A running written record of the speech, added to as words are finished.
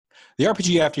The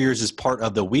RPG After Years is part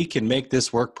of the We Can Make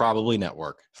This Work Probably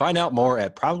Network. Find out more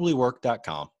at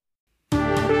probablywork.com.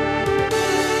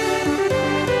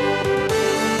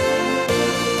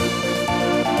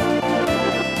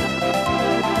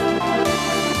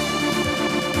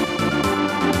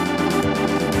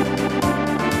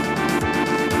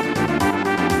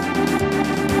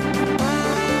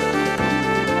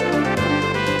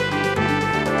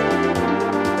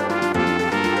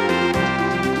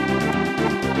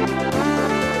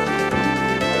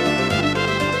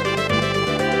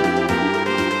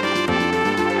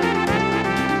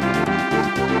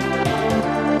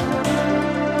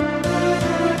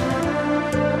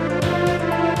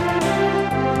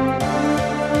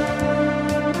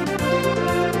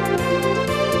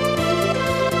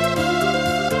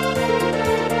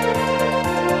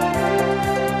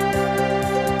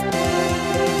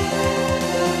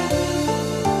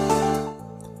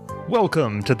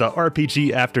 Welcome to the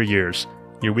RPG After Years,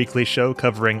 your weekly show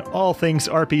covering all things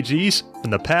RPGs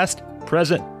from the past,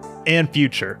 present, and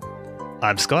future.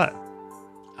 I'm Scott.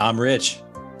 I'm Rich.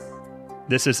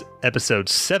 This is episode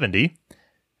 70,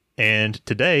 and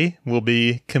today we'll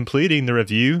be completing the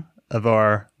review of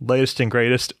our latest and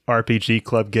greatest RPG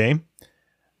Club game.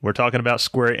 We're talking about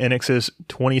Square Enix's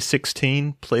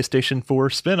 2016 PlayStation 4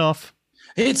 spinoff.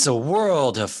 It's a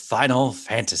world of Final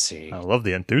Fantasy. I love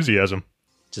the enthusiasm.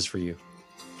 Just for you.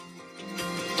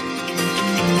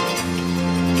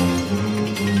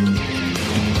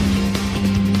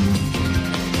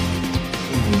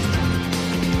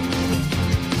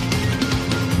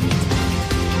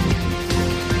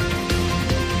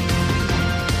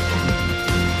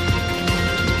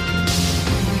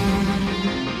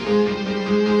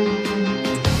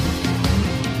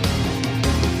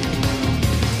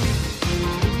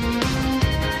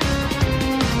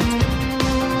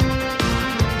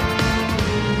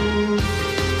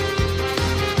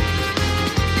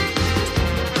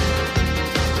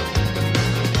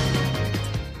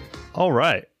 All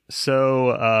right. So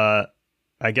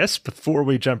I guess before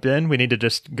we jump in, we need to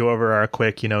just go over our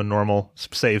quick, normal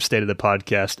save state of the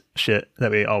podcast shit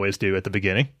that we always do at the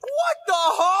beginning. What the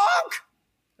honk?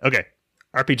 Okay.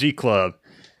 RPG Club.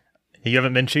 You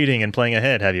haven't been cheating and playing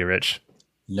ahead, have you, Rich?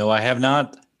 No, I have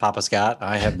not. Papa Scott,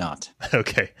 I have not.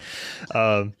 Okay.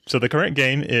 So the current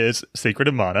game is Secret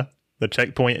of Mana. The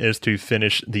checkpoint is to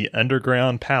finish the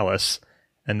Underground Palace,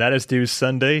 and that is due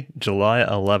Sunday, July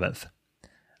 11th.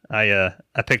 I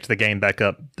picked the game back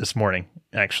up this morning,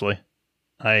 actually.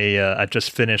 I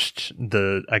just finished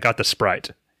I got the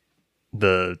sprite,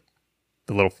 the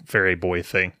little fairy boy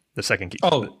thing, the second key.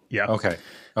 Oh, yeah. Okay.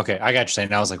 I got you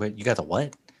saying. I was like, wait, you got the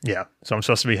what? Yeah. So I'm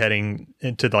supposed to be heading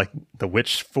into like the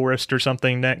witch forest or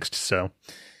something next. So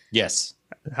yes.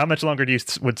 How much longer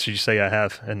would you say I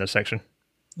have in this section?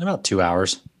 About 2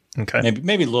 hours. Okay.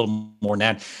 Maybe a little more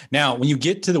than that. Now, when you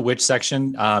get to the witch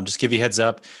section, just give you a heads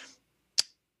up.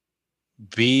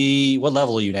 What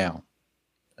level are you now?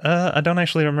 I don't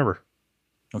actually remember.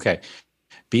 Okay.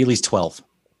 Be at least 12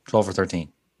 or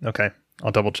 13. Okay.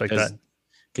 I'll double check that.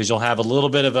 Because you'll have a little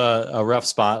bit of a rough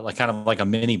spot, like kind of like a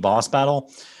mini boss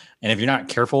battle. And if you're not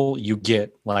careful, you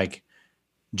get like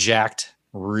jacked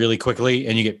really quickly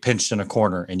and you get pinched in a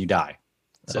corner and you die.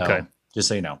 So, okay. Just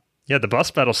so you know. Yeah, the boss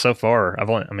battles so far,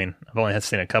 I've only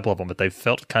seen a couple of them, but they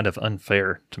felt kind of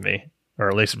unfair to me, or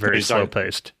at least very slow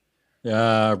paced.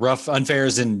 Rough, unfair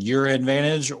is in your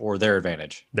advantage or their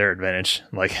advantage? Their advantage.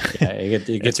 Like, yeah,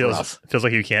 it gets rough. It feels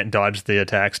like you can't dodge the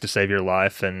attacks to save your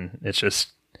life, and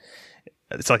it's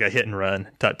like a hit and run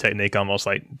type technique, almost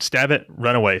like stab it,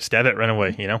 run away,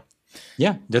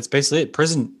 Yeah, that's basically it.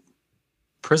 Prison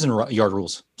yard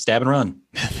rules. Stab and run.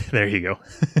 There you go.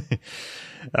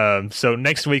 So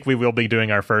next week we will be doing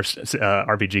our first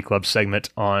RPG Club segment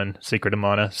on Secret of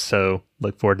Mana, so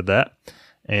look forward to that.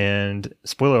 And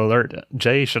spoiler alert,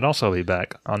 Jay should also be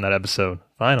back on that episode.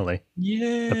 Finally,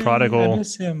 yeah, the prodigal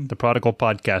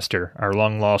podcaster, our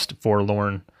long lost,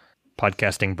 forlorn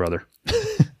podcasting brother.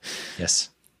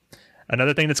 Yes.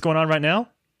 Another thing that's going on right now: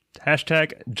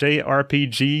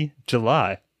 #JRPG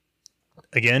July.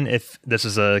 Again, if this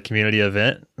is a community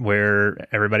event where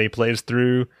everybody plays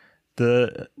through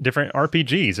the different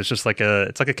RPGs, it's just like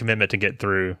a commitment to get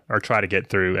through or try to get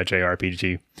through a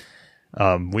JRPG.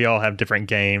 We all have different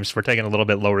games. We're taking a little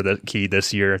bit lower the key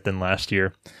this year than last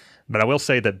year. But I will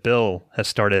say that Bill has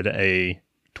started a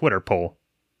Twitter poll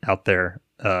out there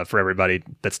for everybody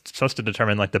that's supposed to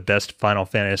determine like the best Final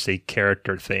Fantasy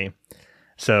character theme.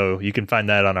 So you can find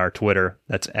that on our Twitter.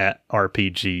 That's at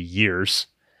RPG Years.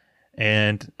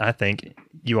 And I think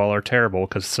you all are terrible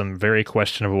because some very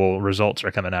questionable results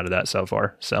are coming out of that so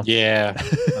far. So Yeah,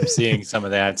 I'm seeing some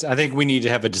of that. I think we need to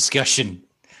have a discussion,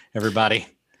 everybody.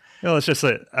 well, it's just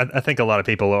that I think a lot of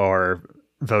people are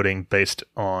voting based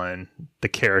on the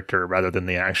character rather than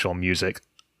the actual music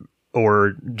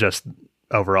or just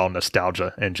overall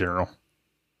nostalgia in general.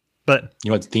 But You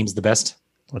know what theme's the best?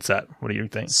 what's that? What do you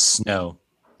think? Snow.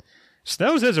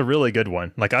 Snows is a really good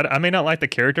one. Like I may not like the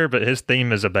character, but his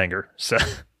theme is a banger. So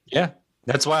Yeah,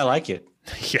 that's why I like it.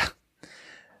 yeah.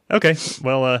 Okay.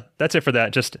 Well, that's it for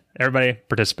that. Just everybody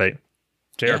participate.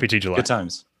 JRPG July. Good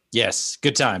times. Yes,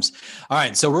 good times. All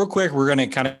right, so real quick, we're going to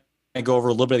kind of go over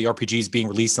a little bit of the RPGs being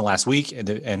released in the last week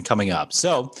and coming up.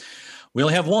 So we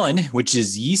only have one, which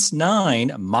is Ys 9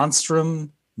 Monstrum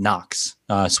Nox,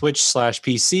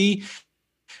 Switch/PC,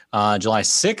 July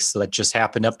 6th. So that just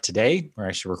happened up today. We're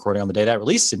actually recording on the day that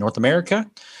released in North America.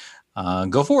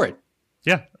 Go for it.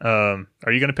 Yeah. Are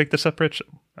you going to pick this up, Rich?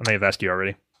 I may have asked you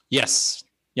already. Yes.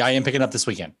 Yeah, I am picking up this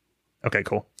weekend. Okay,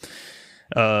 cool.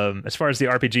 As far as the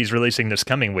RPGs releasing this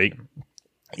coming week,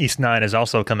 Ys 9 is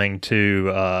also coming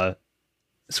to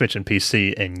Switch and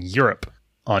PC in Europe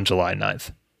on July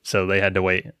 9th. So they had to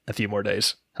wait a few more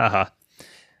days. Haha.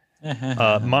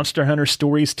 Monster Hunter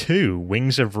Stories 2,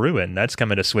 Wings of Ruin. That's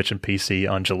coming to Switch and PC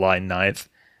on July 9th.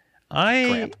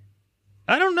 I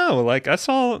don't know. Like, I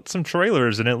saw some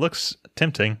trailers and it looks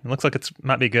tempting. It looks like it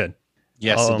might be good.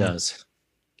 Yes, it does.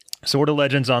 Sword of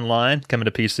Legends Online coming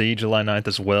to PC July 9th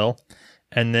as well.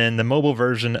 And then the mobile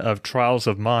version of Trials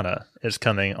of Mana is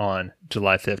coming on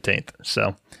July 15th.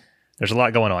 So there's a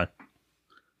lot going on.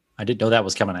 I didn't know that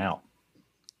was coming out.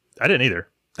 I didn't either.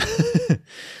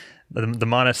 The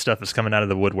Mana stuff is coming out of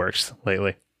the woodworks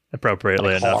lately,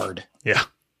 appropriately Like enough. hard. Yeah.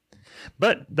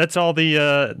 But that's all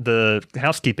the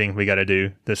housekeeping we got to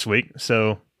do this week.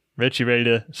 So, Rich, you ready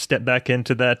to step back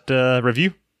into that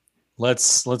review?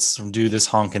 Let's do this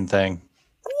honking thing.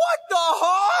 What the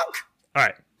honk? All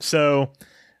right. So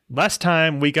last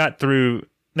time we got through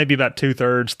maybe about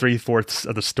 2/3, 3/4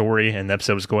 of the story, and the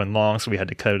episode was going long, so we had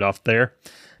to cut it off there.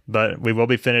 But we will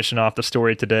be finishing off the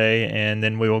story today, and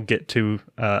then we will get to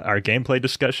our gameplay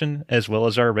discussion as well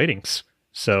as our ratings.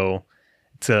 So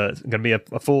it's going to be a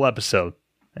full episode.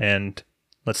 And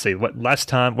let's see, where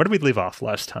did we leave off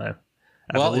last time?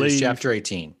 It was chapter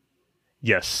 18.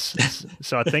 Yes.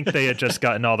 So I think they had just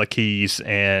gotten all the keys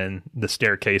and the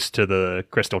staircase to the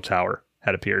Crystal Tower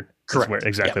had appeared. Correct.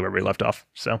 That's where we left off.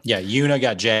 So yeah, Yuna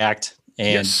got jacked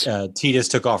and Yes. Tidus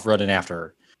took off running after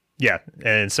her. yeah,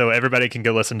 and so everybody can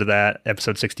go listen to that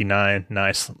episode 69,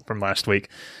 nice from last week.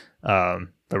 But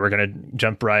we're gonna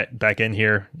jump right back in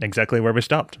here exactly where we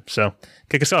stopped. So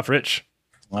kick us off, Rich.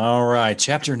 All right,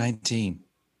 chapter 19,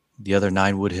 the other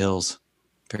Nine Wood Hills.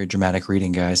 Very dramatic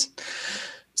reading, guys.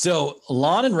 So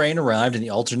Lon and Rain arrived in the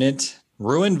alternate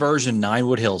ruined version Nine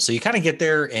Wood Hills. So you kind of get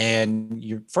there, and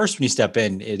you first when you step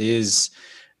in, it is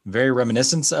very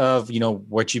reminiscent of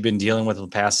what you've been dealing with the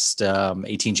past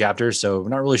 18 chapters. So we're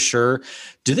not really sure.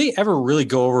 Do they ever really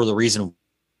go over the reason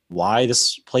why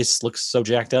this place looks so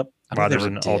jacked up? I don't Why think there's they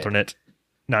an ever did. alternate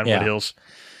Ninewood Yeah. Hills.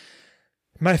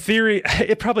 My theory,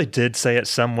 it probably did say it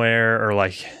somewhere or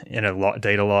like in a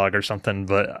data log or something,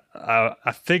 but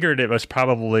I figured it was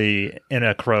probably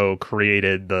Inna Crow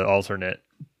created the alternate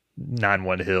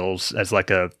Ninewood Hills as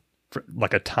like a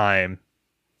time,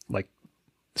 like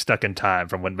stuck in time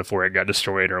from when before it got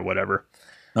destroyed or whatever.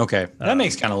 Okay, that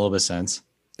makes kind of a little bit of sense.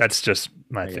 That's just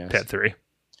my I guess. pet theory.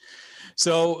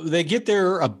 So they get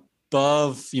there above,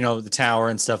 the tower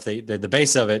and stuff. The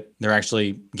base of it, they're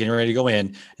actually getting ready to go in,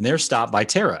 and they're stopped by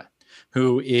Terra,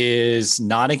 who is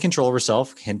not in control of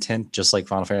herself. Hint, hint, just like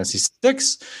Final Fantasy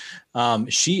VI.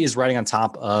 She is riding on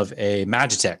top of a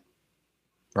Magitech,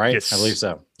 right? Yes. I believe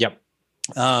so. Yep.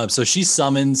 So she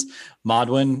summons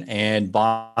Modwin, and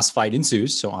boss fight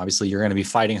ensues. So obviously you're going to be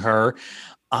fighting her.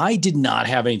 I did not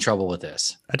have any trouble with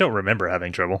this. I don't remember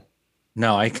having trouble.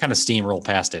 No, I kind of steamrolled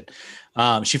past it.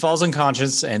 She falls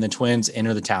unconscious, and the twins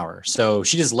enter the tower. So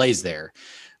she just lays there.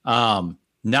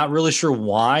 Not really sure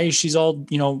why she's all,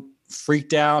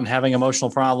 freaked out and having emotional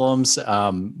problems.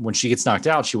 When she gets knocked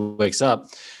out, she wakes up.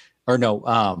 Or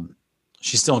no,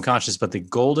 she's still unconscious, but the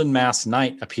Golden Masked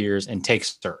Knight appears and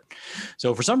takes her.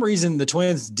 So for some reason, the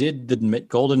twins did the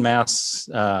Golden Masked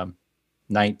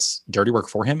Knight's dirty work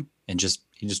for him, and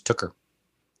he just took her.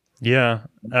 Yeah.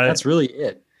 That's really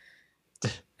it.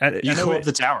 I You know go up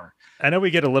the tower. I know we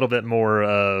get a little bit more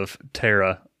of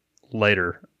Terra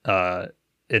later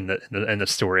in the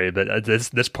story, but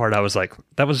this part I was like,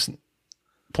 that was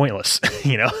pointless.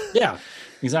 Yeah,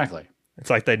 exactly.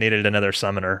 It's like they needed another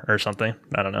summoner or something.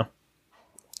 I don't know.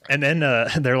 And then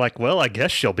they're like, well, I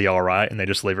guess she'll be all right. And they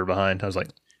just leave her behind. I was like,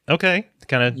 okay,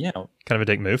 kind of a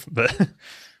dick move. But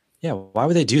yeah, why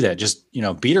would they do that? Just,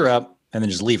 beat her up and then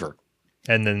just leave her.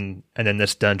 And then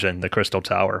this dungeon, the Crystal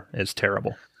Tower, is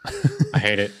terrible. I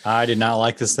hate it. I did not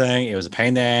like this thing. It was a pain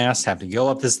in the ass having to go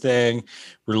up this thing,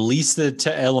 release the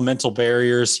elemental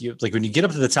barriers. Like when you get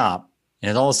up to the top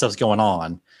and all this stuff's going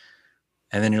on,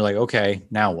 and then you're like, okay,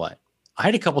 now what? I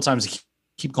had a couple times to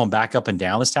keep going back up and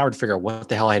down this tower to figure out what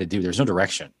the hell I had to do. There's no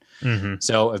direction. Mm-hmm.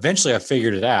 So eventually I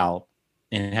figured it out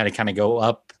and had to kind of go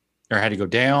up or had to go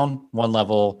down one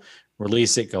level,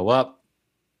 release it, go up,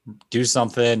 do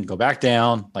something, go back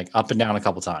down, like up and down a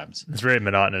couple times. It's very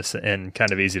monotonous and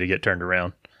kind of easy to get turned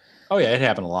around. Oh yeah, it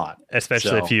happened a lot.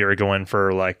 Especially if you're going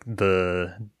for like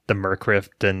the Merc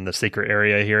Rift and the secret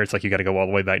area here. It's like you got to go all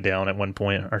the way back down at one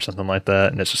point or something like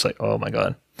that. And it's just like, oh my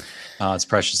God. It's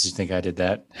precious you think I did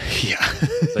that. Yeah.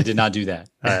 I did not do that.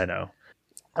 I know.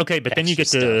 Okay, but then you get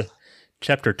to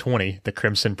chapter 20, the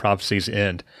Crimson Prophecies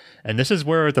End. And this is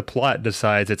where the plot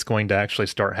decides it's going to actually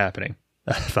start happening.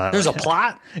 There's a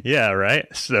plot? Yeah, right?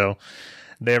 So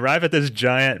they arrive at this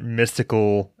giant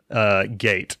mystical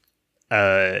gate.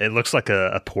 It looks like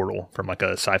a portal from like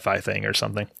a sci-fi thing or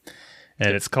something.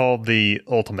 And it's called the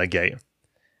Ultima Gate.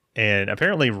 And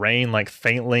apparently Rain like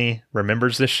faintly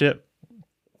remembers this ship.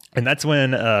 And that's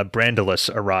when Brandalus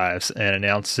arrives and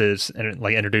announces and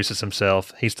like introduces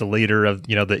himself. He's the leader of,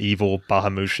 the evil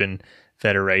Bahamutian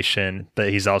Federation, but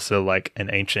he's also like an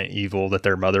ancient evil that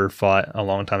their mother fought a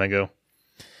long time ago.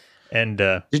 And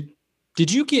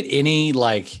did you get any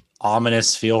like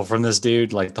ominous feel from this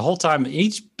dude? Like the whole time,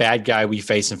 each bad guy we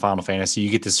face in Final Fantasy, you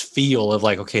get this feel of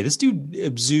like, okay, this dude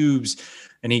exudes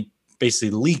and he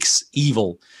basically leaks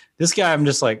evil. This guy, I'm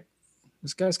just like,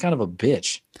 this guy's kind of a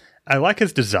bitch. I like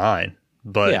his design,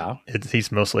 but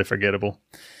he's mostly forgettable.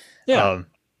 Yeah.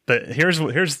 But here's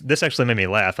this actually made me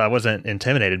laugh. I wasn't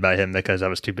intimidated by him because I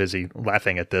was too busy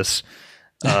laughing at this.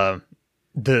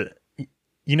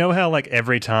 You know how like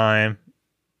every time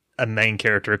a main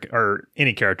character or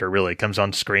any character really comes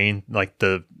on screen, like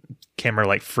the camera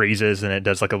like freezes and it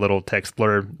does like a little text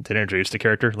blurb to introduce the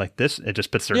character like this, it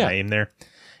just puts their name there.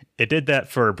 It did that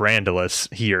for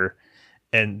Brandalus here.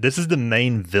 And this is the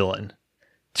main villain.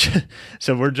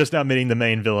 So we're just now meeting the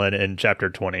main villain in chapter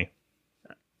 20.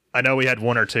 I know we had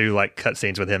one or two like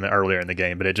cutscenes with him earlier in the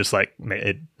game, but it just like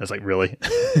I was like, really?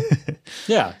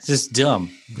 Yeah, it's just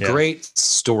dumb. Yeah. Great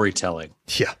storytelling.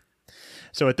 Yeah.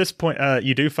 So at this point,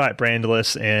 you do fight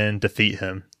Brandalus and defeat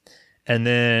him, and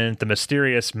then the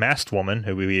mysterious masked woman,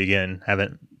 who we again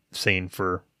haven't seen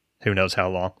for who knows how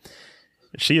long,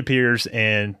 she appears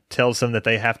and tells them that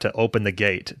they have to open the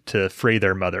gate to free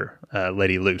their mother,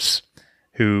 Lady Luce.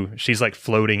 Who she's like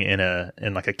floating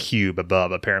in like a cube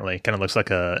above. Apparently, kind of looks like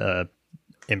like a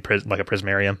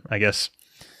prismarium, I guess.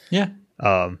 Yeah.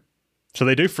 So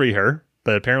they do free her,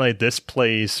 but apparently this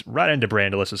plays right into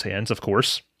Brandalus's hands. Of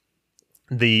course,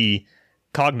 the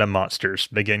Cogna monsters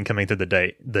begin coming through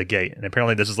the gate, and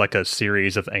apparently this is like a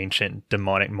series of ancient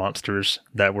demonic monsters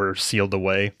that were sealed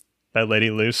away by Lady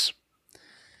Luce.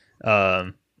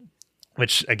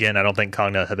 Which again, I don't think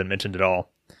Cogna have been mentioned at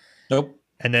all. Nope.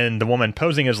 And then the woman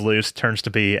posing as Luce turns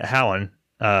to be Howin,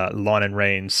 Lon and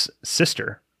Rain's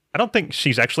sister. I don't think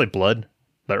she's actually blood,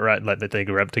 but right, like that they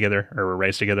grew up together or were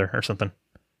raised together or something.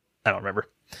 I don't remember.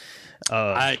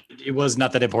 It was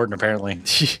not that important, apparently.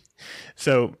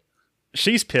 So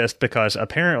she's pissed because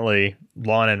apparently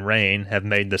Lon and Rain have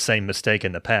made the same mistake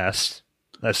in the past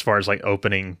as far as like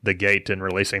opening the gate and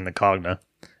releasing the Cogna.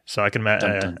 So I can I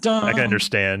can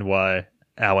understand why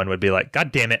Howin would be like,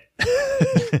 God damn it.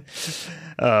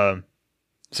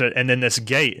 And then this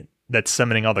gate that's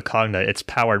summoning all the Cogna, it's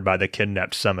powered by the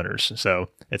kidnapped summoners. So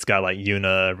it's got like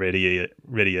Yuna, Rydia,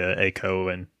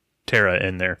 Eiko, and Terra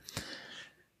in there.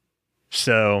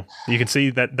 So you can see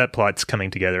that plot's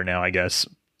coming together now, I guess.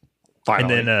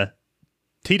 Finally. And then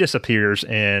Tidus appears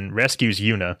and rescues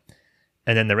Yuna.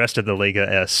 And then the rest of the Liga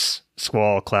S,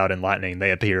 Squall, Cloud, and Lightning,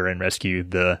 they appear and rescue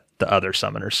the other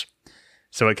summoners.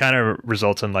 So it kind of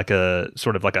results in like a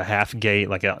sort of like a half gate,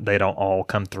 like they don't all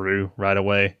come through right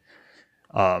away.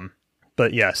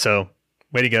 But yeah, so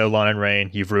way to go, Lon and Rain.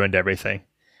 You've ruined everything.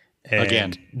 And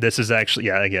again. This is actually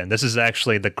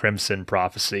the Crimson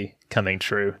Prophecy coming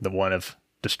true, the one of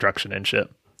destruction and shit.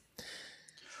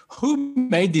 Who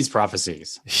made these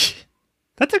prophecies?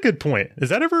 That's a good point. Is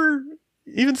that ever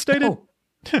even stated? No,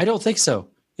 I don't think so.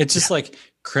 It's just like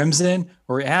Crimson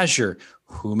or Azure.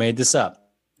 Who made this up?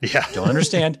 Yeah. Don't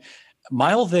understand.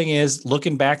 My whole thing is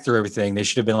looking back through everything, they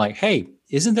should have been like, hey,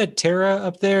 isn't that Terra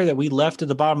up there that we left at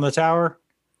the bottom of the tower?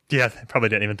 Yeah, they probably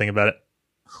didn't even think about it.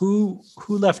 who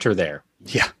left her there?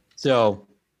 Yeah. So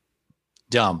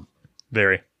dumb.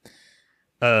 Very.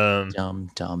 Dumb.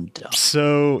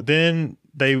 So then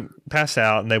they pass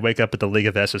out and they wake up at the League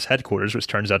of Essos headquarters, which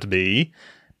turns out to be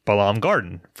Balam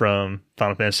Garden from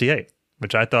Final Fantasy VIII,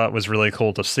 which I thought was really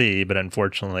cool to see. But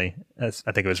unfortunately, as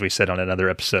I think as we said on another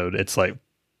episode, it's like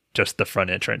just the front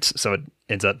entrance. So it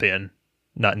ends up being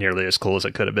not nearly as cool as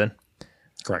it could have been.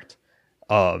 Correct.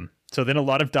 So then a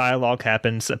lot of dialogue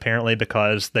happens, apparently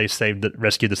because they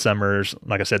rescued the Summers.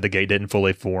 Like I said, the gate didn't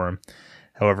fully form.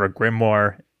 However,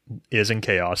 Grimoire is in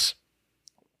chaos.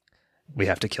 We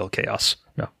have to kill chaos.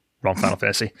 No, wrong Final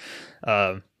Fantasy.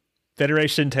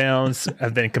 Federation towns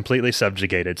have been completely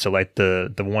subjugated. So like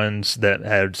the ones that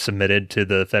had submitted to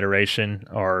the Federation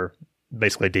are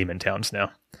basically demon towns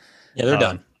now. Yeah, they're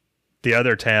done. The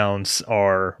other towns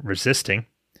are resisting.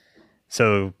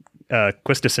 So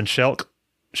Quistis and Shulk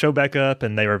show back up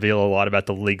and they reveal a lot about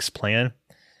the League's plan.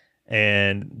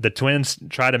 And the twins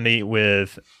try to meet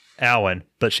with Alwyn,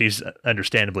 but she's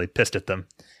understandably pissed at them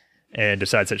and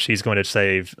decides that she's going to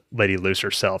save Lady Luce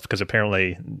herself because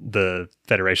apparently the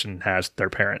Federation has their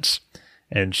parents.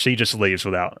 And she just leaves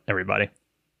without everybody.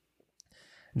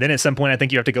 Then at some point, I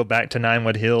think you have to go back to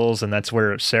Ninewood Hills, and that's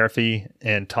where Seraphy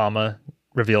and Tama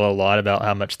reveal a lot about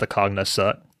how much the Cogna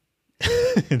suck.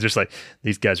 Just like,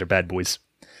 these guys are bad boys.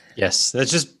 Yes,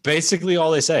 that's just basically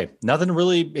all they say. Nothing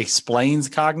really explains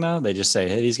Cogna. They just say,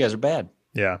 hey, these guys are bad.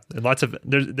 Yeah,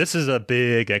 this is a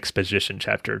big exposition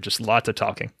chapter, just lots of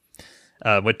talking,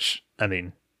 which, I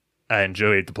mean, I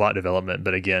enjoyed the plot development,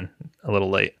 but again, a little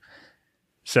late.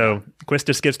 So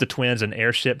Quistis gives the twins an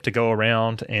airship to go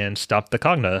around and stop the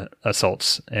Cogna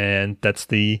assaults, and that's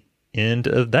the end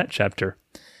of that chapter.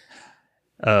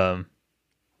 Why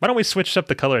don't we switch up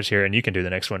the colors here, and you can do the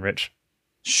next one, Rich?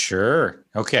 Sure.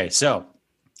 Okay, so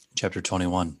chapter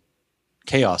 21,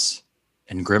 Chaos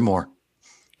and Grimoire.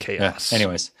 Chaos. Yeah,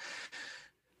 anyways,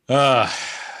 I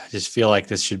just feel like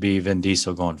this should be Vin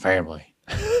Diesel going family.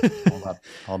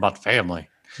 all about family.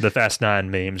 The Fast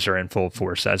 9 memes are in full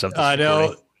force as of this I know.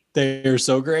 recording. They're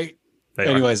so great.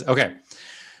 Anyways, okay.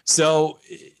 So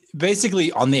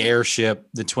basically on the airship,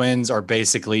 the twins are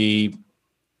basically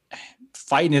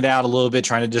fighting it out a little bit,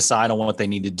 trying to decide on what they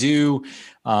need to do.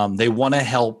 They want to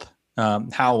help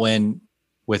Howlin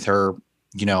with her,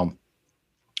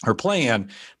 her plan,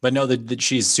 but know that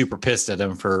she's super pissed at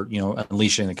him for,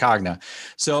 unleashing the Cogna.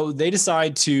 So they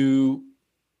decide to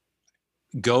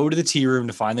go to the tea room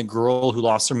to find the girl who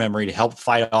lost her memory to help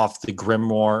fight off the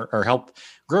Grimoire, or help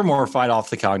Grimoire fight off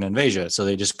the Cogna Invasion. So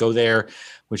they just go there,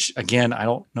 which again, I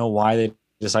don't know why they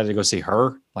decided to go see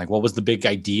her. Like, what was the big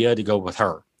idea to go with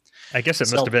her? I guess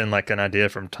it must have been like an idea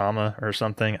from Tama or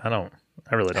something. I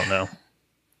really don't know.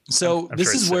 So I'm this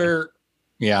sure is where,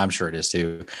 yeah, I'm sure it is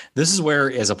too. This is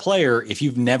where, as a player, if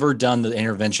you've never done the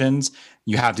interventions,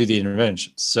 you have to do the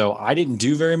interventions. So I didn't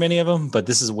do very many of them, but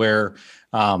this is where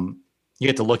you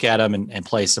get to look at them and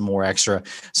play some more extra.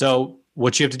 So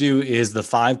what you have to do is the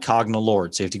 5 Cogna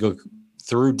Lords. So you have to go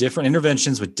through different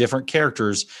interventions with different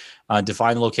characters to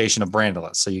find the location of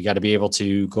Brandilis. So you got to be able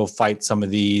to go fight some of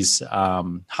these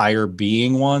higher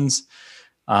being ones.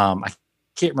 I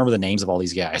can't remember the names of all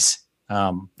these guys. I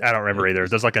don't remember either.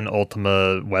 There's like an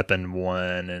Ultima weapon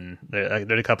one, and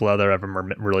there's a couple other of them are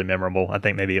really memorable. I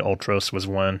think maybe Ultros was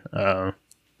one. I'm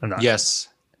not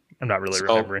really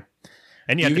remembering.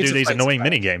 And you have to do these annoying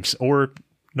mini games, or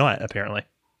not, apparently.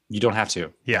 You don't have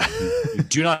to. Yeah. You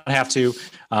do not have to.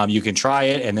 You can try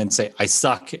it and then say, I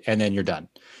suck, and then you're done.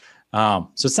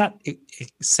 So it's not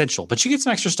essential, but you get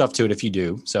some extra stuff to it if you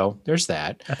do. So there's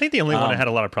that. I think the only one I had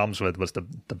a lot of problems with was the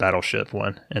battleship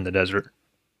one in the desert.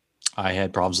 I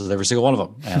had problems with every single one of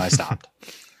them, and I stopped.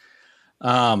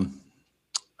 I'm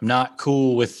not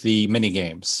cool with the mini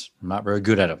games. I'm not very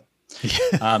good at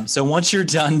them. So once you're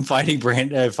done fighting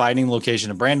location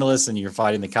of Brandilis and you're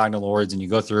fighting the Cogna Lords and you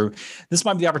go through, this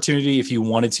might be the opportunity if you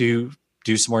wanted to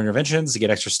do some more interventions to get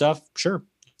extra stuff. Sure.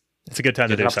 It's a good time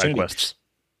to do side quests.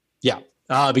 Yeah.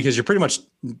 Because you're pretty much,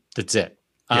 that's it.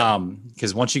 Yeah.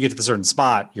 Because once you get to the certain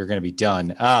spot, you're going to be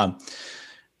done.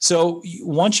 So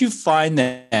once you find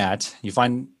that, you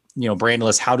find,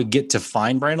 Brandilis, how to get to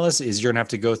find Brandilis is you're going to have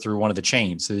to go through one of the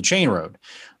chains, so the chain road.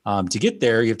 To get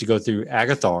there, you have to go through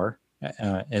Agathar.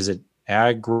 Is it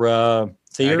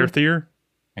Agrathir?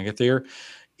 Agathir.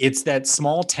 It's that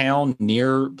small town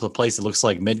near the place that looks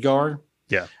like Midgar.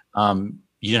 Yeah.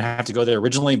 You didn't have to go there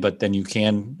originally, but then you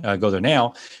can go there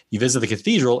now. You visit the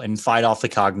cathedral and fight off the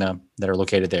Cogna that are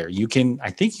located there.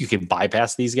 I think you can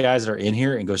bypass these guys that are in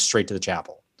here and go straight to the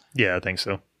chapel. Yeah, I think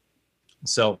so.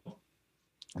 So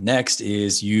next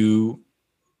is you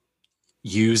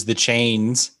use the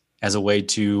chains as a way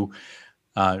to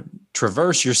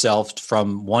traverse yourself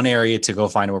from one area to go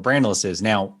find where Brandilis is.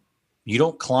 Now, you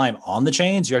don't climb on the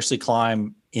chains; you actually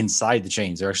climb inside the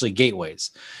chains. They're actually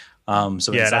gateways.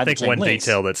 So yeah, and I think one links,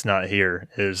 detail that's not here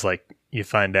is like you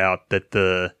find out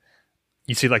that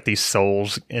you see like these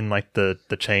souls in like the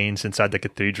chains inside the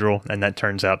cathedral, and that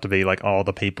turns out to be like all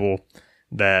the people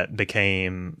that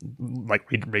became like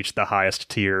reached the highest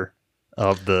tier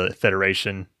of the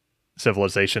Federation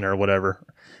civilization or whatever.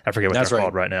 I forget what they're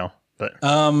called right now. But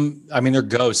I mean, they're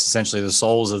ghosts, essentially, the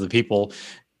souls of the people.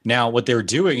 Now, what they're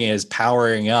doing is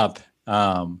powering up.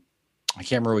 I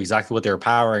can't remember exactly what they were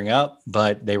powering up,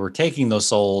 but they were taking those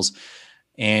souls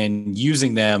and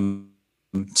using them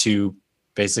to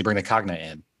basically bring the Cogna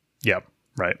in. Yep,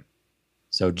 right.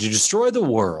 So to destroy the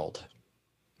world.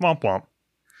 Womp womp.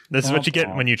 This is what you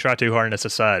get when you try too hard in a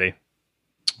society.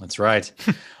 That's right.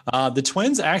 The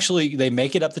twins actually, they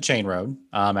make it up the chain road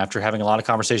after having a lot of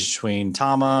conversations between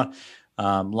Tama,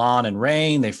 Lon, and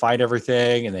Rain. They fight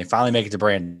everything, and they finally make it to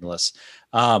Brandilis.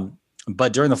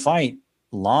 But during the fight,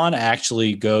 Lon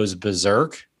actually goes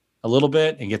berserk a little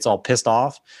bit and gets all pissed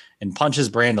off and punches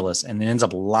Brandilis and then ends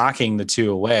up locking the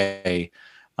two away,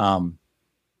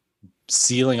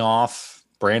 sealing off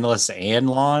Brandilis and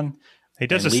Lon. He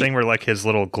does this thing where like his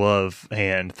little glove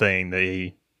hand thing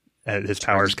that his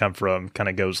powers come from kind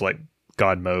of goes like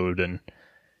God mode, and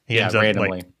he ends up randomly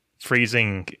like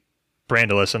freezing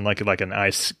Brandilis in like an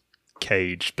ice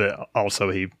cage, but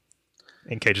also he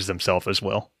encages himself as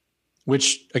well.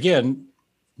 Which again,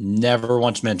 never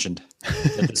once mentioned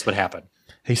that this would happen.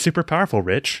 He's super powerful,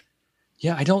 Rich.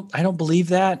 Yeah, I don't believe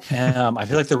that. I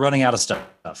feel like they're running out of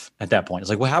stuff at that point. It's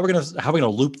like, well, how are we gonna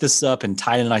loop this up and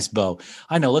tie in a nice bow?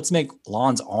 I know. Let's make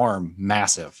Lon's arm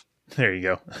massive. There you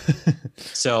go.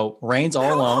 So Rain's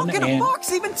all alone. How can a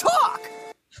fox even talk?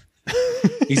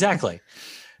 Exactly.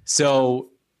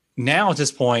 So now at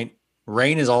this point,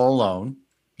 Rain is all alone.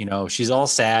 You know, she's all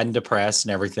sad and depressed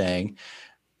and everything.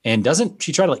 And doesn't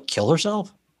she try to like kill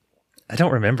herself? I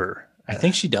don't remember. I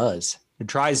think she does. It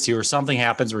tries to, or something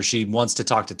happens where she wants to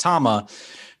talk to Tama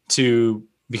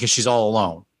because she's all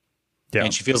alone. Yeah.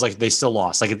 And she feels like they still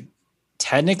lost. Like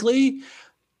technically,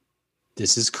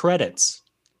 this is credits.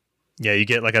 Yeah, you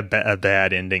get like a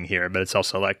bad ending here, but it's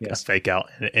also like a fake out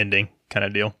ending kind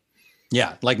of deal.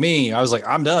 Yeah, like me, I was like,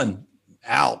 I'm done.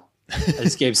 Out.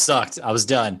 This game sucked. I was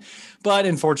done. But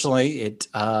unfortunately, it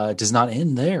does not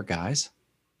end there, guys.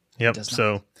 Yep.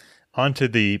 So on to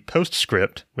the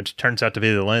postscript, which turns out to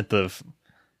be the length of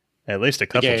at least a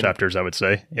couple chapters, I would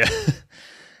say.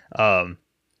 Yeah.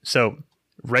 So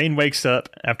Rain wakes up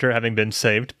after having been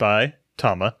saved by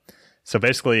Tama. So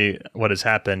basically what has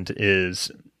happened is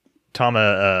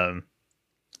Tama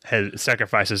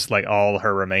sacrifices like all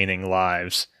her remaining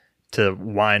lives to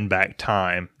wind back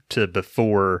time to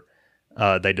before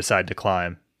they decide to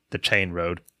climb the chain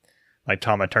road. Like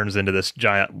Tama turns into this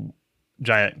giant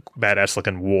badass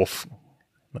looking wolf.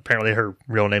 Apparently her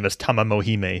real name is Tama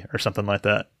Mohime or something like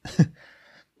that.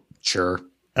 Sure.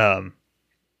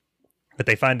 But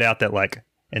they find out that like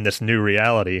in this new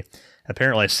reality,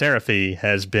 apparently Seraphi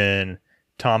has been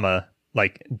Tama,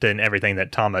 like done everything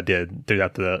that Tama did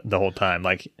throughout the whole time.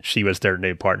 Like she was their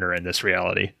new partner in this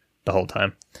reality the whole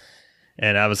time.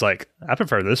 And I was like, I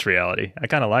prefer this reality. I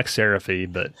kind of like Seraphi,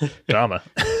 but Tama.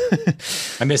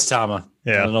 I miss Tama.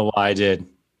 Yeah. I don't know why I did.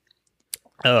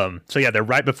 So yeah, they're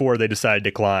right before they decide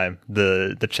to climb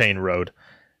the chain road.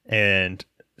 And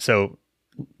so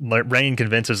Rain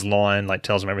convinces Lon, like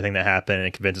tells him everything that happened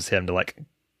and convinces him to like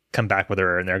come back with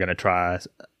her, and they're going to try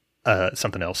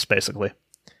something else basically.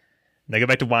 And they go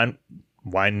back to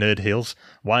Ninewood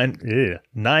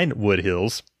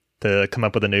Hills to come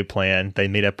up with a new plan. They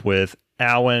meet up with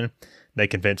Alwyn. They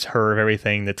convince her of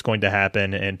everything that's going to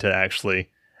happen and to actually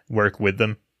work with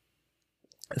them.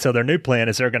 So their new plan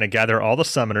is they're going to gather all the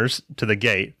summoners to the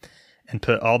gate and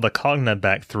put all the Cogna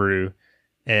back through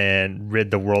and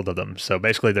rid the world of them. So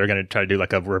basically they're going to try to do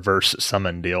like a reverse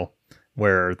summon deal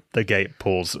where the gate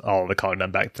pulls all the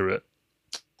Cogna back through it.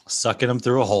 Sucking them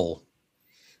through a hole.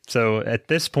 So at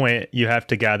this point, you have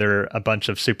to gather a bunch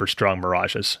of super strong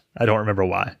mirages. I don't remember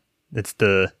why. It's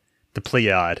the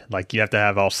Pleiad. Like you have to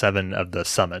have all 7 of the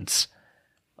summons.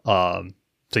 So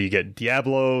you get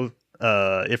Diablo,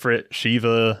 Ifrit,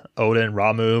 Shiva, Odin,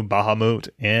 Ramu, Bahamut,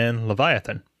 and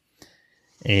Leviathan.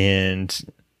 And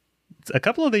a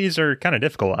couple of these are kind of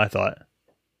difficult, I thought.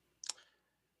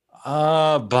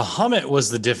 Bahamut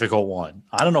was the difficult one.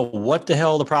 I don't know what the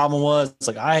hell the problem was. It's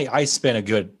like I spent a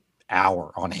good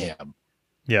hour on him.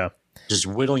 Yeah. Just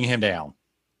whittling him down.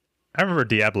 I remember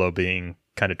Diablo being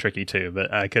kind of tricky too,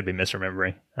 but I could be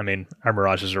misremembering. I mean, our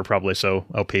mirages are probably so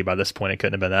OP by this point, it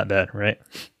couldn't have been that bad, right?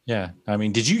 Yeah. I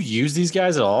mean, did you use these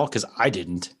guys at all? Because I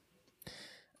didn't.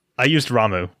 I used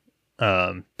Ramu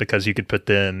because you could put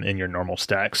them in your normal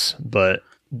stacks, but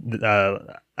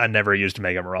I never used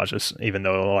Mega Mirages, even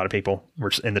though a lot of people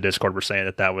were in the Discord were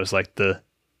saying that was like the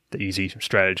easy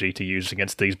strategy to use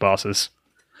against these bosses.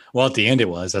 Well, at the end it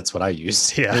was. That's what I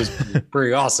used. Yeah. It was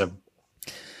pretty awesome.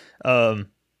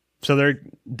 So they're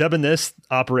dubbing this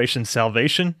Operation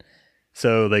Salvation.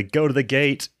 So they go to the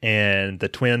gate, and the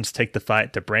twins take the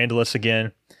fight to Brandalus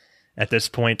again. At this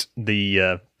point,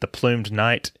 the Plumed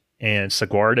Knight and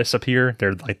Saguardus appear.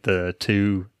 They're like the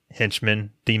two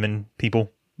henchmen, demon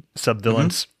people,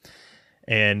 sub-villains.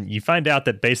 And you find out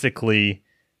that basically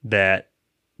that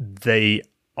they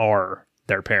are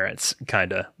their parents,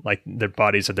 kind of. Like their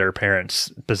bodies of their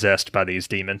parents possessed by these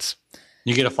demons.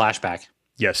 You get a flashback.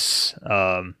 Yes.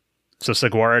 So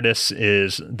Saguardus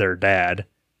is their dad,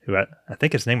 who I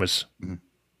think his name was...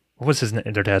 What was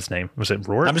their dad's name? Was it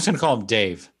Rourke? I'm just going to call him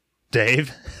Dave.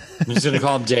 Dave? I'm just going to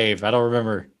call him Dave. I don't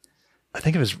remember. I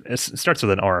think it starts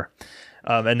with an R.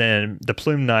 And then the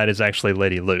Plume Knight is actually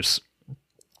Lady Luce.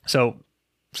 So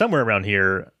somewhere around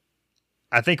here,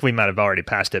 I think we might have already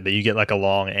passed it, but you get like a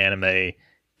long anime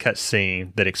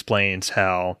cutscene that explains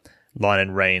how Lon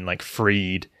and Rain like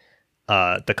freed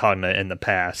the Cogna in the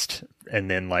past, and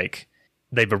then like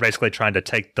they were basically trying to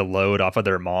take the load off of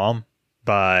their mom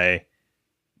by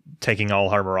taking all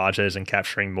her mirages and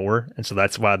capturing more, and so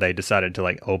that's why they decided to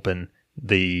like open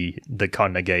the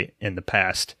Cogna gate in the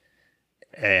past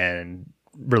and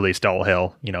released all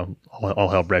hell, all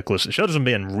hell break loose. It shows them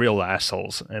being real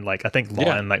assholes, and like I think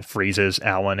Lon like freezes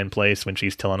Alan in place when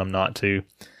she's telling him not to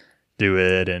do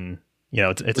it, and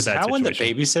it's was a bad Alan the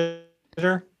situation.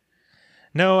 babysitter?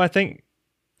 No, I think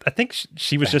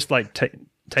she was just like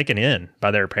taken in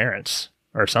by their parents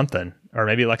or something, or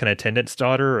maybe like an attendant's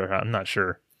daughter, or I'm not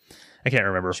sure. I can't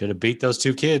remember. Should have beat those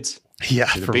two kids. Yeah,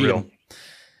 Should've for beat real. 'em.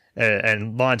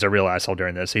 And Lon's a real asshole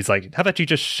during this. He's like, "How about you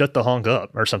just shut the honk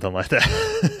up?" or something like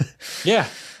that. Yeah,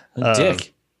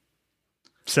 dick.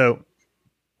 So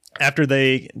after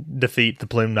they defeat the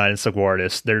Plume Knight and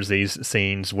Saguardus, there's these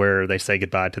scenes where they say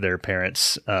goodbye to their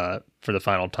parents for the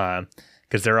final time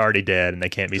because they're already dead and they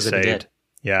can't be 'Cause they're saved. dead.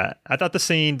 Yeah, I thought the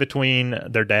scene between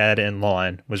their dad and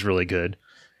Lon was really good.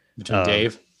 Between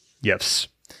Dave. Yes.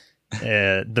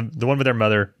 The one with their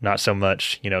mother, not so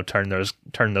much. Turn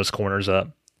those corners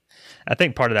up. I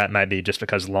think part of that might be just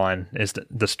because Lon is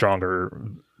the stronger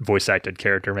voice acted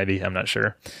character. Maybe, I'm not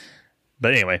sure.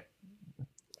 But anyway,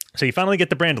 so you finally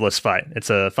get the Brandalus fight. It's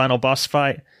a final boss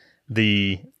fight.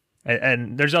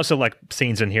 And there's also like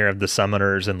scenes in here of the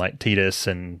summoners and like Titus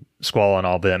and Squall and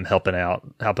all them helping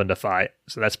to fight.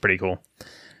 So that's pretty cool.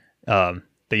 But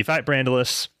you fight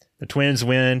Brandalus. The twins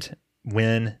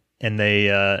win, and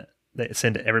they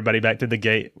send everybody back through the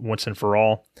gate once and for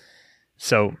all.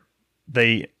 So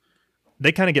they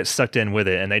kind of get sucked in with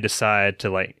it, and they decide to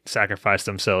like sacrifice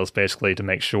themselves basically to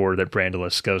make sure that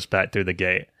Brandalus goes back through the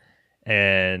gate.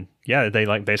 And yeah, they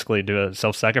like basically do a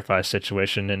self-sacrifice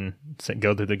situation and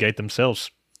go through the gate themselves.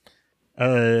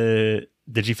 Did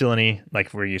you feel any,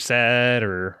 like, were you sad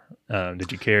or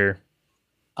did you care?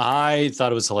 I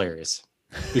thought it was hilarious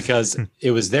because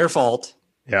it was their fault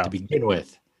Yeah, to begin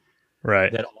with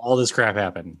right. that all this crap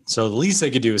happened. So the least they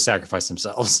could do is sacrifice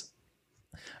themselves.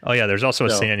 Oh yeah, there's also a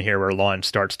So- scene in here where Lon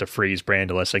starts to freeze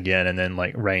Brandalus again, and then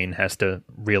like Rain has to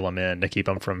reel him in to keep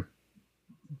him from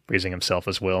freezing himself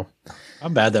as well. How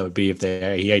bad that would be if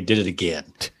he did it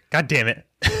again. God damn it.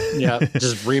 Yeah,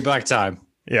 just bring back time.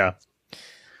 Yeah.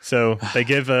 So they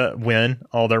give Wynn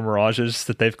all their mirages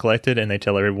that they've collected, and they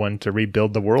tell everyone to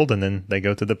rebuild the world, and then they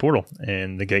go through the portal,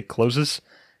 and the gate closes,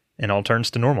 and all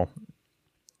turns to normal.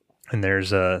 And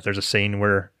there's a scene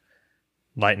where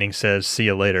Lightning says "See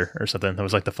you later" or something. That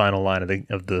was like the final line of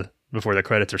the before the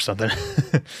credits or something.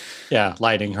 Yeah,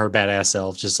 Lightning, her badass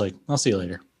self, just like, I'll see you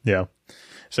later. Yeah.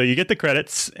 So you get the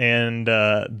credits, and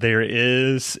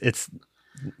it's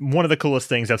one of the coolest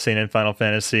things I've seen in Final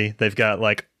Fantasy. They've got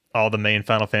like all the main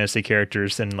Final Fantasy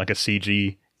characters in like a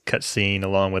CG cutscene,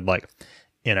 along with like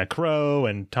Inna Crow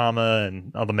and Tama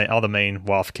and all the main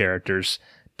WoF characters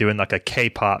doing like a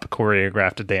K-pop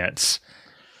choreographed dance.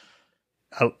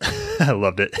 I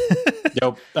loved it.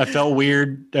 Yep, I felt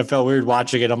weird.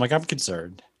 Watching it. I'm like, I'm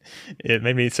concerned. It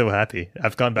made me so happy.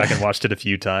 I've gone back and watched it a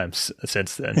few times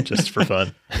since then, just for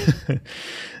fun.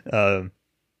 There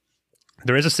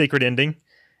is a secret ending,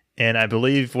 and I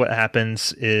believe what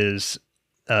happens is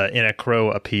Inna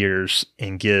Crow appears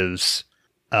and gives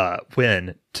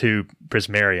Wynn two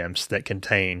prismariums that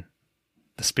contain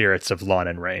the spirits of Lon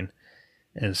and Rain.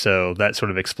 And so that sort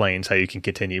of explains how you can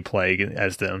continue playing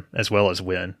as them as well as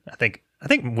win. I think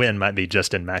win might be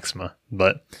just in Maxima,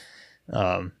 but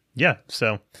yeah.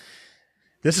 So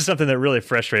this is something that really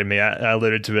frustrated me. I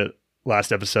alluded to it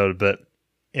last episode, but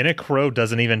Anna Crow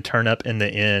doesn't even turn up in the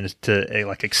end to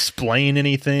like explain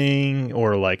anything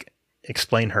or like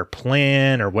explain her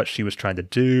plan or what she was trying to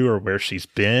do or where she's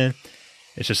been.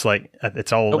 It's just like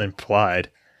it's all implied.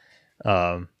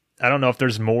 I don't know if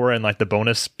there's more in like the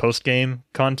bonus post game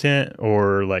content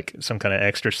or like some kind of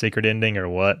extra secret ending or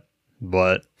what,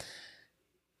 but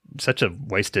such a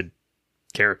wasted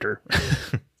character.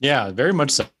 Yeah, very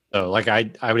much so. Like I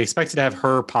would expect to have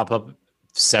her pop up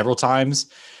several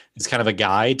times. It's kind of a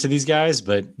guide to these guys,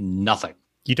 but nothing.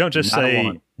 You don't just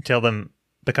tell them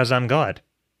because I'm God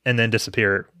and then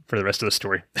disappear for the rest of the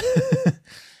story.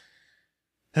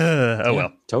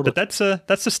 Well, totally. But that's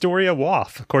the story of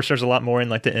WoF. Of course, there's a lot more in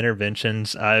like the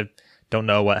interventions. I don't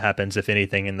know what happens if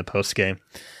anything in the post game,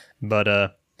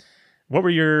 but what were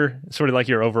your sort of like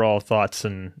your overall thoughts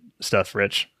and stuff,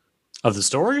 Rich? Of the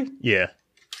story? Yeah,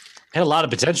 had a lot of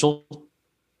potential.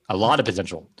 A lot of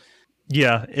potential.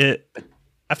 Yeah,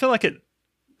 I feel like it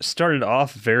started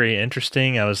off very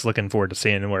interesting. I was looking forward to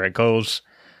seeing where it goes.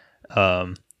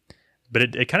 But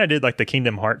it kind of did like the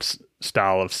Kingdom Hearts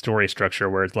style of story structure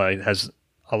where it like has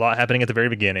a lot happening at the very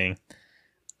beginning,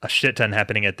 a shit ton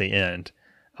happening at the end.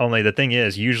 Only the thing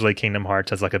is, usually Kingdom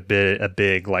Hearts has like a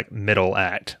big like middle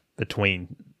act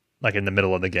between like in the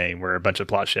middle of the game where a bunch of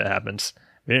plot shit happens.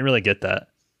 We didn't really get that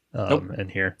in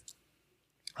here.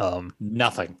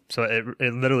 Nothing. So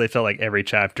it literally felt like every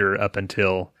chapter up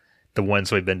until the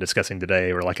ones we've been discussing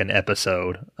today were like an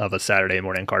episode of a Saturday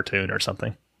morning cartoon or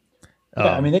something.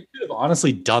 Yeah, I mean, they could have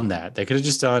honestly done that. They could have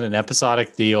just done an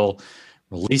episodic deal,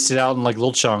 released it out in like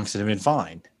little chunks, and it'd been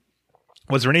fine.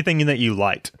 Was there anything that you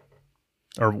liked,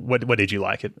 or what did you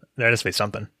like? There has to be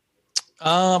something.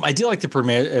 I did like the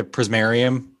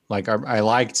Prismarium. Like I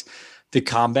liked the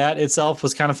combat itself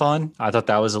was kind of fun. I thought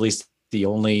that was at least the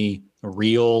only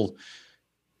real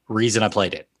reason I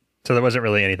played it. So there wasn't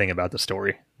really anything about the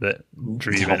story that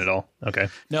drew you in at all. Okay.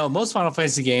 No, most Final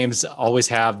Fantasy games always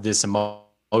have this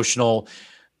emotional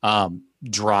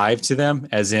drive to them,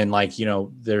 as in like, you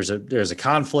know, there's a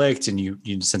conflict and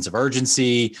you sense of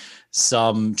urgency,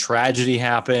 some tragedy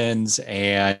happens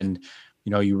and,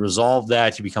 you know, you resolve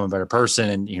that, you become a better person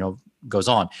and, you know, goes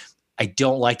on. I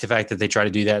don't like the fact that they try to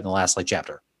do that in the last like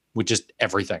chapter with just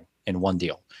everything in one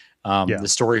deal. The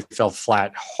story fell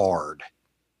flat hard.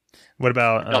 What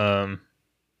about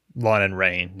Lon and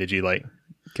Rain? Did you like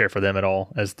care for them at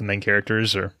all as the main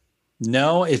characters or?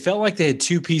 No, it felt like they had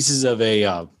two pieces of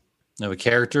a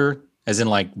character, as in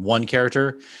like one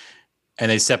character,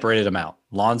 and they separated them out.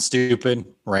 Lon stupid,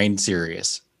 Rain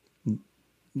serious.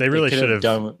 They really should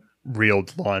have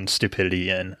reeled Lon's stupidity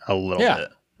in a little bit.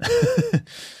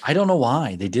 I don't know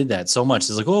why they did that so much.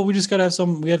 It's like, oh, we have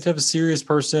to have a serious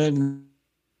person.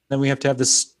 Then we have to have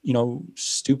this, you know,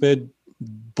 stupid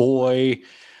boy,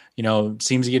 you know,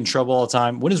 seems to get in trouble all the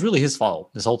time. When it's really his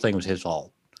fault. This whole thing was his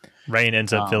fault. Rain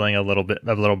ends up feeling a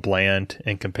little bland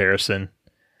in comparison.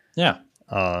 Yeah.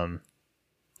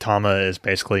 Tama is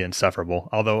basically insufferable.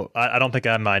 Although I don't think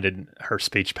I minded her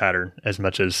speech pattern as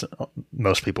much as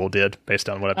most people did based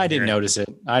on what I didn't notice it.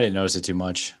 I didn't notice it too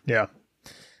much. Yeah.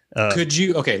 Let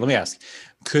me ask,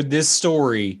 could this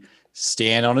story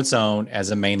stand on its own as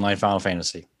a mainline Final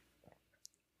Fantasy?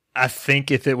 I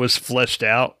think if it was fleshed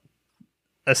out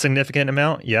a significant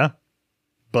amount, yeah.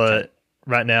 But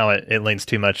right now it leans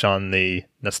too much on the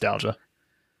nostalgia.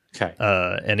 Okay.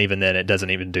 And even then it doesn't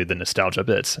even do the nostalgia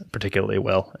bits particularly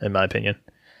well, in my opinion.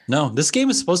 No, this game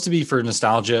is supposed to be for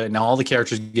nostalgia, and now all the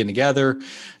characters getting together,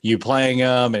 you playing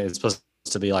them, and it's supposed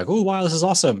to be like, oh, wow, this is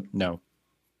awesome. No.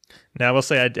 Now, I will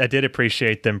say I did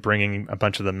appreciate them bringing a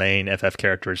bunch of the main FF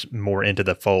characters more into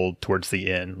the fold towards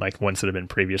the end, like ones that have been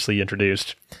previously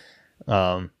introduced.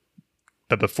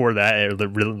 But before that, it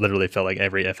literally felt like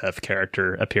every FF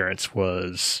character appearance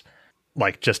was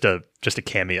like just a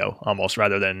cameo almost,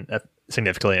 rather than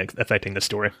significantly affecting the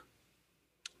story.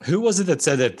 Who was it that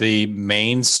said that the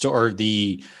main story,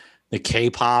 the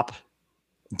K-pop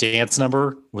dance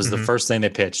number was the first thing they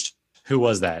pitched? Who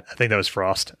was that? I think that was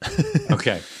Frost.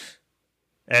 Okay.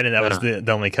 And that was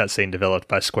the only cutscene developed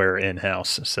by Square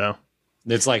in-house. So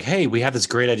it's like, hey, we have this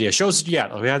great idea. Show us, we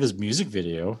have this music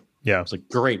video. Yeah. It's like,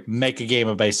 great, make a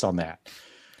game based on that.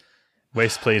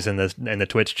 Waste Please in the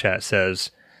Twitch chat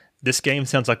says, this game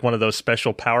sounds like one of those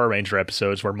special Power Ranger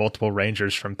episodes where multiple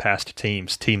Rangers from past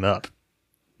teams team up.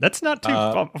 That's not too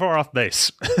far off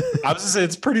base. I was going to say,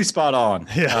 it's pretty spot on.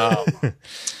 Yeah.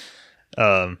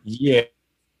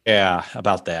 Yeah,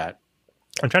 about that.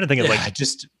 I'm trying to think of I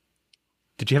just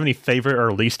did you have any favorite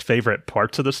or least favorite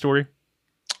parts of the story?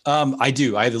 I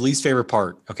do. I have the least favorite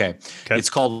part. Okay. It's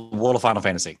called World of Final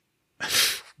Fantasy.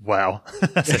 Wow.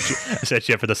 I set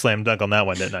you up for the slam dunk on that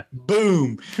one, didn't I?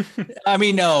 Boom. I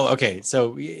mean, no. Okay.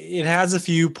 So it has a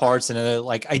few parts in it.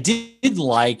 Like I did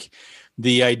like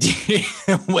the idea.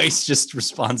 Waste just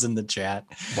responds in the chat.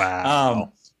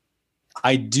 Wow.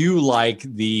 I do like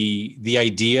the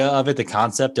idea of it, the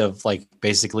concept of like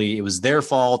basically it was their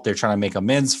fault. They're trying to make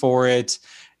amends for it.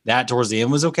 That towards the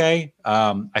end was okay.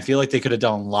 I feel like they could have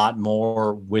done a lot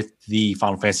more with the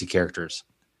Final Fantasy characters.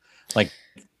 Like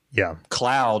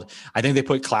Cloud. I think they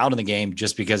put Cloud in the game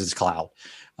just because it's Cloud.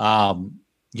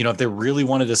 If they really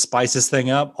wanted to spice this thing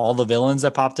up, all the villains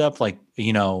that popped up, like,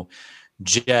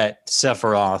 Jet,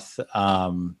 Sephiroth,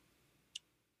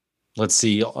 let's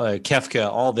see, Kefka,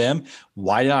 all them.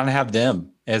 Why did I not have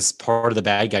them as part of the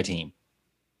bad guy team?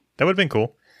 That would have been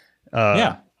cool.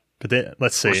 Yeah. But then,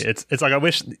 let's see. It's like I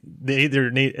wish they either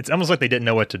need. It's almost like they didn't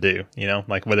know what to do.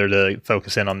 Like whether to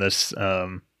focus in on this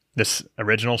this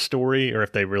original story or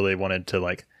if they really wanted to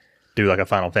like do like a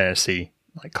Final Fantasy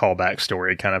like callback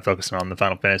story, kind of focusing on the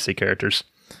Final Fantasy characters.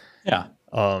 Yeah.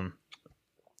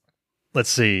 Let's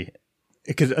see,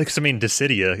 because I mean,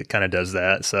 Dissidia kind of does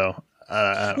that. So.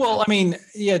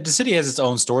 Dissidia has its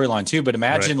own storyline too. But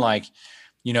imagine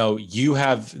you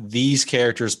have these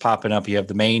characters popping up. You have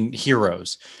the main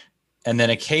heroes. And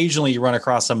then occasionally you run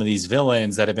across some of these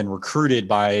villains that have been recruited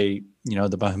by,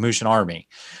 the Bahamutian army.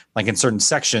 Like in certain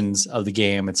sections of the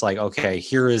game, it's like, okay,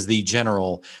 here is the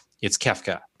general. It's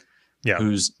Kefka,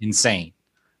 who's insane.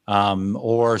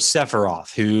 Or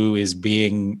Sephiroth, who is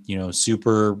being,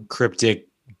 super cryptic,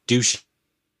 douchey.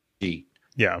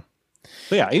 Yeah.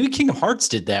 But yeah, even Kingdom Hearts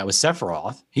did that with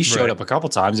Sephiroth. He showed up a couple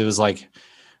times. It was like,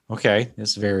 okay,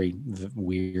 that's very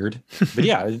weird. But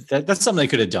yeah, that's something they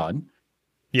could have done.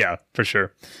 Yeah, for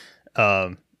sure.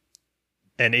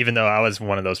 And even though I was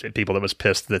one of those people that was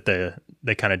pissed that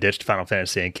they kind of ditched Final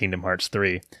Fantasy and Kingdom Hearts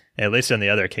 3, at least in the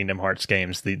other Kingdom Hearts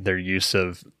games, their use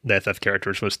of the FF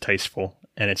characters was tasteful,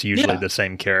 and it's usually the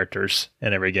same characters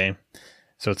in every game.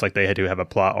 So it's like they had to have a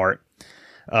plot arc.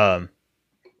 I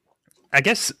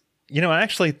guess, I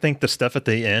actually think the stuff at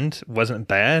the end wasn't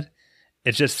bad.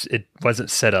 It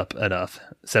wasn't set up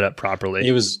properly.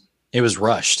 It was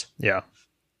rushed. Yeah.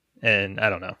 And I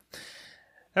don't know.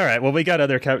 All right. Well, we got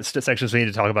other sections we need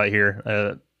to talk about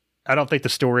here. I don't think the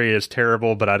story is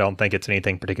terrible, but I don't think it's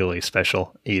anything particularly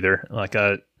special either. Like,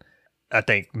 I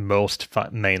think most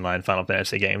mainline Final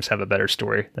Fantasy games have a better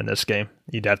story than this game.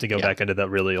 You'd have to go back into the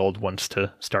really old ones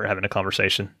to start having a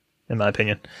conversation, in my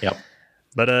opinion. Yep.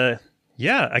 But,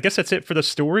 I guess that's it for the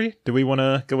story. Do we want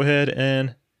to go ahead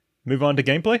and move on to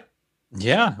gameplay?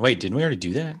 Yeah. Wait, didn't we already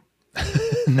do that?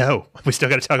 No, we still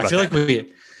got to talk about that. I feel like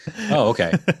we... Oh,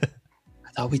 okay.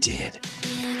 I thought we did.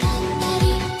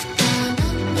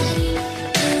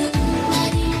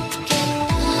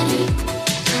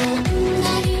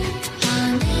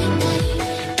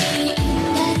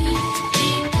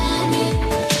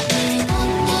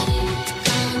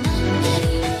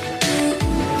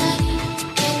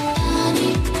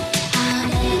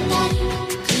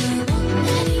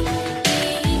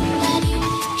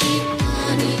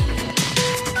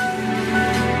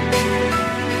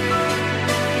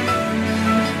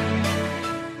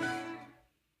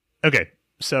 Okay,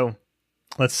 so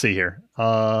let's see here.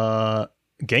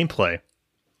 Gameplay.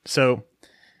 So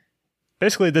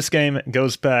basically this game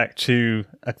goes back to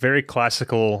a very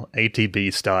classical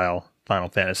ATB style Final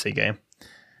Fantasy game.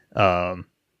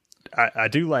 I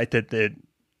do like that it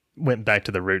went back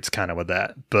to the roots kind of with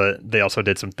that, but they also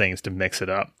did some things to mix it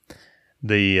up.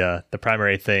 The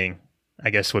primary thing, I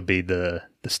guess, would be the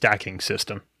stacking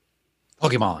system.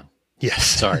 Pokemon. Yes.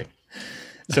 Sorry.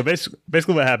 So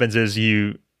basically what happens is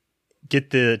you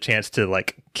get the chance to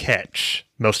like catch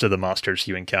most of the monsters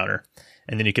you encounter,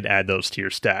 and then you can add those to your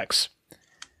stacks.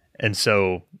 And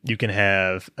so you can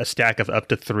have a stack of up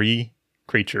to 3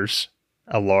 creatures,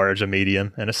 a large, a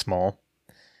medium, and a small.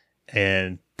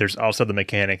 And there's also the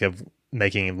mechanic of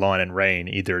making Lawn and Rain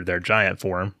either their giant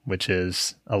form, which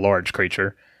is a large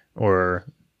creature, or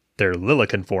their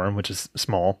Lilican form, which is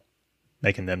small,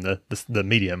 making them the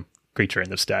medium creature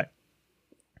in the stack.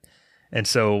 And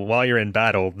so while you're in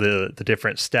battle, the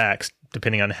different stacks,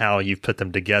 depending on how you've put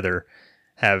them together,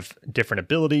 have different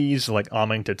abilities, like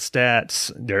augmented stats.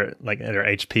 Their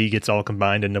HP gets all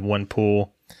combined into one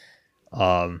pool.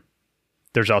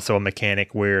 There's also a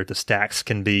mechanic where the stacks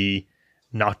can be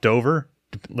knocked over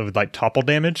with like topple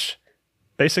damage,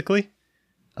 basically.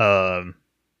 So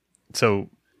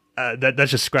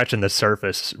that's just scratching the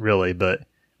surface, really. But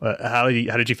How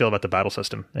did you feel about the battle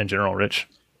system in general, Rich?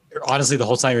 Honestly, the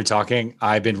whole time you're talking,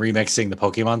 I've been remixing the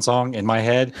Pokemon song in my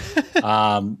head,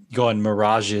 going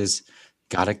Mirages,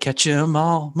 gotta catch 'em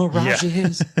all,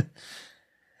 Mirages.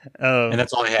 And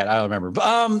that's all I had. I don't remember.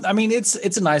 But I mean, it's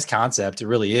a nice concept. It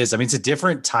really is. I mean, it's a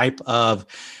different type of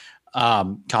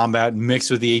combat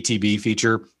mixed with the ATB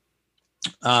feature.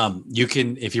 You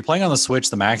can, if you're playing on the Switch,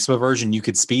 the Maxima version, you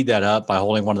could speed that up by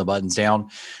holding one of the buttons down,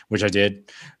 which I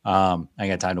did. I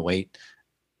got time to wait.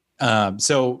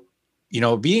 So,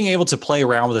 being able to play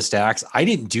around with the stacks, I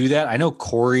didn't do that. I know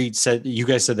Corey said, you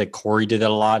guys said that Corey did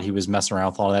that a lot. He was messing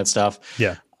around with all of that stuff.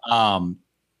 Yeah.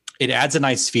 It adds a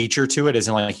nice feature to it, as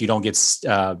in like you don't get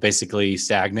basically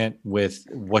stagnant with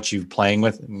what you're playing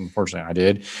with. Unfortunately, I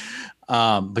did.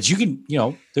 But you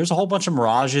can, there's a whole bunch of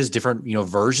Mirages, different,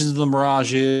 versions of the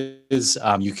Mirages.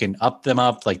 You can up them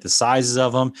up, like the sizes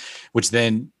of them, which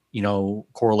then,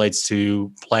 correlates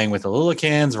to playing with the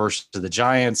Lillikins versus the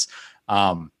Giants.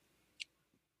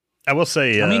 I will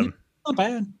say, I mean, not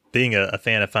bad. Being a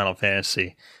fan of Final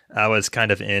Fantasy, I was kind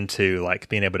of into like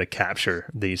being able to capture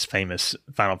these famous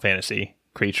Final Fantasy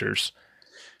creatures.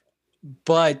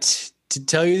 But to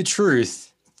tell you the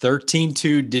truth,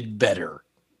 13.2 did better.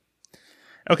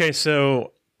 Okay,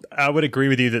 so I would agree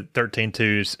with you that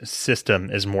 13.2's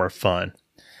system is more fun.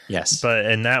 Yes. But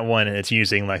in that one, it's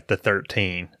using like the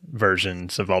 13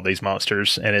 versions of all these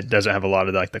monsters, and it doesn't have a lot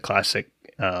of like the classic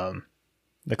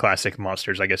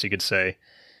monsters, I guess you could say.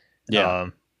 Yeah.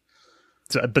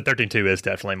 But 13.2 is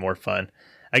definitely more fun.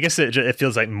 I guess it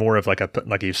feels like more of like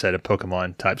you said, a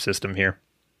Pokemon type system here.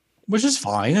 Which is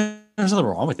fine. There's nothing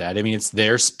wrong with that. I mean, it's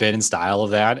their spin and style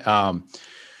of that.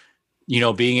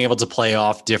 Being able to play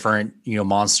off different,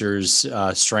 monsters'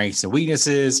 strengths and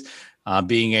weaknesses,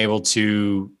 being able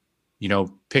to,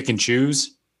 pick and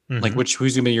choose, like who's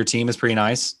going to be your team is pretty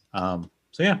nice. So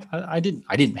yeah, I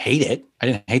didn't hate it. I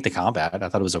didn't hate the combat. I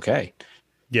thought it was okay.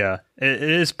 Yeah, it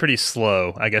is pretty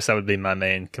slow. I guess that would be my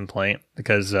main complaint,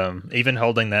 because even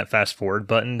holding that fast forward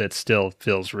button, it still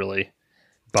feels really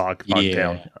bogged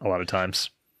down a lot of times.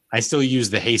 I still use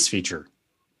the haste feature.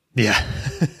 Yeah.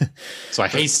 So I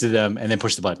hasted them and then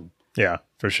pushed the button. Yeah,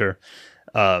 for sure.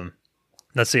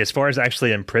 Let's see. As far as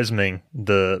actually imprisming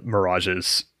the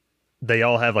Mirages, they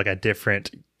all have like a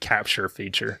different capture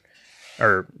feature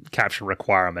or capture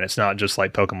requirement. It's not just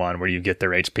like Pokemon where you get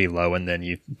their HP low and then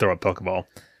you throw a Pokeball.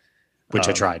 Which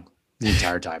I tried the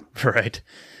entire time. Right.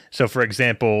 So, for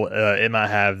example, it might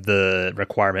have the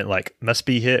requirement like must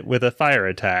be hit with a fire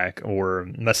attack or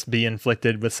must be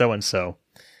inflicted with so-and-so.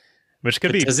 Which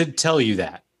could be. Does it tell you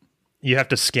that? You have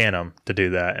to scan them to do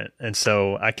that. And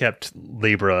so I kept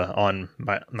Libra on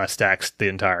my stacks the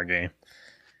entire game.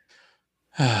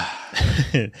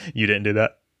 You didn't do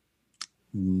that?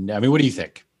 I mean, what do you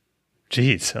think?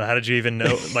 Jeez, how did you even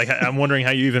know? Like, I'm wondering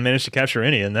how you even managed to capture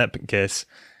any in that case.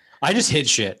 I just hit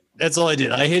shit. That's all I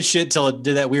did. I hit shit till it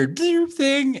did that weird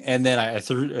thing, and then I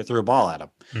threw a ball at him,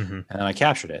 and then I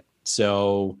captured it.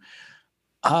 So,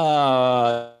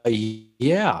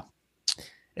 yeah.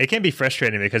 It can be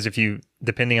frustrating because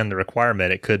depending on the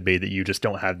requirement, it could be that you just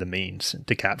don't have the means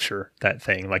to capture that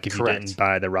thing. Like if Correct. You didn't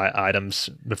buy the right items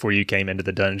before you came into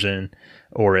the dungeon,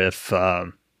 or if,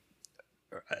 or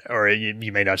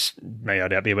you may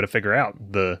not be able to figure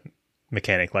out the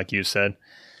mechanic, like you said.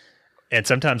 And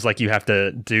sometimes, like you have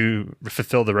to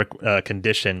fulfill the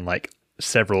condition like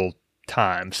several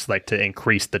times, like to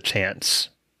increase the chance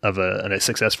of a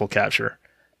successful capture.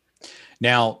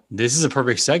 Now, this is a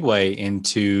perfect segue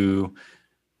into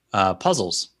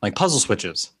puzzles, like puzzle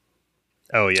switches.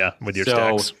 Oh, yeah, with your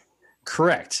stacks.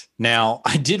 Correct. Now,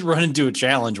 I did run into a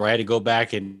challenge where I had to go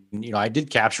back and, I did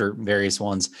capture various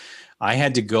ones. I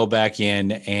had to go back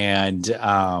in and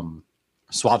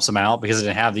swap some out because I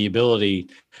didn't have the ability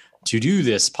to do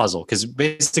this puzzle. Because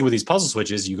basically with these puzzle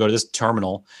switches, you go to this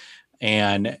terminal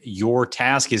and your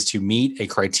task is to meet a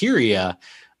criteria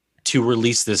to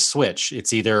release this switch.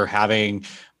 It's either having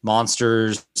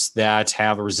monsters that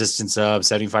have a resistance of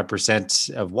 75%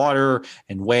 of water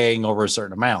and weighing over a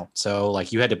certain amount. So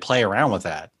like you had to play around with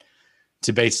that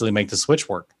to basically make the switch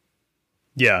work.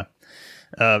 Yeah.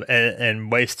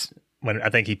 And Waste, when I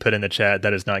think he put in the chat,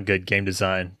 that is not good game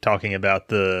design, talking about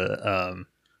the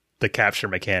capture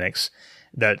mechanics.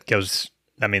 That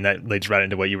leads right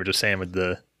into what you were just saying with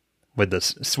the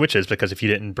switches, because if you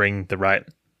didn't bring the right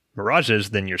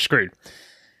Mirages, then you're screwed.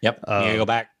 Yep. You gotta go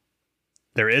back.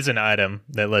 There is an item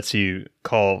that lets you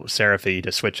call Seraphy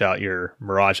to switch out your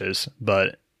Mirages,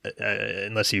 but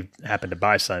unless you happen to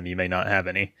buy some, you may not have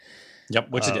any.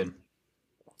 Yep, which it did.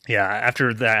 Yeah,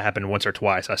 after that happened once or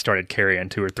twice, I started carrying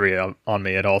 2 or 3 on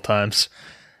me at all times.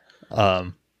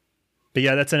 But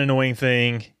yeah, that's an annoying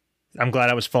thing. I'm glad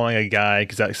I was following a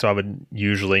guide so I would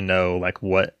usually know like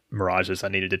what mirages I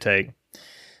needed to take.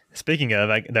 Speaking of,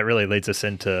 that really leads us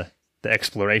into the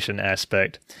exploration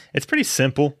aspect. It's pretty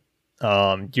simple.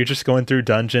 You're just going through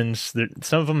dungeons.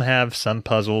 Some of them have some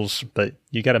puzzles, but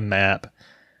you got a map.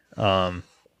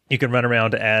 You can run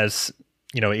around as,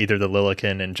 either the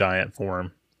Lilican in giant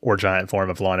form or giant form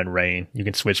of Lawn and Rain. You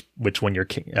can switch which one you're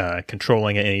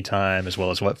controlling at any time, as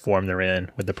well as what form they're in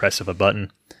with the press of a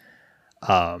button.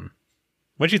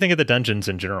 What did you think of the dungeons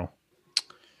in general?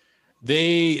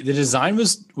 The design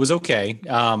was okay.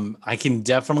 I can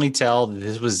definitely tell that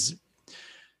this was,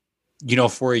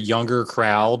 for a younger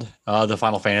crowd, the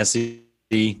Final Fantasy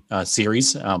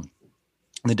series.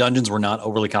 The dungeons were not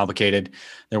overly complicated.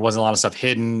 There wasn't a lot of stuff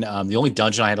hidden. The only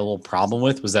dungeon I had a little problem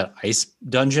with was that ice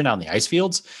dungeon out in the ice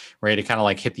fields, where you had to kind of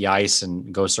like hit the ice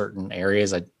and go certain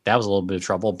areas. That was a little bit of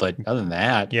trouble, but other than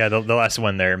that, yeah, the last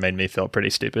one there made me feel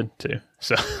pretty stupid too.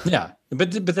 So yeah,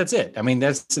 but that's it. I mean,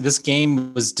 this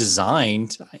game was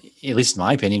designed, at least in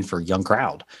my opinion, for a young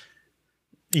crowd.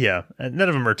 Yeah, none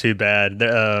of them are too bad.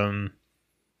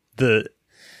 The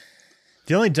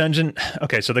only dungeon,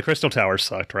 okay, so the Crystal Tower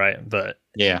sucked, right? But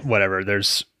yeah, whatever.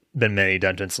 There's been many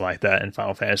dungeons like that in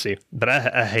Final Fantasy, but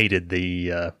I hated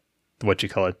the what you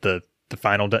call it, the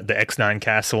final the X9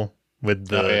 castle with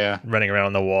the running around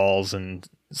on the walls and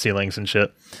ceilings and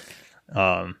shit.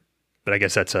 But I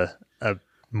guess that's a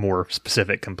more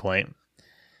specific complaint.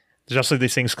 There's also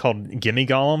these things called gimme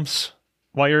golems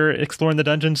while you're exploring the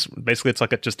dungeons. Basically, it's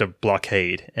like just a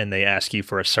blockade, and they ask you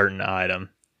for a certain item.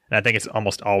 And I think it's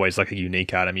almost always like a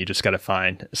unique item you just got to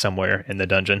find somewhere in the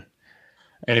dungeon.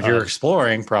 And if you're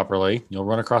exploring properly, you'll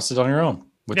run across it on your own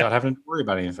without having to worry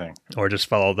about anything. Or just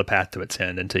follow the path to its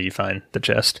end until you find the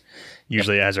chest.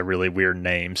 Usually it has a really weird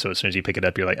name, so as soon as you pick it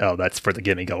up, you're like, oh, that's for the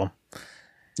gimme golem.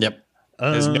 Yep.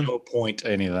 There's no point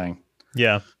to anything.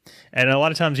 Yeah. And a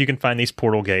lot of times you can find these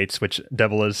portal gates, which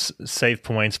double as save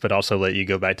points, but also let you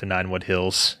go back to Ninewood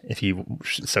Hills if you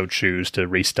so choose to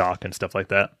restock and stuff like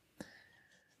that.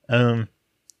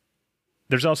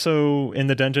 There's also in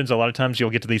the dungeons, a lot of times you'll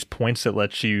get to these points that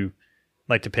let you,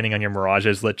 like depending on your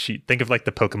mirages, let you think of like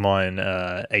the Pokemon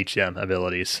HM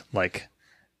abilities, like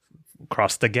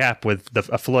cross the gap with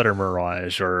a Flutter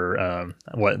Mirage, or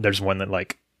there's one that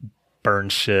like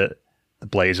burns shit, the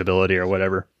Blaze ability or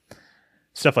whatever,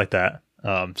 stuff like that.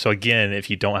 So again, if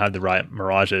you don't have the right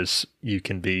mirages, you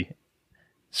can be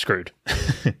screwed.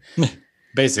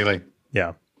 Basically.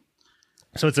 Yeah.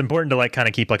 So it's important to like kind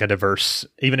of keep like a diverse,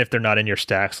 even if they're not in your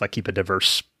stacks, like keep a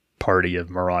diverse party of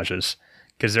mirages,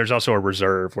 because there's also a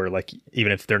reserve where like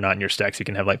even if they're not in your stacks, you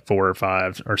can have like 4 or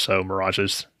 5 or so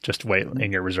mirages just wait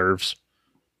in your reserves.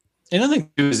 Another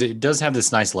thing too is it does have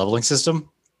this nice leveling system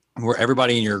where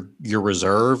everybody in your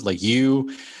reserve, like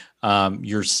you,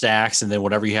 your stacks, and then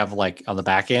whatever you have like on the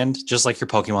back end, just like your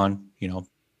Pokemon,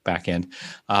 back end,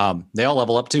 they all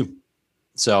level up too.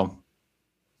 So,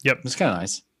 yep, it's kind of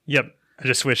nice. Yep. I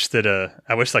just wish that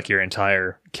I wish like your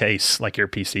entire case, like your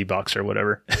PC box or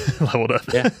whatever, leveled up.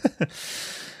 Yeah.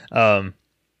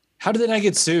 How did they not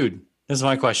get sued? That's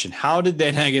my question. How did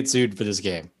they not get sued for this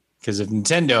game? Because if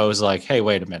Nintendo is like, hey,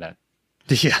 wait a minute.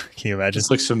 Yeah, can you imagine?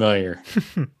 This looks familiar.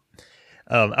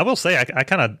 I will say I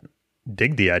kind of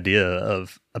dig the idea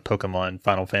of a Pokemon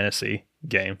Final Fantasy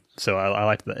game, so I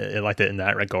liked it in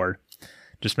that regard.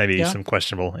 Just maybe some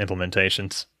questionable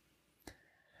implementations.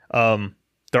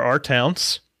 There are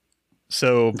towns,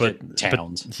 but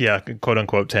yeah, quote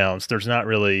unquote towns. There's not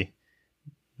really.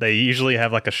 They usually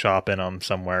have like a shop in them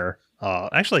somewhere.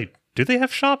 Actually, do they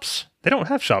have shops? They don't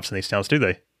have shops in these towns, do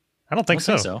they? I don't think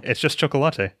so. It's just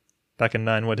Chocolate back in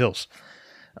Ninewood Hills.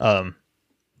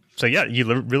 So yeah,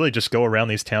 you really just go around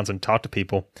these towns and talk to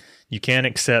people. You can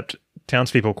accept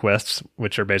townspeople quests,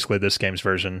 which are basically this game's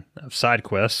version of side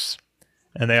quests,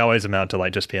 and they always amount to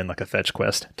like just being like a fetch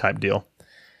quest type deal.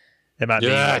 It might be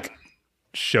like,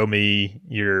 show me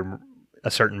a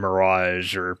certain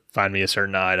mirage, or find me a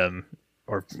certain item,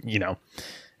 or Isn't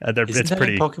it's that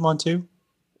pretty in Pokemon too.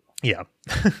 Yeah,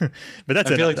 but that's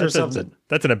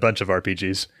that's in a bunch of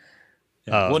RPGs.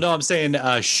 Yeah. Well, no, I'm saying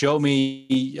show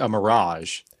me a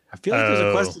mirage. I feel like there's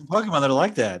a quest in Pokemon that are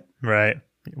like that. Right.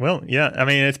 Well, yeah. I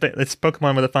mean, it's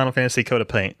Pokemon with a Final Fantasy coat of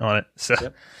paint on it. So,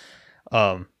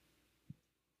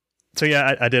 so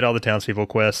yeah, I did all the townspeople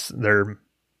quests. They're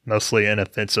mostly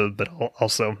inoffensive, but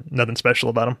also nothing special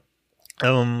about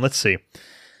them. Let's see.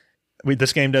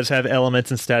 This game does have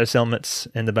elements and status elements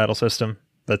in the battle system,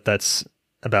 but that's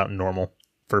about normal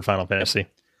for Final Fantasy.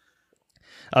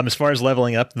 As far as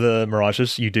leveling up the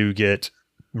mirages, you do get,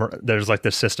 there's like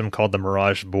this system called the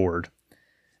Mirage Board,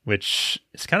 which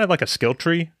is kind of like a skill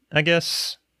tree I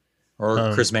guess.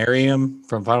 Or Chris Merriam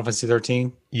from Final Fantasy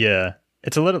 13. Yeah.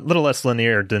 It's a little less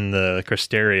linear than the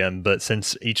Crystarium, but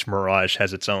since each Mirage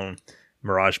has its own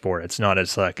Mirage board, it's not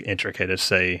as like intricate as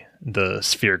say the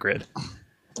Sphere Grid.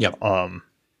 Yep.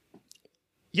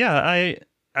 Yeah, I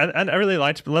really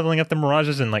liked leveling up the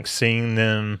Mirages and like seeing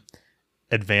them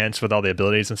advance with all the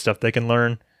abilities and stuff they can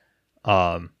learn.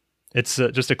 It's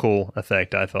just a cool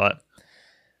effect, I thought.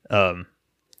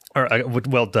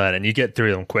 Well done, and you get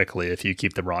through them quickly if you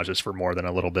keep the Mirages for more than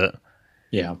a little bit.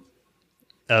 Yeah.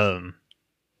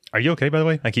 Are you okay, by the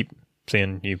way? I keep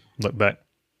seeing you look back.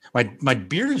 My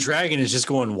bearded dragon is just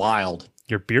going wild.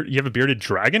 You have a bearded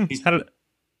dragon? How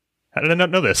did I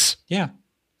not know this? Yeah.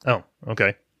 Oh,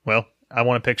 okay. Well, I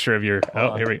want a picture of your.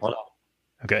 Here we go.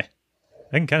 Okay,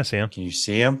 I can kind of see him. Can you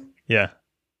see him? Yeah.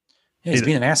 He's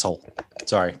being an asshole.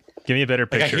 Sorry. Give me a better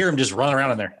picture. I hear him just running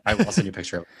around in there. I'll send you a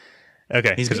picture of him.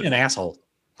 Okay. He's being an asshole.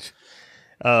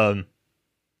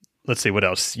 Let's see what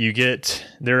else you get.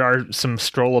 There are some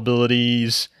stroll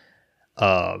abilities.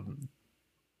 I'm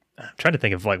trying to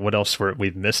think of like what else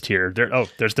we've missed here.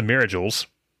 There's the Mirajewels.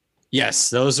 Yes,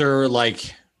 those are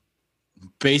like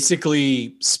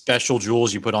basically special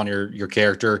jewels you put on your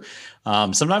character.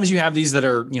 Sometimes you have these that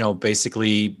are,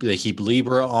 basically they keep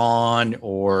Libra on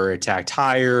or attacked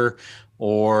higher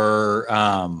or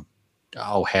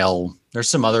there's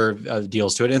some other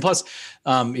deals to it. And plus,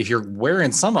 if you're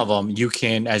wearing some of them, you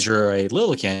can, as you're a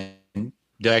Lilican,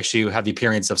 to actually have the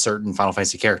appearance of certain Final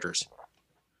Fantasy characters.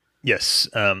 Yes,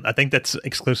 I think that's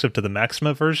exclusive to the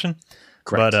Maxima version.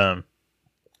 Correct. But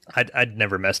I'd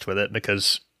never messed with it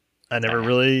because I never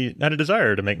really had a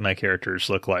desire to make my characters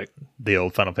look like the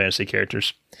old Final Fantasy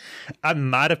characters. I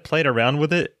might have played around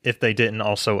with it if they didn't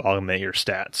also augment your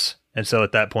stats. And so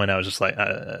at that point, I was just like,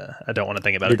 I don't want to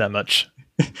think about it that much.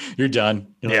 You're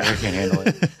done. You can't handle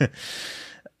it.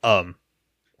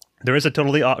 There is a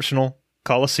totally optional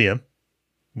Coliseum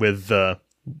with.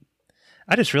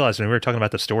 I just realized when we were talking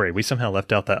about the story, we somehow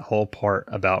left out that whole part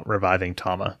about reviving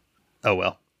Tama. Oh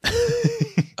well.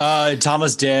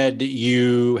 Tama's dead.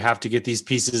 You have to get these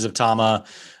pieces of Tama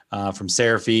from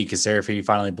Seraphi because Seraphi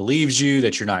finally believes you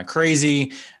that you're not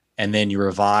crazy, and then you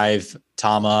revive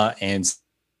Tama, and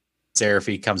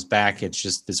Seraphi comes back. It's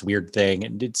just this weird thing,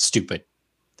 and it's stupid.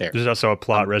 There's also a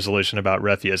plot resolution about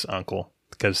Refia's uncle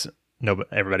because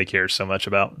everybody cares so much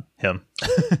about him.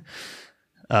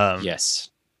 Yes.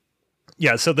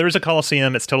 Yeah, so there's a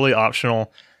Coliseum. It's totally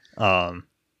optional.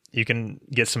 You can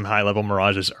get some high-level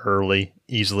Mirages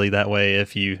easily that way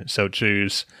if you so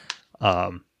choose.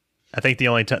 I think the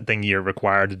only thing you're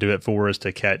required to do it for is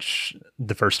to catch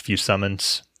the first few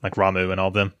summons, like Ramuh and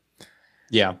all them.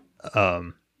 Yeah.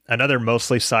 Another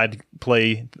mostly side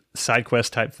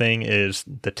quest type thing is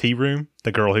the Tea Room.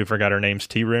 The girl who forgot her name's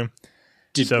Tea Room.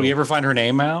 Did we ever find her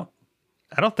name out?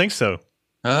 I don't think so.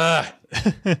 Plot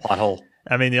hole.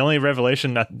 I mean, the only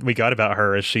revelation that we got about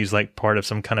her is she's like part of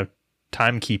some kind of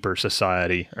timekeeper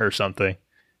society or something.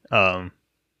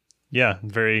 Yeah,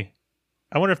 very.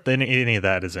 I wonder if any of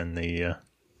that is in the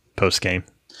post game.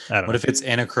 I don't know. What if it's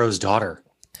Anna Crow's daughter?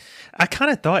 I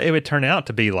kind of thought it would turn out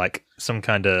to be like some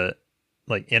kind of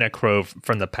like Anna Crow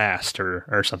from the past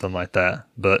or something like that.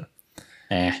 But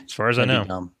as far as I know.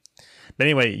 Dumb. But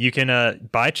anyway, you can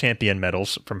buy champion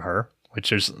medals from her,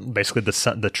 which is basically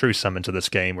the true summon to this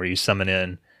game where you summon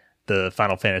in the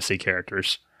Final Fantasy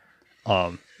characters.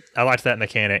 I liked that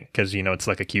mechanic because, it's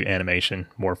like a cute animation,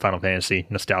 more Final Fantasy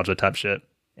nostalgia type shit.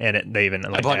 And they even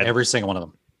I bought every single one of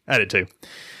them. I did too.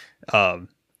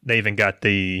 They even got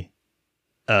the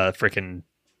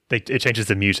it changes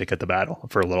the music at the battle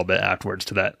for a little bit afterwards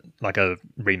to that, like a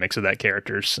remix of that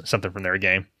character's something from their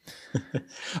game.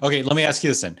 Okay, let me ask you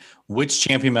this then. Which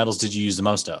champion medals did you use the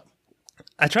most of?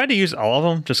 I tried to use all of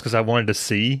them just because I wanted to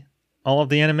see all of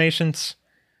the animations.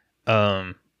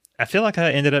 I feel like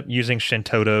I ended up using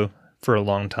Shintoto for a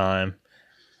long time.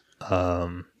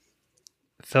 I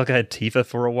feel like I had Tifa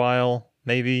for a while,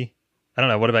 maybe. I don't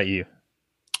know. What about you?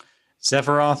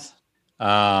 Sephiroth.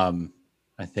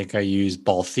 I think I used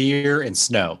Balthier and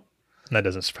Snow. That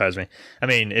doesn't surprise me. I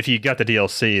mean, if you got the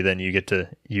DLC, then you get to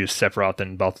use Sephiroth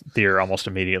and Balthier almost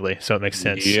immediately. So it makes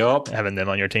sense having them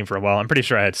on your team for a while. I'm pretty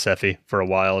sure I had Sephi for a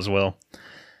while as well.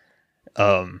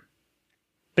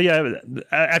 But yeah,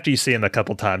 after you see him a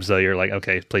couple times, though, you're like,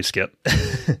 okay, please skip.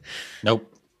 Nope.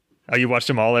 Oh, you watched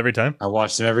them all every time? I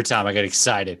watched them every time. I got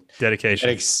excited. Dedication.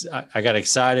 I got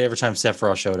excited every time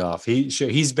Sephiroth showed off.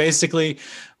 He's basically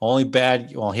only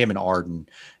bad. Well, him and Arden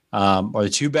are the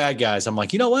two bad guys. I'm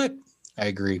like, you know what? I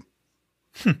agree.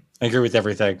 I agree with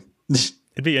everything.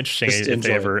 It'd be interesting Just if they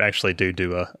enjoy ever actually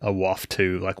do a WAF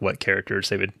 2, like what characters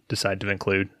they would decide to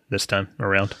include this time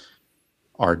around.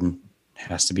 Arden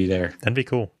has to be there. That'd be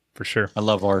cool for sure. I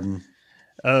love Arden.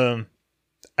 I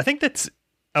think that's.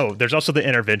 Oh, there's also the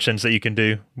interventions that you can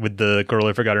do with the girl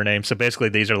who forgot her name. So basically,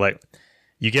 these are like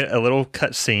you get a little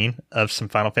cut scene of some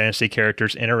Final Fantasy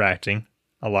characters interacting,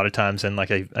 a lot of times in like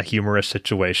a humorous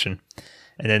situation,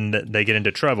 and then they get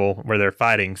into trouble where they're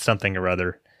fighting something or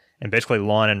other, and basically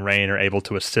Lon and Rain are able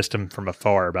to assist them from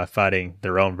afar by fighting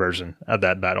their own version of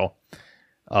that battle.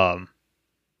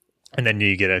 And then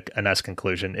you get a nice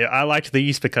conclusion. I liked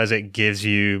these because it gives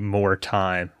you more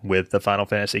time with the Final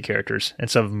Fantasy characters, and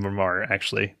some of them are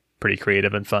actually pretty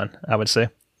creative and fun, I would say.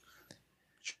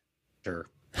 Sure.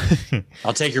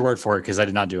 I'll take your word for it because I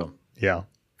did not do them. Yeah,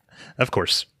 of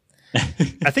course.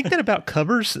 I think that about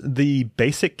covers the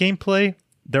basic gameplay.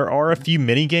 There are a few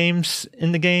mini games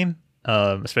in the game,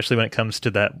 especially when it comes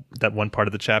to that one part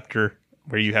of the chapter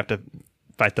where you have to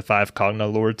fight the 5 Cogno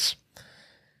Lords.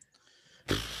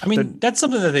 I mean, that's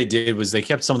something that they did was they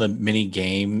kept some of the mini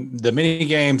games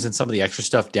and some of the extra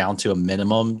stuff down to a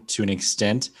minimum to an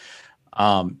extent,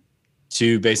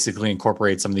 to basically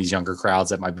incorporate some of these younger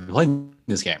crowds that might be playing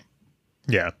this game.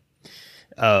 Yeah.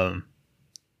 The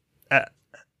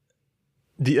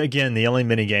only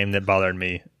mini game that bothered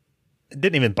me, it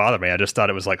didn't even bother me. I just thought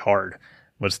it was like hard.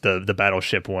 Was the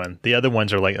battleship one? The other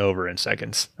ones are like over in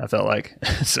seconds. I felt like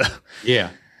so.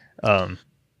 Yeah.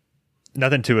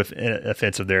 Nothing too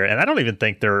offensive there, and I don't even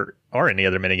think there are any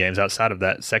other mini games outside of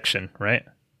that section, right?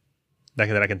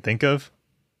 That I can think of.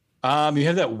 You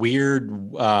have that weird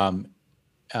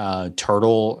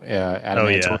turtle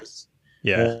Adamantoise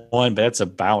one, but that's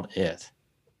about it.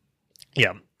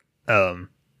 Yeah.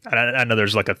 I know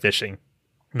there's like a fishing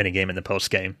mini game in the post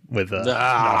game with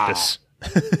Noctis.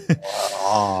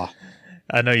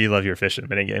 I know you love your fishing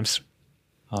mini games.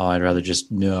 Oh, I'd rather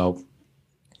just no.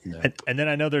 And then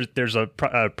I know there's a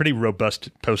pretty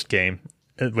robust post game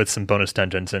with some bonus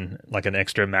dungeons and like an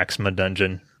extra Maxima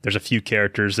dungeon. There's a few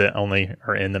characters that only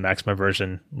are in the Maxima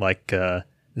version, like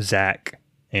Zack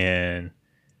and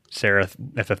Sarah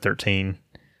FF13,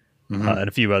 and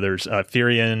a few others.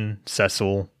 Furion,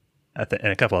 Cecil,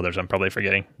 and a couple others I'm probably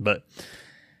forgetting. But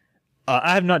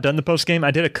I have not done the post game. I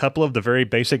did a couple of the very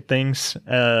basic things,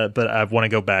 but I want to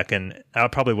go back, and I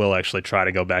probably will actually try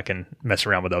to go back and mess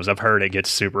around with those. I've heard it gets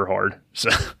super hard, so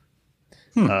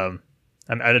I'm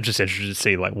just interested to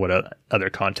see like what other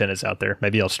content is out there.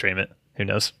 Maybe I'll stream it. Who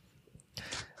knows?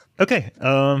 Okay,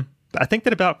 I think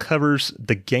that about covers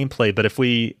the gameplay. But if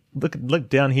we look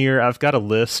down here, I've got a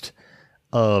list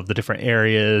of the different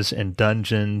areas and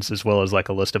dungeons, as well as like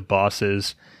a list of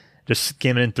bosses. Just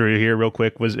skimming through here real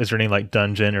quick. Is there any like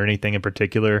dungeon or anything in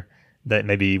particular that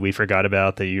maybe we forgot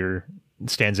about that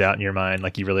stands out in your mind,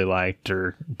 like you really liked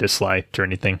or disliked or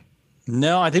anything?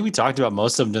 No, I think we talked about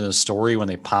most of them in the story when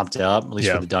they popped up, at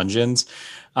least for the dungeons.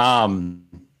 A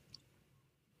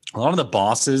lot of the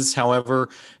bosses, however,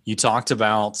 you talked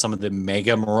about some of the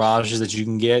mega mirages that you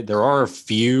can get. There are a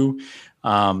few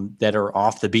that are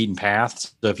off the beaten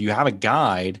path. So if you have a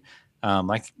guide,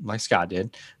 like Scott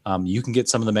did, you can get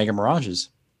some of the mega mirages.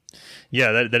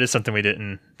 Yeah, that is something we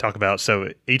didn't talk about. So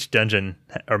each dungeon,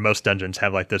 or most dungeons,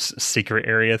 have like this secret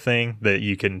area thing that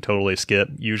you can totally skip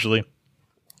usually.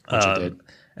 Which you did.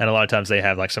 And a lot of times they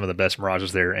have like some of the best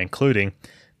mirages there, including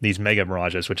these mega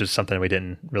mirages, which is something we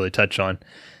didn't really touch on.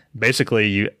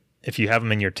 Basically, if you have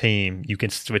them in your team, you can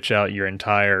switch out your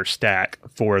entire stack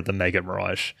for the mega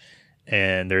mirage.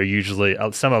 And they're usually,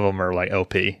 some of them are like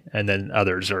OP, and then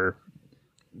others are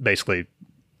basically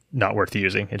not worth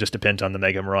using. It just depends on the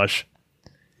mega mirage.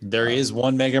 There is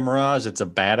one mega mirage. It's a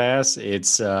badass.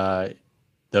 It's the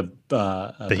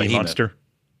Behemoth monster.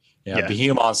 Yeah,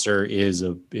 Behemoth monster is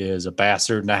a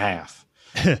bastard and a half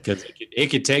because it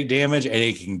can take damage and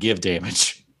it can give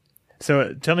damage.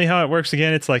 So tell me how it works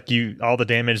again. It's like all the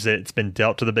damage that's been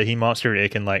dealt to the Behemoth monster,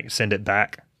 it can like send it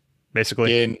back,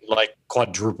 basically in like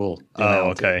quadruple.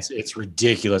 Oh, okay. It's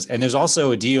ridiculous. And there's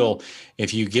also a deal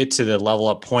if you get to the level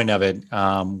up point of it,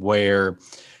 where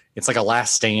it's like a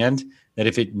last stand, that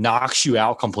if it knocks you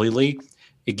out completely,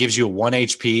 it gives you a 1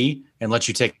 HP and lets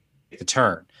you take the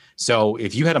turn. So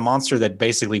if you had a monster that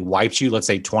basically wiped you, let's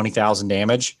say 20,000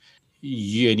 damage,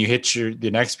 and you hit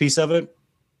the next piece of it,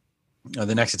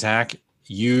 the next attack,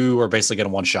 you are basically going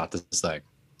to one-shot this thing.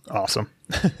 Awesome.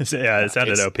 Yeah, it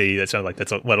sounded OP. That sounded like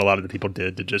that's what a lot of the people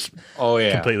did to just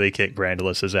completely kick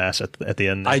Brandilus's ass at the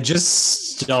end. I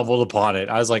just stumbled upon it.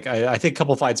 I was like, I think a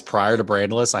couple fights prior to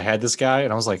Brandilus, I had this guy,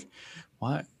 and I was like,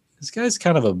 what? This guy's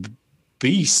kind of a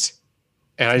beast.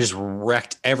 And I just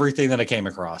wrecked everything that I came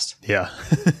across. Yeah.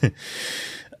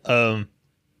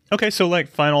 Okay, so like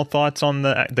final thoughts on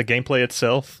the gameplay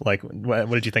itself. Like, what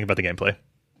did you think about the gameplay?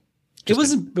 It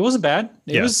wasn't bad.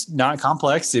 It Yeah. was not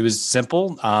complex. It was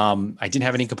simple. I didn't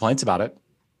have any complaints about it.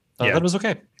 I thought it was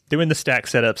okay. Doing the stack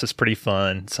setups is pretty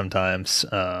fun sometimes,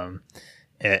 and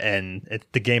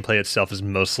the gameplay itself is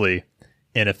mostly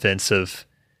inoffensive.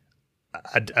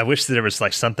 I wish that there was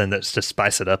like something that's to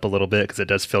spice it up a little bit because it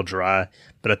does feel dry.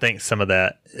 But I think some of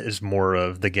that is more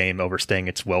of the game overstaying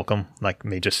its welcome, like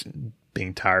me just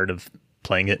being tired of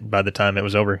playing it by the time it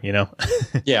was over. You know?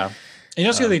 Yeah, and you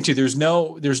know, the other thing too. There's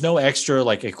no extra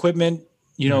like equipment.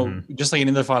 You know, just like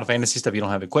in the Final Fantasy stuff, you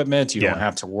don't have equipment. You don't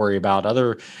have to worry about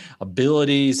other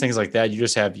abilities, things like that. You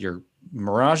just have your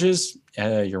mirages,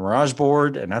 your mirage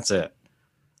board, and that's it.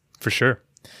 For sure.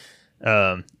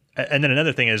 And then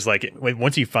another thing is like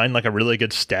once you find like a really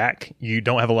good stack, you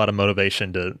don't have a lot of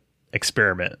motivation to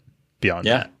experiment beyond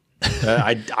that.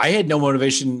 I had no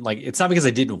motivation. Like, it's not because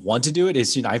I didn't want to do it.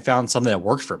 It's, I found something that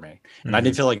worked for me, and I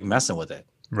didn't feel like messing with it.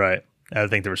 Right. I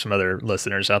think there were some other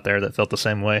listeners out there that felt the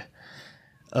same way.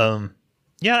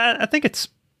 I think it's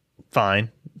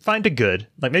fine to good.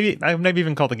 Like I've maybe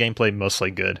even called the gameplay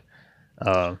mostly good.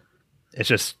 It's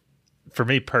just for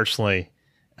me personally,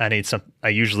 I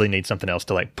usually need something else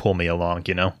to like pull me along,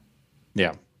 you know?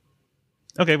 Yeah.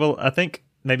 Okay. Well, I think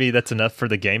maybe that's enough for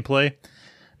the gameplay.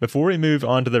 Before we move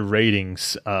on to the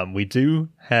ratings, we do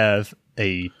have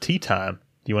a tea time.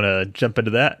 Do you want to jump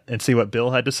into that and see what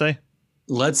Bill had to say?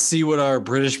 Let's see what our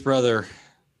British brother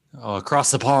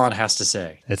across the pond has to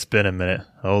say. It's been a minute.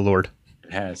 Oh, Lord.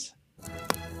 It has.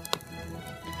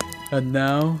 And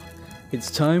now,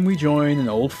 it's time we join an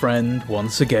old friend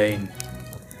once again.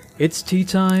 It's tea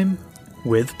time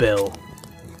with Bill.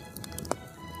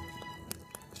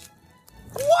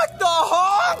 What the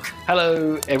honk?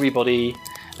 Hello, everybody,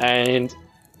 and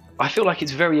I feel like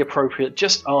it's very appropriate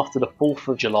just after the 4th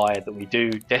of July that we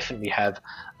do definitely have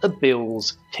a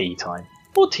Bill's tea time,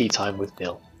 or tea time with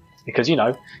Bill. Because, you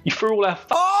threw all our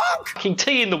fucking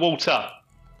tea in the water,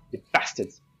 you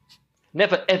bastards.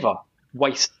 Never ever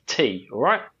waste tea,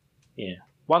 alright? Yeah.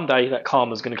 One day that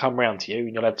karma's going to come round to you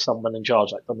and you'll have someone in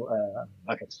charge. Like,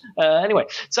 okay. Anyway,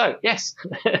 so, yes,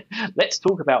 let's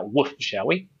talk about Woof, shall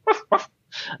we? Woof, woof.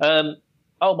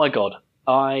 Oh my god,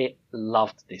 I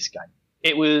loved this game.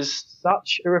 It was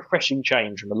such a refreshing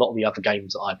change from a lot of the other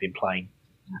games that I've been playing.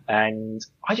 And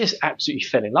I just absolutely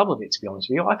fell in love with it, to be honest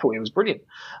with you. I thought it was brilliant.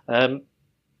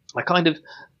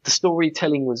 The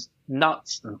storytelling was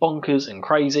nuts and bonkers and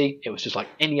crazy. It was just like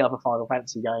any other Final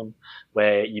Fantasy game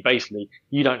where you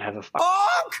don't have a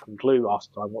fucking clue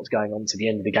after time what's going on to the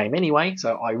end of the game anyway.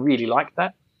 So I really liked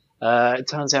that. It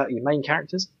turns out your main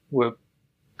characters were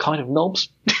kind of knobs,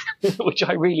 which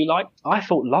I really liked. I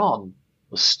thought Lan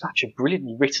was such a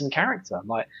brilliantly written character.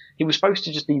 Like, he was supposed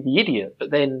to just be the idiot,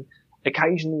 but then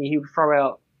occasionally he would throw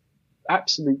out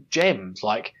absolute gems,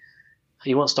 like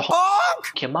he wants to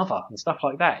honk your mother and stuff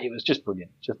like that. It was just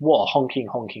brilliant. Just what a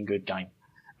honking good game.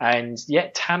 And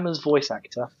yet Tama's voice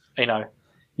actor,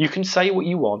 you can say what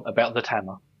you want about the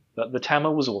Tama, but the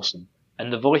Tama was awesome.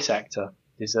 And the voice actor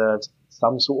deserves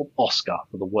some sort of Oscar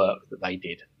for the work that they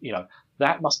did.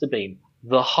 That must have been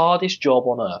the hardest job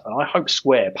on earth. And I hope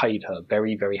Square paid her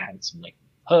very, very handsomely.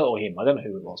 Her or him, I don't know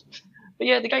who it was. But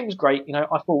yeah, the game was great.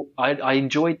 I thought I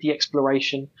enjoyed the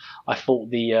exploration. I thought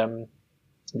the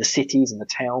cities and the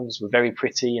towns were very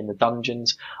pretty, and the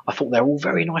dungeons, I thought they were all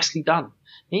very nicely done.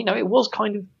 It was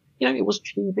kind of, it was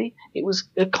chibi. It was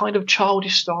a kind of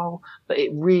childish style, but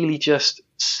it really just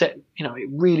it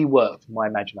really worked for my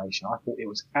imagination. I thought it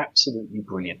was absolutely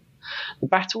brilliant. The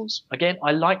battles, again,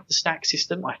 I liked the stack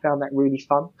system. I found that really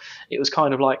fun. It was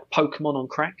kind of like Pokemon on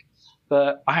crack.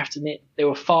 But I have to admit, there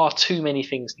were far too many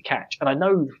things to catch. And I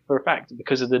know for a fact,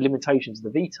 because of the limitations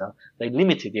of the Vita, they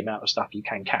limited the amount of stuff you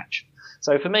can catch.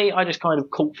 So for me, I just kind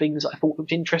of caught things I thought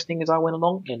looked interesting as I went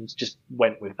along and just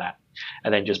went with that.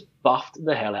 And then just buffed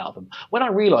the hell out of them. When I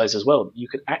realised as well that you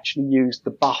could actually use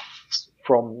the buffs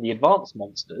from the advanced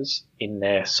monsters in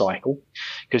their cycle,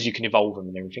 because you can evolve them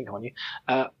and everything, can't you?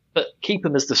 But keep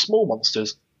them as the small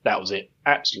monsters, that was it.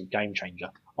 Absolute game changer.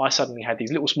 I suddenly had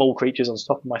these little small creatures on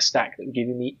top of my stack that were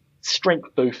giving me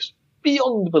strength boosts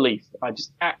beyond belief. I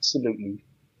just absolutely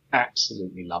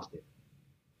loved it.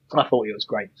 I thought it was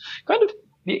great. Kind of,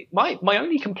 my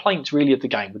only complaints really of the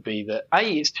game would be that A,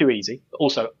 it's too easy.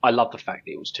 Also, I love the fact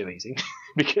that it was too easy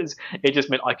because it just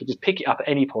meant I could just pick it up at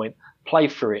any point, play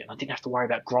through it, and I didn't have to worry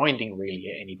about grinding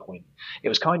really at any point. It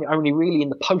was kind of only really in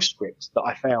the postscript that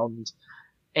I found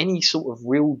any sort of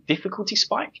real difficulty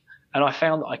spike. And I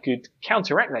found that I could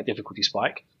counteract that difficulty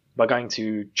spike by going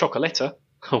to Chocoletta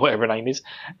or whatever her name is,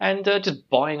 and just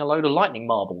buying a load of lightning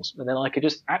marbles. And then I could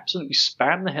just absolutely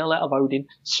spam the hell out of Odin,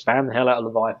 spam the hell out of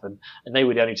Leviathan, and they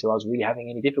were the only two I was really having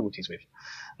any difficulties with.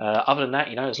 Other than that,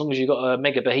 as long as you've got a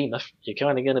Mega Behemoth, you're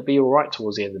kind of going to be alright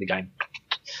towards the end of the game.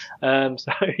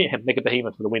 So, yeah, Mega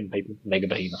Behemoth for the win, people. Mega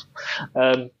Behemoth.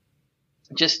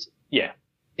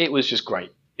 It was just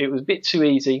great. It was a bit too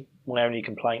easy, my only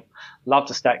complaint. Loved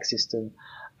the stack system.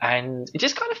 And it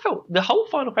just kind of felt, the whole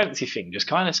Final Fantasy thing just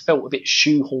kind of felt a bit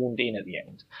shoehorned in at the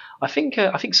end. I think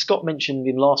Scott mentioned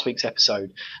in last week's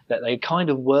episode that they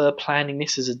kind of were planning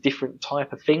this as a different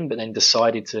type of thing, but then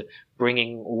decided to bring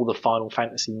in all the Final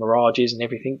Fantasy mirages and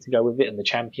everything to go with it and the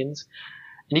champions.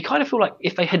 And you kind of feel like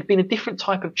if they had been a different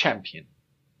type of champion,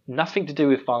 nothing to do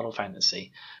with Final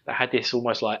Fantasy, that had this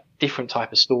almost like different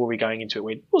type of story going into it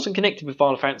where it wasn't connected with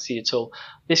Final Fantasy at all,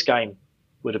 this game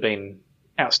would have been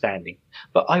outstanding.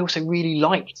 But I also really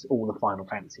liked all the Final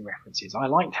Fantasy references. I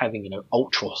liked having,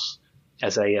 Ultros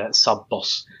as a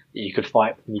sub-boss that you could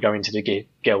fight when you go into the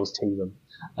Girls' Tea Room,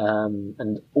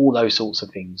 and all those sorts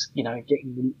of things.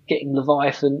 Getting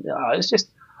Leviathan. It's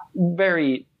just a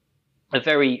very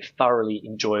thoroughly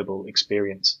enjoyable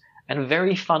experience and a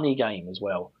very funny game as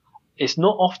well. It's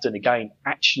not often a game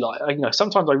actually,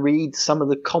 sometimes I read some of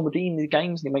the comedy in the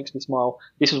games and it makes me smile.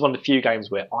 This was one of the few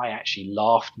games where I actually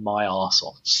laughed my ass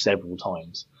off several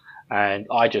times. And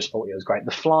I just thought it was great.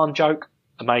 The Flan joke,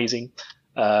 amazing.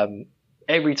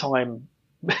 Every time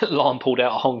Lan pulled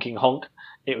out a honking honk,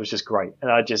 it was just great.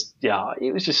 And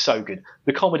it was just so good.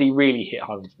 The comedy really hit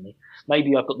home for me.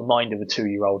 Maybe I've got the mind of a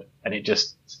 2-year-old and it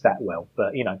just sat well.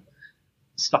 But,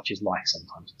 such is life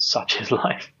sometimes. Such is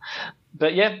life.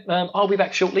 But yeah, I'll be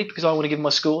back shortly because I want to give my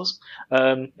scores.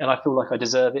 And I feel like I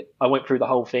deserve it. I went through the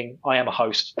whole thing. I am a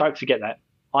host. Don't forget that.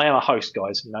 I am a host,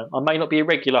 guys. I may not be a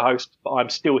regular host, but I'm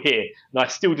still here. And I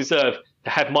still deserve to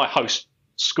have my host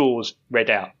scores read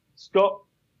out. Scott,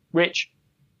 Rich,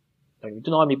 don't you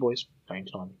deny me, boys. Don't you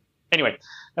deny me. Anyway,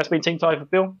 that's been Team Time for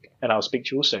Bill, and I'll speak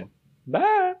to you all soon.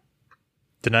 Bye.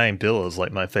 Denying Bill is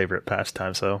like my favorite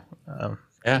pastime, so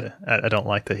Yeah. I don't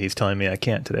like that he's telling me I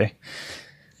can't today.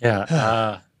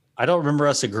 Yeah. I don't remember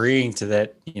us agreeing to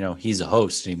that, he's a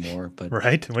host anymore. But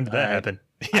Right? When did that happen?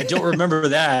 I don't remember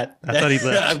that. I thought he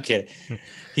left. I'm kidding.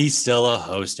 He's still a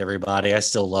host, everybody. I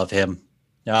still love him.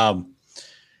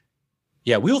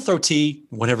 Yeah, we'll throw tea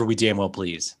whenever we damn well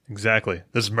please. Exactly.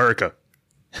 This is America.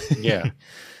 Yeah.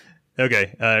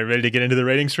 Okay. Ready to get into the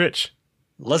ratings, Rich?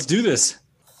 Let's do this.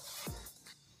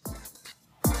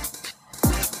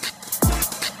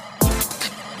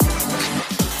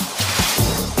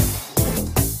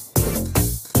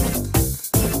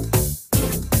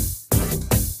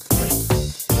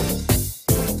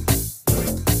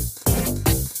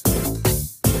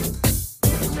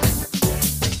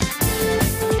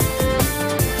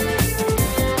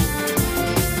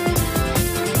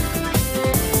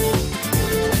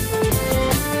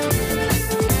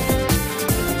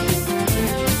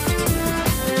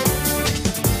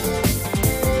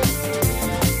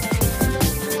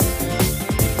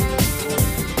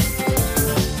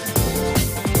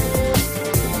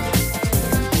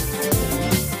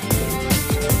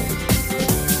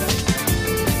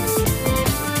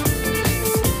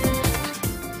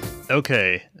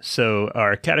 Okay, so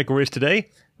our categories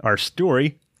today are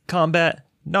story, combat,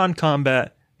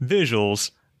 non-combat,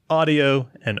 visuals, audio,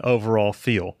 and overall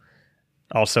feel.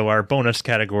 Also, our bonus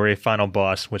category, final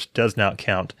boss, which does not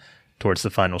count towards the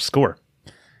final score.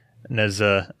 And as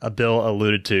Bill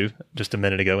alluded to just a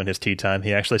minute ago in his tea time,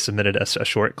 he actually submitted a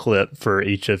short clip for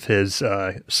each of his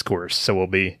scores. So we'll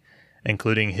be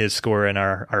including his score in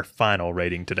our final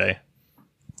rating today.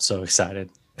 So excited.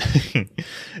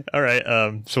 All right,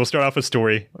 so we'll start off with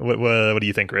story. What do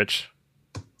you think, Rich?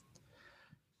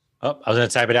 Oh, I was going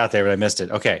to type it out there, but I missed it.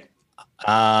 Okay.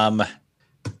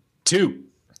 2.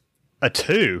 A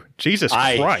 2? Jesus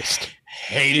Christ.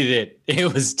 Hated it.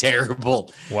 It was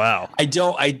terrible. Wow.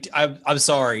 I'm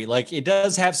sorry. Like, it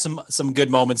does have some good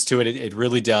moments to it. It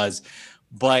really does.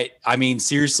 But I mean,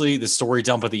 seriously, the story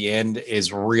dump at the end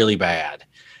is really bad.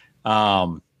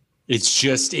 It's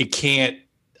just, you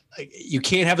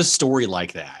can't have a story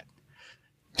like that.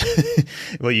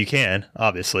 Well, you can,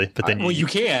 obviously, but then you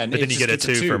can. But then you get a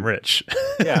 2 from Rich.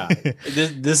 Yeah,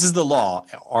 this is the law.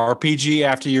 RPG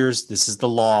after years, this is the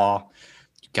law.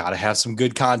 You got to have some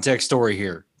good context story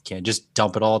here. You can't just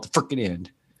dump it all at the freaking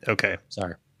end. Okay,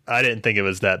 sorry. I didn't think it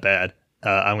was that bad.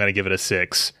 I'm going to give it a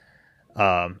 6.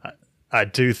 I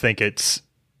do think it's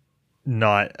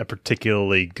not a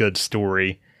particularly good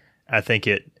story. I think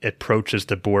it approaches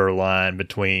the borderline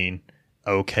between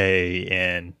okay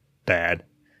and bad.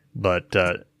 But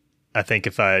I think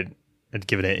if I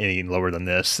give it any lower than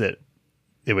this, it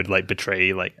would like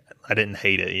betray, like, I didn't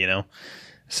hate it, you know?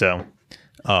 So,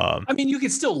 I mean, you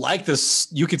could still like this.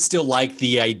 You could still like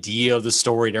the idea of the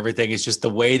story and everything. It's just the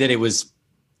way that it was.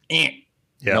 Yeah.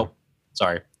 Nope.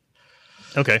 Sorry.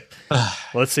 Okay.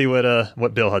 Let's see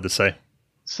what Bill had to say.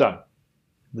 So,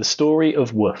 the story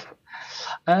of Woof.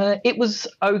 It was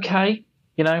okay.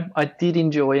 You know, I did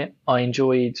enjoy it. I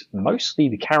enjoyed mostly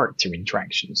the character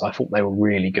interactions. I thought they were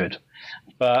really good.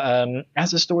 But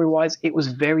as a story-wise, it was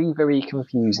very, very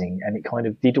confusing, and it kind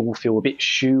of did all feel a bit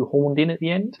shoehorned in at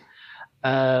the end.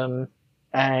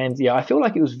 And yeah, I feel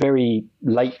like it was very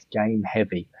late game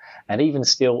heavy. And even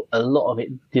still, a lot of it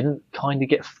didn't kind of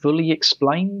get fully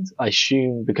explained. I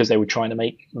assume because they were trying to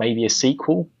make maybe a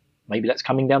sequel. Maybe that's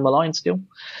coming down the line still.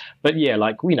 But yeah,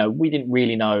 like, we didn't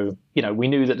really know. We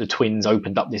knew that the twins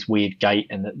opened up this weird gate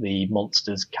and that the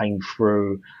monsters came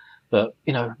through. But,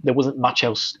 there wasn't much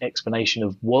else explanation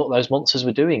of what those monsters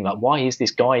were doing. Like, why is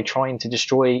this guy trying to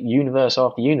destroy universe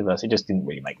after universe? It just didn't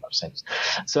really make much sense.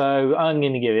 So I'm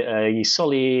going to give it a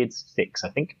solid 6, I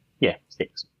think. Yeah,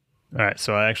 6. All right,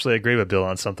 so I actually agree with Bill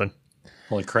on something.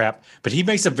 Holy crap. But he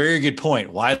makes a very good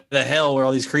point. Why the hell were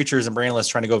all these creatures and brainless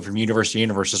trying to go from universe to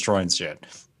universe destroying shit?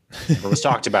 It was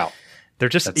talked about. They're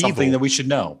just That's evil. something that we should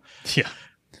know. Yeah.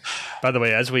 By the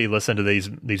way, as we listen to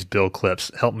these Bill clips,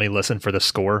 help me listen for the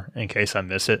score in case I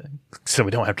miss it, so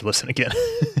we don't have to listen again.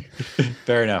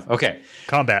 Fair enough. Okay.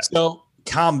 Combat. So,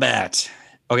 combat.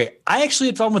 Okay, I actually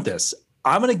had fun with this.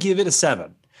 I'm going to give it a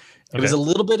 7. It was a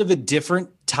little bit of a different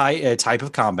type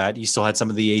of combat. You still had some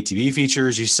of the ATB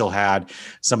features. You still had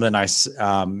some of the nice,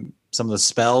 some of the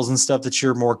spells and stuff that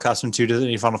you're more accustomed to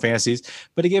any Final Fantasies.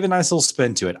 But it gave a nice little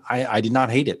spin to it. I did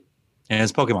not hate it. And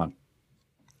it's Pokemon.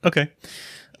 Okay.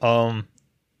 I'm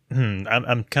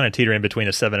kind of teetering between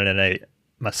a 7 and an 8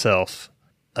 myself.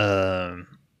 I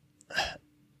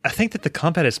think that the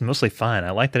combat is mostly fine.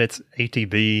 I like that it's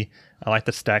ATB. I like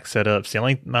the stack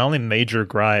setups. My only major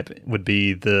gripe would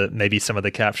be maybe some of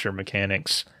the capture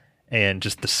mechanics and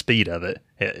just the speed of it.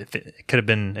 It could have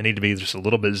been. It needed to be just a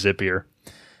little bit zippier.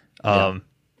 I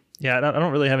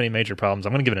don't really have any major problems.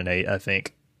 I'm going to give it an 8. I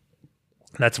think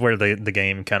that's where the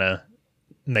game kind of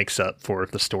makes up for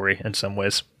the story in some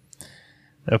ways.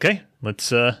 Okay, let's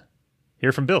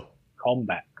hear from Bill.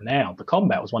 Combat. Now, the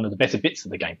combat was one of the better bits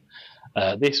of the game.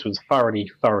 This was thoroughly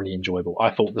enjoyable.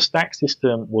 I thought the stack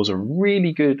system was a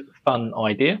really good, fun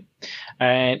idea,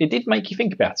 and it did make you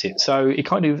think about it. So it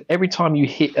kind of, every time you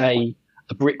hit a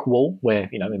brick wall, where,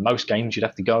 in most games you'd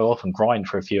have to go off and grind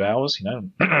for a few hours,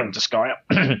 to sky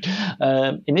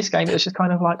up. In this game, it was just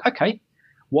kind of like, okay,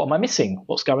 what am I missing?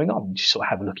 What's going on? Just sort of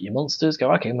have a look at your monsters,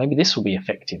 go, okay, maybe this will be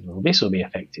effective, or this will be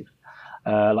effective.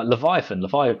 Like Leviathan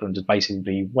just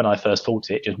basically, when I first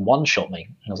fought it, just one-shot me.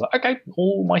 And I was like, okay,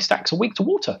 all my stacks are weak to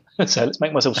water. So let's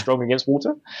make myself strong against water.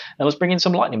 And let's bring in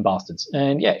some lightning bastards.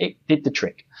 And yeah, it did the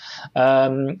trick.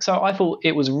 So I thought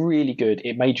it was really good.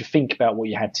 It made you think about what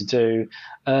you had to do.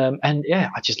 And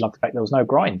yeah, I just love the fact there was no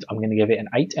grind. I'm going to give it an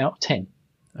 8 out of 10.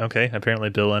 Okay,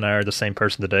 apparently Bill and I are the same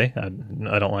person today.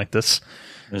 I don't like this.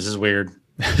 This is weird.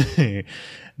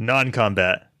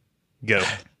 Non-combat. Go.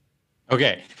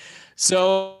 Okay.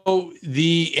 So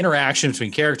the interaction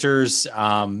between characters,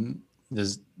 the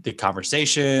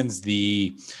conversations,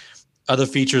 the other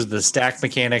features, the stack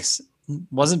mechanics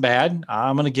wasn't bad.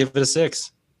 I'm going to give it a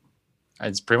 6.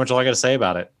 That's pretty much all I got to say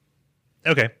about it.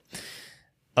 Okay.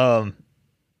 I'll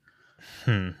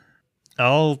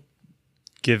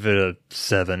give it a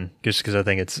 7 just because I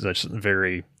think it's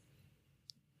very...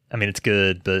 I mean, it's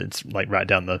good, but it's like right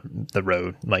down the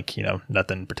road. Like,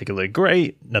 nothing particularly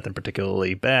great, nothing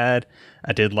particularly bad.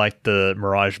 I did like the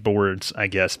Mirage boards, I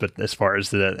guess, but as far as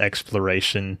the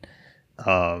exploration,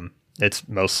 it's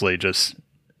mostly just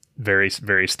very,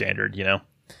 very standard,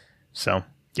 So,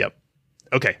 yep.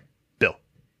 Okay, Bill.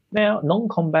 Now,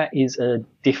 non-combat is a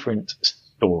different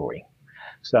story.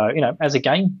 So, as a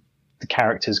game, the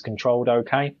characters controlled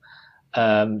okay.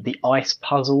 The ice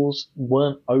puzzles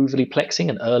weren't overly plexing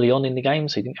and early on in the game,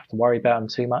 so you didn't have to worry about them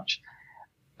too much.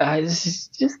 There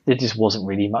just wasn't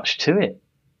really much to it.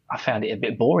 I found it a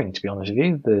bit boring, to be honest with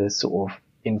you, the sort of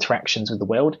interactions with the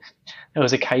world. There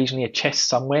was occasionally a chest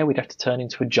somewhere we'd have to turn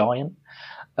into a giant.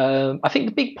 I think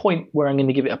the big point where I'm going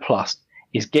to give it a plus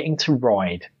is getting to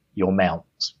ride your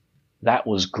mounts. That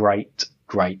was great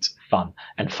fun.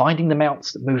 And finding the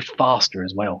mounts that moved faster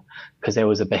as well, because there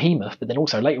was a behemoth, but then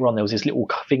also later on there was this little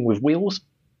thing with wheels.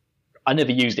 I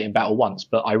never used it in battle once,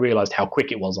 but I realized how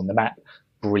quick it was on the map.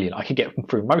 Brilliant. I could get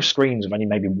through most screens with only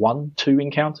maybe 1-2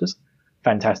 encounters.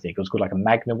 Fantastic. It was called like a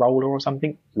Magna Roller or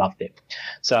something. Loved it.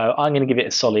 So I'm going to give it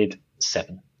a solid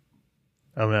 7.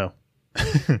 Oh no.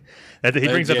 He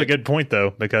brings up a good point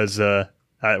though, because we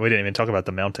didn't even talk about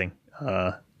the mounting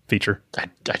feature. I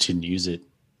didn't use it.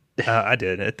 I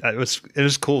did. It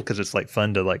was cool because it's like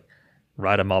fun to like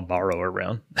ride a Malboro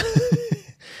around.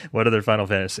 What other Final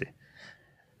Fantasy?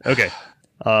 Okay,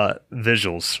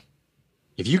 visuals.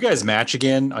 If you guys match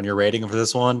again on your rating for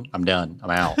this one, I'm done. I'm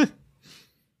out.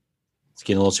 It's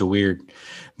getting a little too weird.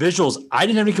 Visuals. I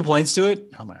didn't have any complaints to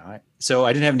it. Oh my eye. So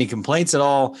I didn't have any complaints at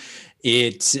all.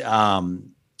 It,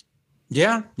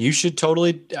 yeah, you should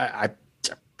totally.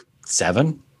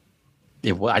 7.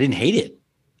 I didn't hate it.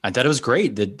 I thought it was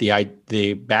great.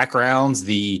 The backgrounds,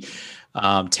 the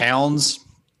towns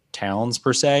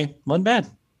per se wasn't bad.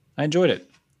 I enjoyed it.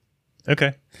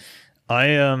 Okay,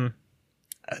 I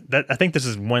think this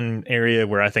is one area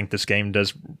where I think this game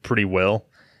does pretty well.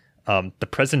 The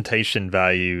presentation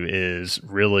value is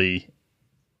really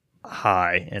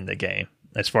high in the game,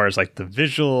 as far as like the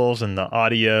visuals and the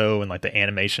audio and like the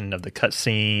animation of the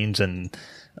cutscenes, and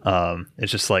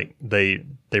it's just like they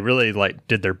really like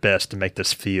did their best to make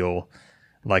this feel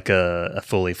like a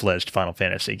fully fledged Final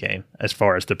Fantasy game as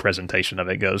far as the presentation of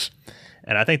it goes.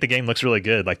 And I think the game looks really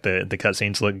good. Like the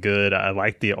cutscenes look good. I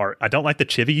like the art. I don't like the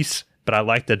chibis, but I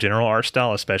like the general art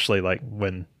style, especially like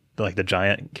when like the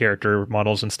giant character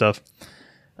models and stuff.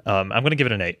 I'm going to give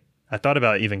it an 8. I thought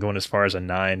about even going as far as a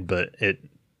 9, but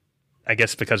I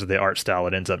guess because of the art style,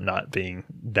 it ends up not being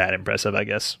that impressive, I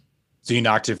guess. So you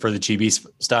knocked it for the chibi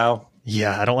style?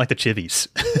 Yeah, I don't like the chivis.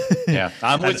 Yeah,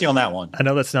 I'm with you on that one. I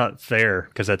know that's not fair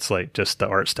because that's like just the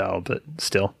art style, but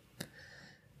still.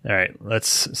 All right,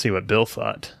 let's see what Bill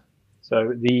thought.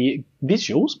 So the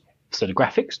visuals, so the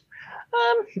graphics,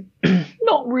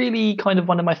 not really kind of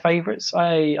one of my favorites.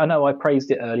 I know I praised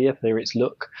it earlier for its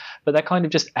look, but that kind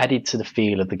of just added to the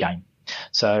feel of the game.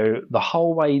 So the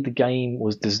whole way the game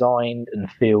was designed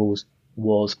and feels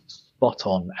was spot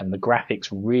on, and the graphics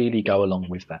really go along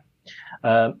with that.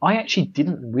 I actually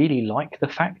didn't really like the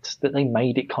fact that they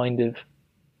made it kind of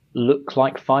look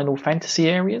like Final Fantasy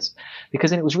areas,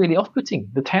 because then it was really off-putting.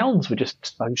 The towns were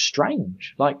just so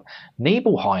strange, like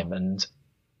Nibelheim and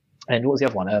what was the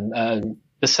other one?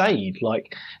 Besaid.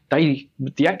 Like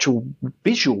the actual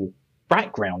visual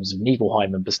backgrounds of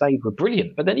Nibelheim and Besaid were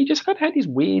brilliant, but then you just kind of had these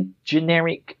weird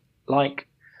generic like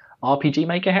RPG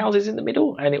Maker houses in the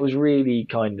middle, and it was really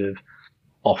kind of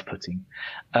off-putting.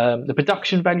 The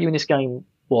production value in this game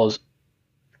was,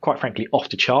 quite frankly, off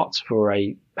the charts for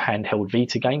a handheld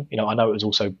Vita game. You know, I know it was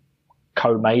also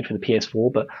co-made for the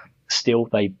PS4, but still,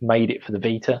 they made it for the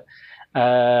Vita.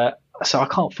 So I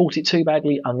can't fault it too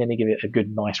badly. I'm going to give it a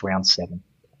good, nice round 7.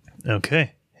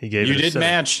 Okay, he gave it. You did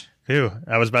match. Phew,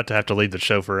 I was about to have to leave the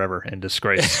show forever in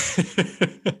disgrace.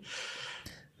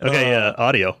 Okay,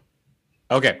 audio.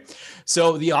 Okay,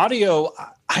 so the audio,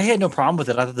 I had no problem with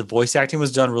it. I thought the voice acting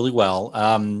was done really well.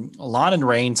 Lon and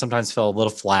Rain sometimes fell a little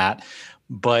flat,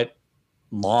 but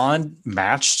Lon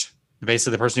matched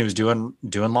basically the person who was doing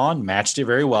Lon matched it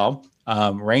very well.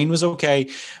 Rain was okay,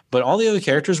 but all the other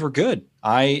characters were good.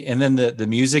 And then the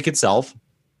music itself,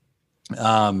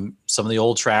 some of the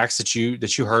old tracks that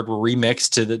you heard were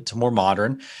remixed to more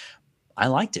modern. I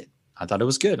liked it. I thought it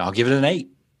was good. I'll give it an 8.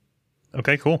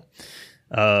 Okay, cool.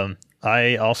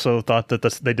 I also thought that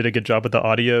they did a good job with the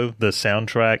audio. The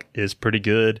soundtrack is pretty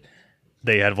good.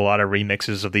 They have a lot of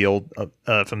remixes of the old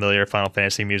familiar Final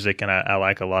Fantasy music, and I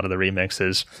like a lot of the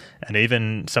remixes, and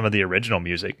even some of the original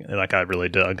music. Like I really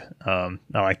dug. I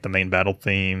like the main battle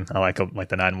theme. I like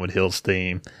the Ninewood Hills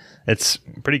theme. It's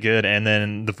pretty good, and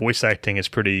then the voice acting is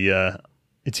pretty.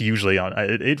 It's usually on.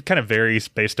 It kind of varies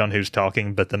based on who's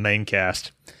talking, but the main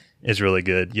cast is really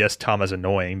good. Yes, Tom is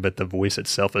annoying, but the voice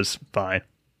itself is fine.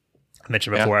 I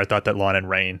mentioned before, I thought that Lon and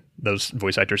Rain, those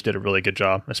voice actors did a really good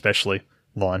job, especially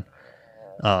Lon.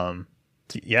 I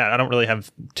don't really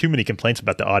have too many complaints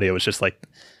about the audio. It's just like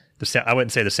I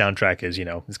wouldn't say the soundtrack is,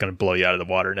 it's going to blow you out of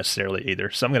the water necessarily either.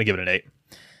 So I'm going to give it an 8.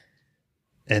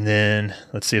 And then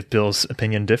let's see if Bill's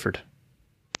opinion differed.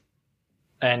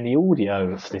 And the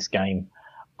audio of this game,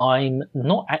 I'm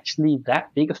not actually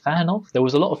that big a fan of. There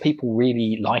was a lot of people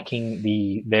really liking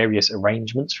the various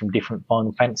arrangements from different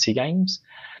Final Fantasy games.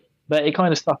 But it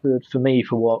kind of suffered for me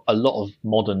for what a lot of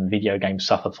modern video games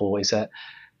suffer for, is that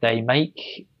they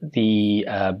make the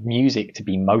music to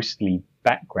be mostly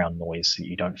background noise so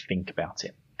you don't think about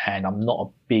it. And I'm not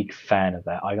a big fan of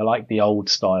that. I like the old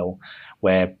style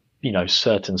where,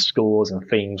 certain scores and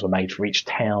themes were made for each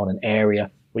town and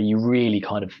area where you really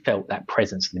kind of felt that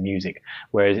presence of the music.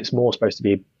 Whereas it's more supposed to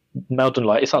be modern,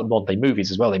 it's like modern day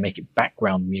movies as well. They make it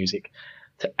background music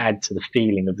to add to the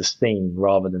feeling of the scene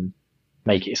rather than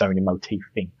make it its own emotive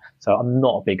thing. So I'm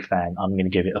not a big fan. I'm going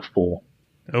to give it a 4.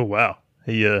 Oh, wow.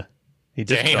 He He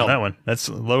did Damn. on that one. That's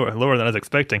lower than I was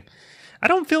expecting. I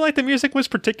don't feel like the music was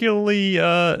particularly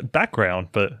background,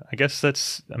 but I guess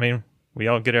we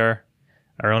all get our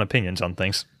own opinions on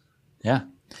things. Yeah.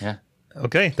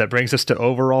 Okay, that brings us to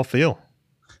overall feel.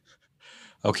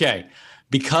 Okay.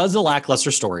 Because the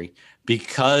lackluster story,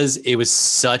 because it was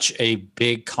such a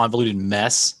big convoluted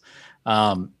mess,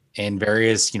 and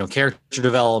various, character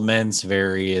developments,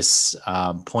 various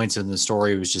points in the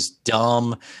story was just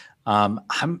dumb.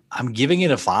 I'm giving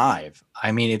it a 5.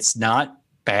 I mean, it's not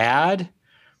bad,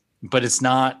 but it's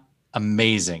not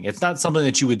amazing. It's not something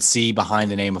that you would see behind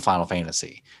the name of Final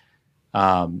Fantasy.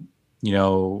 Granted,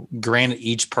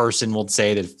 each person will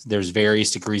say that there's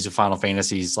various degrees of Final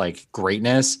Fantasy's like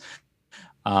greatness,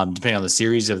 depending on the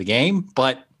series of the game.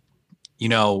 But,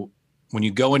 when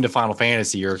you go into Final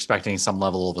Fantasy, you're expecting some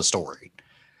level of a story.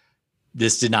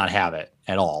 This did not have it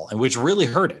at all, and which really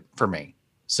hurt it for me.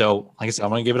 So, like I said, I'm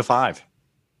going to give it a 5.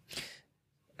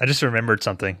 I just remembered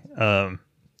something.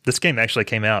 This game actually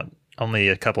came out only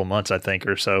a couple months, I think,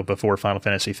 or so before Final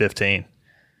Fantasy 15.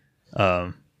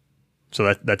 So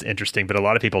that's interesting. But a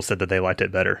lot of people said that they liked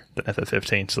it better than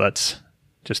FF15. So that's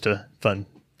just a fun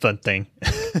thing.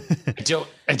 I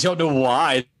don't know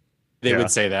why they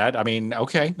would say that. I mean,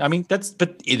 okay. I mean, that's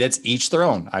each their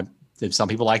own. Some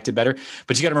people liked it better,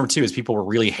 but you got to remember too, is people were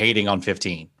really hating on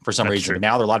 15 for some reason. But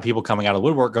now there are a lot of people coming out of the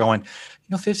woodwork going,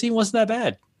 15 wasn't that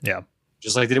bad. Yeah.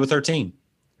 Just like they did with 13.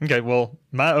 Okay. Well,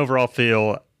 my overall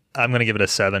feel, I'm going to give it a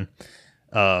 7.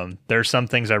 There's some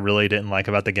things I really didn't like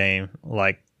about the game,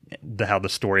 like how the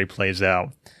story plays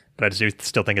out, but I do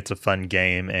still think it's a fun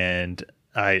game. And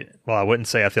I wouldn't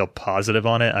say I feel positive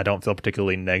on it. I don't feel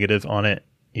particularly negative on it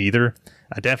either.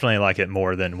 I definitely like it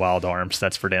more than Wild Arms.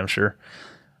 That's for damn sure.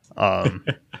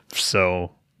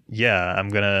 So yeah, I'm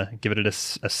gonna give it a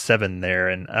 7 there,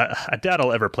 and I doubt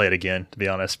I'll ever play it again, to be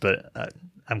honest. But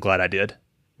I'm glad I did,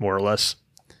 more or less.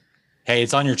 Hey,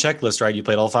 it's on your checklist, right? You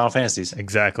played all Final Fantasies.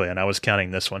 Exactly, and I was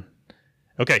counting this one.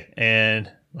 Okay,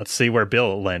 and let's see where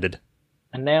Bill landed.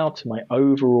 And now to my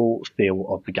overall feel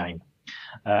of the game.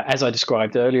 As I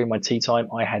described earlier in my tea time,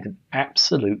 I had an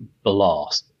absolute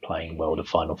blast playing World of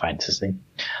Final Fantasy.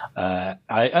 I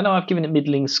know I've given it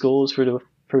middling scores through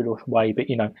the way, but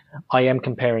I am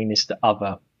comparing this to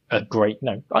other great.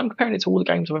 I'm comparing it to all the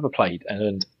games I've ever played,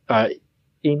 and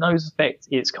in those aspects,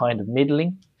 it's kind of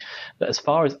middling. But as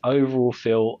far as overall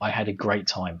feel, I had a great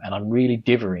time, and I'm really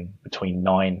dithering between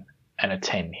 9 and a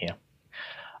 10 here.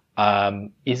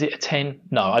 Is it a 10?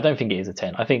 No, I don't think it is a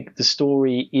 10. I think the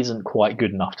story isn't quite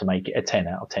good enough to make it a 10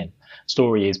 out of 10.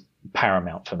 Story is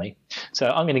paramount for me. So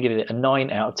I'm going to give it a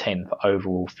 9 out of 10 for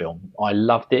overall film. I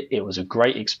loved it. It was a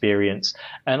great experience,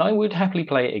 and I would happily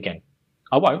play it again.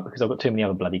 I won't, because I've got too many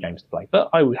other bloody games to play, but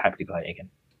I would happily play it again.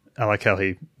 I like how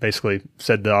he basically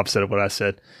said the opposite of what I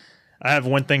said. I have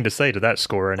one thing to say to that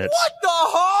score, and it's... What the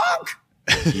honk?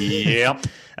 Yep.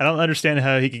 I don't understand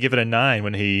how he could give it a 9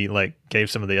 when he gave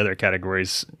some of the other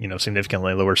categories,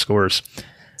 significantly lower scores.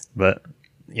 But,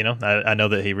 I know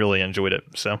that he really enjoyed it.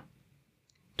 So,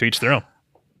 to each their own.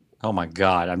 Oh my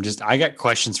God. I got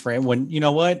questions for him. When, you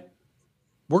know what?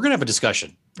 We're going to have a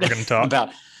discussion. We're going to talk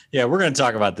we're going to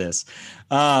talk about this.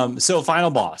 So final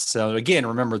boss. So again,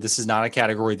 remember, this is not a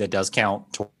category that does count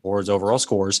towards overall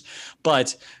scores,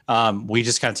 but we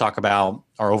just kind of talk about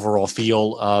our overall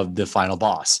feel of the final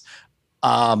boss.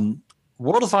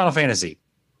 World of Final Fantasy.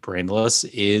 Brandless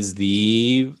is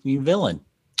the villain.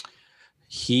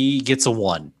 He gets a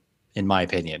 1, in my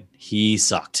opinion. He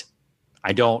sucked.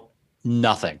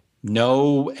 Nothing.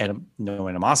 No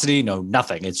animosity, no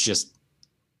nothing. It's just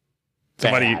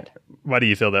bad. Why do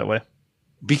you feel that way?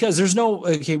 Because there's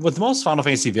with most Final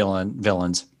Fantasy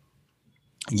villains,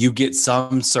 you get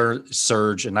some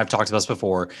surge, and I've talked about this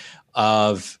before,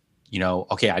 of,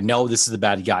 I know this is the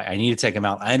bad guy. I need to take him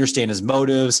out. I understand his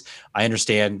motives. I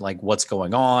understand what's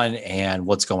going on and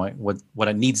what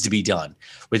it needs to be done.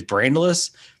 With Brandless,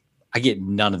 I get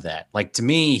none of that. To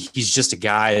me, he's just a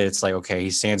guy that's he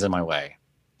stands in my way.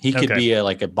 He could be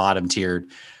a bottom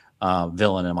tiered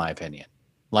villain, in my opinion.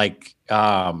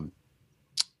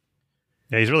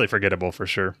 Yeah, he's really forgettable for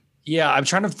sure. Yeah, I'm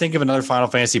trying to think of another Final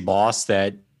Fantasy boss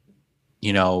that,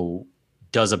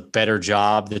 does a better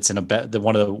job. That's in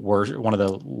one of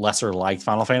the lesser liked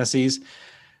Final Fantasies,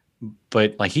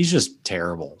 but he's just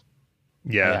terrible.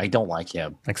 Yeah, I don't like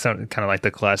him. Kind of like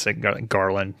the classic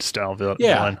Garland style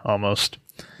villain, almost.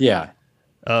 Yeah.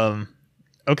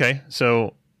 Okay,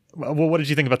 so what did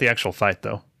you think about the actual fight,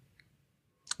 though?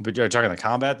 But you're talking the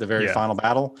combat, the very final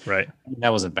battle, right?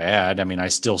 That wasn't bad. I mean, I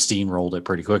still steamrolled it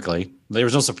pretty quickly. There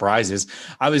was no surprises.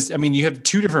 You have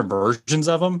 2 different versions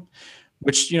of them,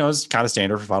 which, is kind of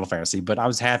standard for Final Fantasy, but I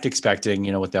was half expecting,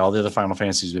 with all the other Final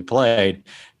Fantasies we played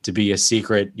to be a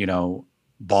secret,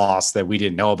 boss that we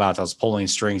didn't know about that was pulling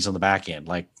strings on the back end,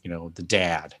 like, the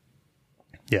dad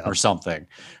or something,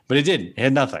 but it didn't. It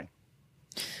had nothing.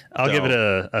 I'll give it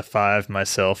a 5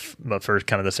 myself, but for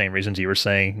kind of the same reasons you were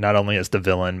saying. Not only is the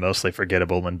villain mostly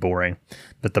forgettable and boring,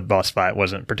 but the boss fight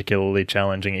wasn't particularly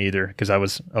challenging either because I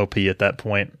was OP at that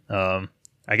point.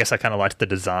 I guess I kind of liked the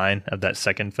design of that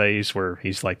second phase where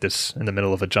he's like this in the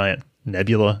middle of a giant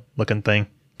nebula looking thing,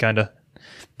 kind of.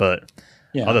 But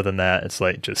other than that, it's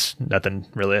like just nothing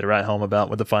really to write home about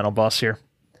with the final boss here.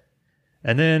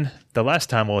 And then the last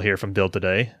time we'll hear from Bill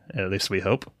today, at least we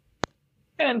hope.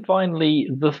 And finally,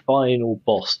 the final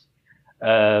boss.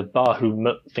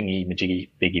 Bahamut thingy majiggy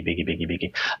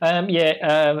biggie.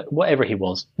 Whatever he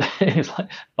was. It's like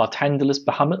Bartandalus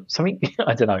Bahamut, something.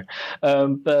 I don't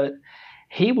know. But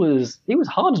he was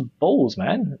hard as balls,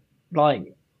 man.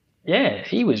 Like, yeah,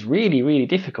 he was really, really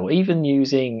difficult. Even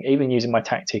using my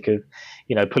tactic of,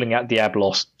 pulling out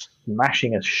Diablos,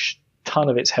 smashing a ton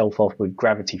of its health off with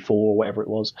Gravity 4 or whatever it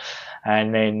was,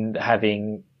 and then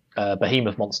having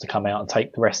Behemoth monster come out and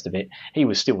take the rest of it. He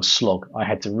was still a slog.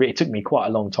 It took me quite a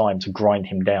long time to grind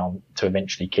him down to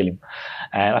eventually kill him.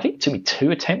 And I think it took me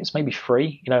 2 attempts, maybe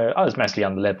 3. I was massively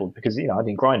underleveled because, I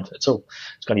didn't grind at all.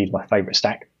 I was going to use my favorite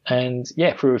stack. And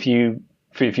yeah, through a few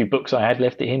books I had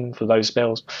left at him for those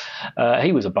spells,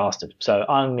 he was a bastard. So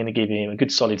I'm going to give him a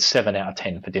good solid 7 out of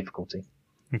 10 for difficulty.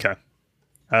 Okay.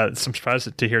 I'm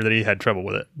surprised to hear that he had trouble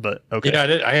with it, but okay.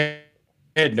 Yeah, I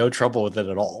had no trouble with it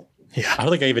at all. Yeah. I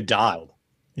don't think I even dialed.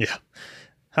 Yeah.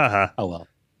 Haha. Oh, well.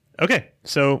 Okay.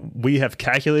 So we have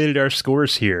calculated our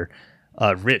scores here.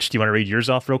 Rich, do you want to read yours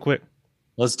off real quick?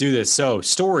 Let's do this. So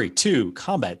story 2,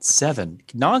 combat 7,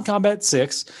 non-combat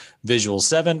 6, visual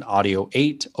 7, audio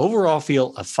 8, overall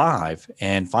feel a 5,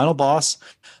 and final boss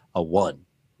a 1.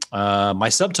 My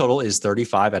subtotal is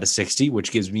 35 out of 60,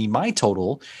 which gives me my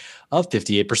total of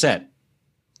 58%.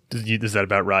 Is that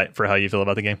about right for how you feel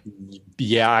about the game?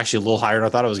 Yeah, actually a little higher than I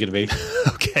thought it was going to be.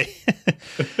 Okay.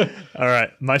 All right.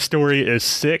 My story is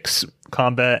 6,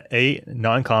 combat 8,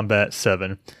 non-combat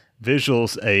 7,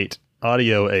 visuals 8,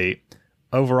 audio 8,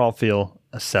 overall feel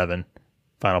a 7,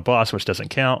 final boss, which doesn't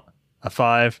count, a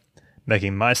 5,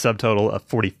 making my subtotal of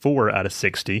 44 out of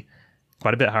 60,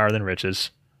 quite a bit higher than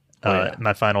Rich's.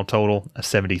 My final total, a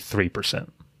 73%.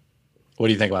 What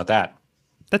do you think about that?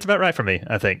 That's about right for me,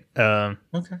 I think.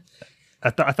 Okay. I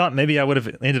thought maybe I would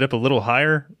have ended up a little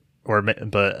higher,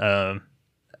 but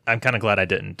I'm kind of glad I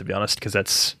didn't, to be honest, because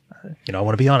that's, I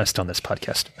want to be honest on this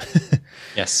podcast.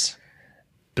 Yes.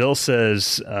 Bill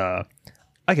says,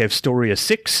 I gave story a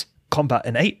 6, combat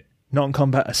an 8,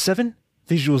 non-combat a 7,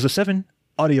 visuals a 7,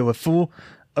 audio a 4,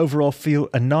 overall feel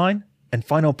a 9, and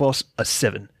final boss a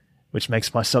 7, which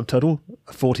makes my subtotal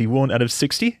a 41 out of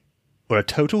 60, or a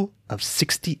total of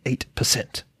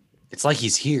 68%. It's like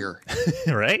he's here.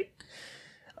 Right?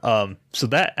 So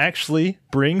that actually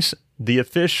brings the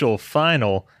official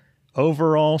final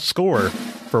overall score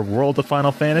for World of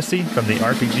Final Fantasy from the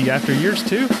RPG After Years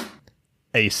 2,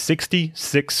 a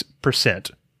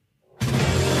 66%.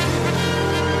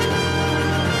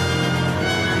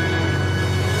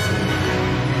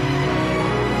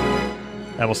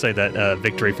 I will say that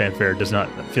victory fanfare does not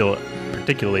feel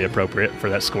particularly appropriate for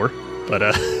that score, but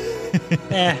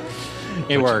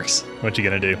it works. What you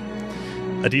gonna do?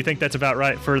 Do you think that's about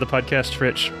right for the podcast,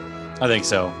 Rich? I think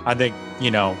so. I think,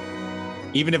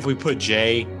 even if we put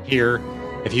Jay here,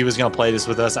 if he was going to play this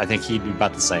with us, I think he'd be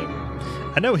about the same.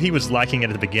 I know he was liking it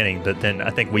at the beginning, but then I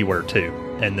think we were too.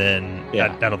 And then I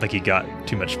don't think he got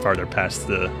too much farther past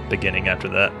the beginning after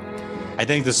that. I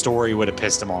think the story would have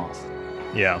pissed him off.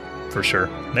 Yeah, for sure.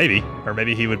 Maybe. Or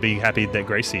maybe he would be happy that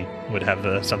Gracie would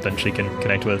have something she can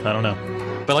connect with. I don't know.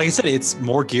 But like I said, it's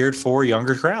more geared for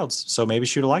younger crowds, so maybe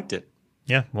she would have liked it.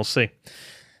 Yeah, we'll see.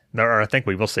 Or I think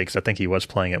we will see, because I think he was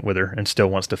playing it with her and still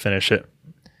wants to finish it.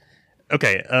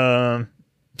 Okay,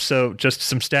 so just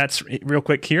some stats real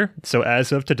quick here. So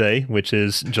as of today, which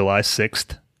is July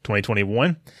 6th,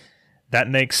 2021, that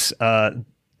makes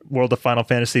World of Final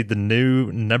Fantasy the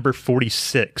new number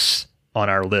 46 on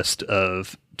our list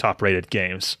of top-rated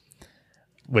games,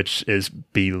 which is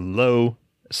below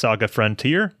Saga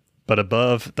Frontier, but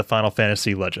above the Final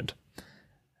Fantasy Legend.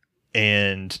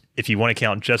 And if you want to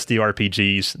count just the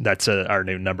RPGs, that's our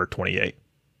new number 28.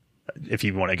 If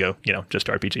you want to go, just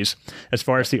RPGs. As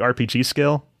far as the RPG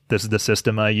scale, this is the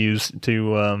system I use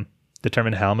to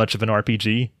determine how much of an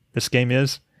RPG this game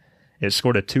is. It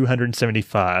scored a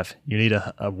 275. You need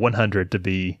a 100 to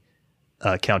be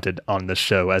counted on this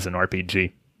show as an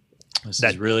RPG. This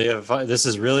is really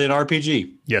an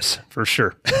RPG. Yes, for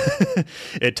sure.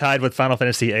 It tied with Final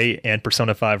Fantasy VIII and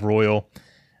Persona 5 Royal.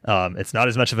 It's not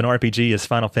as much of an RPG as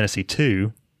Final Fantasy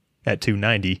II at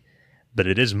 290, but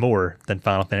it is more than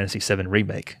Final Fantasy VII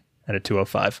Remake at a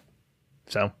 205.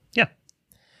 So, yeah.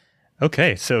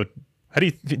 Okay, so do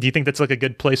you think that's like a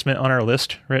good placement on our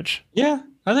list, Rich? Yeah,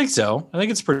 I think so. I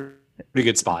think it's a pretty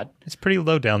good spot. It's pretty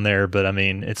low down there, but I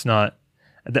mean, it's not.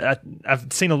 I've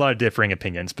seen a lot of differing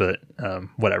opinions, but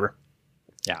whatever.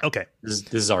 Yeah. Okay.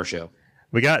 This is our show.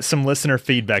 We got some listener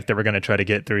feedback that we're going to try to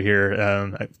get through here.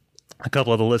 A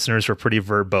couple of the listeners were pretty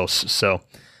verbose, so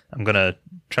I'm going to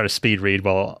try to speed read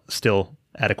while still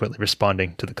adequately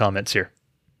responding to the comments here.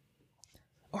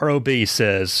 ROB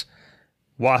says,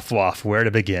 "Waff waff, where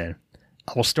to begin?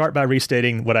 I will start by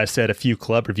restating what I said a few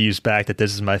club reviews back, that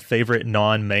this is my favorite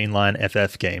non-mainline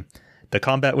FF game. The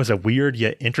combat was a weird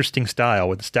yet interesting style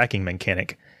with a stacking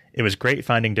mechanic. It was great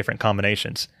finding different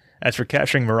combinations. As for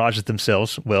capturing mirages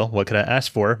themselves, well, what could I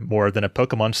ask for more than a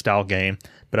Pokemon-style game,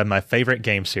 but of my favorite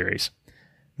game series?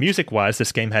 Music-wise,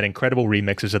 this game had incredible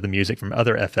remixes of the music from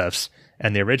other FFs,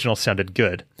 and the original sounded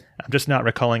good. I'm just not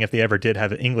recalling if they ever did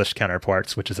have English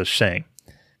counterparts, which is a shame."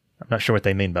 I'm not sure what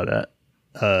they mean by that.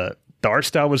 The art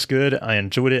style was good, I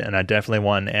enjoyed it, and I definitely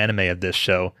want an anime of this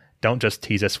show. Don't just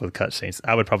tease us with cutscenes.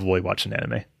 I would probably watch an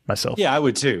anime myself. Yeah, I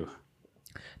would too.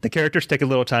 The characters take a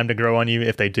little time to grow on you,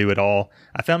 if they do at all.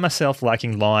 I found myself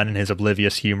liking Lon and his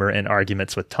oblivious humor and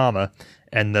arguments with Tama,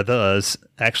 and the thes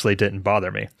actually didn't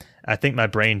bother me. I think my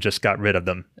brain just got rid of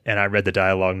them, and I read the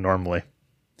dialogue normally.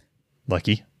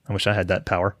 Lucky. I wish I had that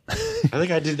power. I think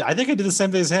I did the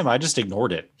same thing as him. I just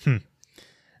ignored it.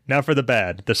 Now for the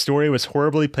bad. The story was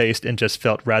horribly paced and just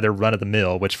felt rather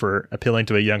run-of-the-mill, which for appealing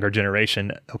to a younger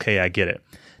generation, okay, I get it.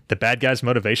 The bad guys'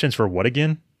 motivations were what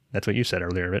again? That's what you said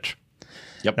earlier, Rich.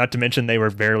 Yep. Not to mention they were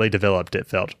barely developed, it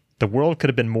felt. The world could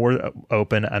have been more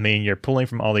open. I mean, you're pulling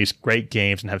from all these great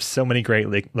games and have so many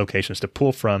great locations to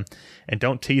pull from, and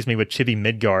don't tease me with Chibi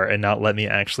Midgar and not let me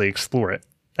actually explore it.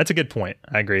 That's a good point.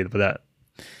 I agree with that.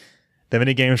 The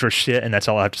mini games were shit, and that's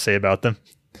all I have to say about them.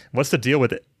 What's the deal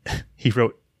with it? He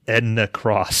wrote Edna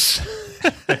Cross.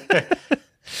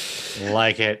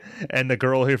 Like it. And the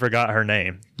girl who forgot her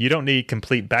name. You don't need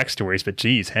complete backstories, but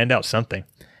geez, hand out something.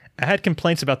 I had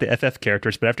complaints about the FF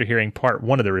characters, but after hearing part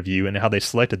 1 of the review and how they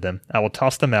selected them, I will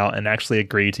toss them out and actually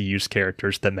agree to use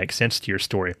characters that make sense to your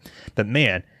story. But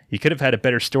man, you could have had a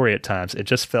better story at times. It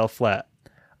just fell flat.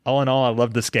 All in all, I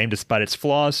love this game despite its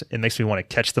flaws. It makes me want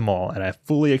to catch them all, and I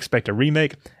fully expect a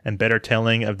remake and better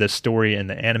telling of this story in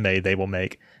the anime they will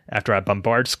make after I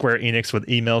bombard Square Enix with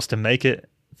emails to make it.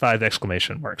 5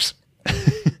 exclamation marks.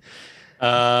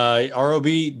 ROB,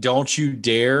 don't you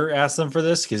dare ask them for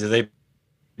this, because if they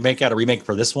make out a remake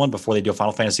for this one before they do a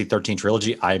Final Fantasy 13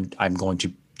 trilogy, I'm going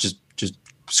to just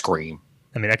scream.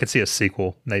 I mean, I could see a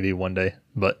sequel maybe one day,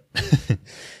 but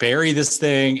bury this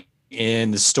thing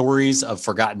in the stories of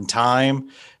forgotten time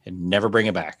and never bring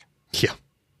it back. Yeah.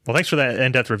 Well, thanks for that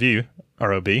in-depth review,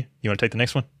 ROB. You want to take the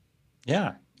next one?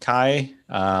 Yeah. Kai,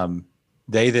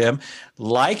 they, them.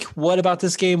 Like, what about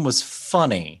this game was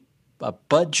funny? A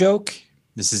butt joke?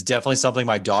 This is definitely something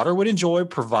my daughter would enjoy,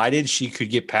 provided she could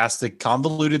get past the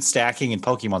convoluted stacking and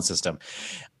Pokemon system.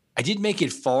 I didn't make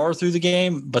it far through the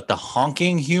game, but the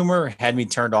honking humor had me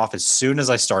turned off as soon as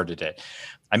I started it.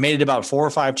 I made it about 4 or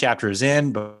 5 chapters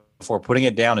in before putting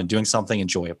it down and doing something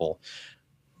enjoyable.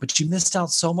 But you missed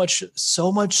out so much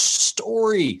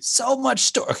story.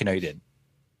 Okay, no, you did.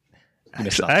 I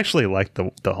actually like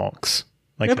the honks.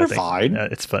 Like, yeah, they're fine.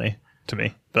 It's funny to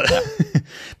me, but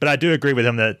but I do agree with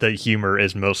him that the humor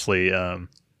is mostly.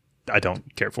 I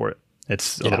don't care for it.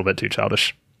 It's a little bit too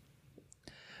childish.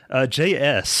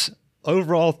 JS,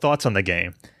 overall thoughts on the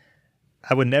game.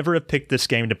 I would never have picked this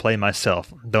game to play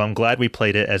myself, though I'm glad we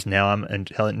played it, as now I'm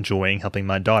enjoying helping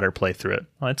my daughter play through it.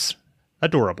 Well, it's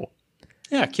adorable.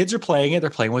 Yeah, kids are playing it. They're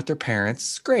playing with their parents.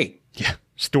 It's great. Yeah.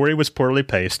 Story was poorly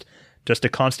paced. Just a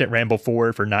constant ramble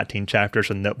forward for 19 chapters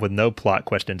with no plot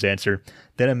questions answered,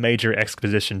 then a major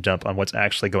exposition dump on what's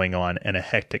actually going on, and a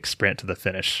hectic sprint to the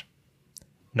finish.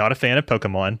 Not a fan of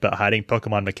Pokemon, but hiding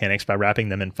Pokemon mechanics by wrapping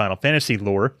them in Final Fantasy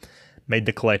lore made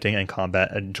the collecting and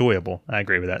combat enjoyable. I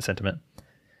agree with that sentiment.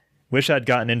 Wish I'd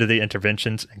gotten into the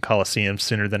interventions and Colosseums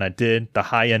sooner than I did. The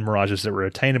high-end mirages that were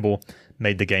attainable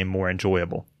made the game more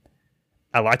enjoyable.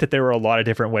 I like that there were a lot of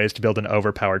different ways to build an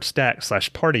overpowered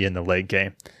stack/party in the late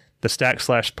game. The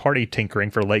stack/party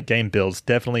tinkering for late game builds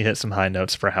definitely hit some high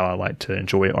notes for how I like to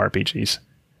enjoy RPGs.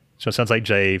 So it sounds like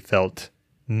Jay felt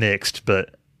mixed,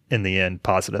 but in the end,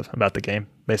 positive about the game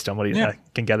based on what I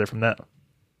can gather from that. All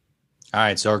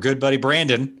right. So our good buddy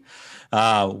Brandon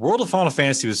World of Final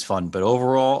Fantasy was fun, but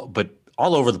all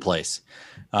over the place.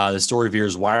 The story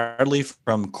veers wildly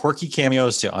from quirky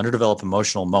cameos to underdeveloped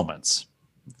emotional moments.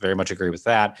 Very much agree with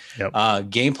that. Yep.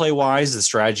 Gameplay wise, the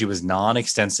strategy was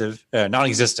non-existent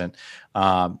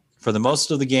for the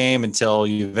most of the game until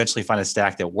you eventually find a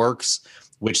stack that works,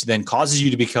 which then causes you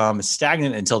to become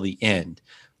stagnant until the end.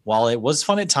 While it was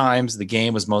fun at times, the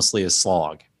game was mostly a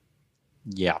slog.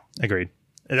 Yeah. Agreed.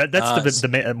 That's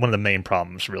one of the main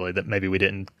problems, really, that maybe we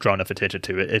didn't draw enough attention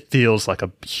to. It feels like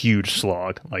a huge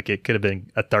slog. Like it could have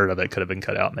been a third of it could have been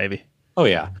cut out, maybe. Oh,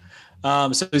 yeah.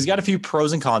 So he's got a few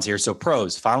pros and cons here. So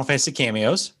pros, Final Fantasy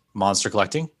cameos, monster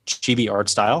collecting, chibi art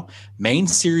style, main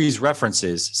series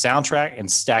references, soundtrack, and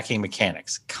stacking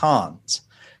mechanics. Cons,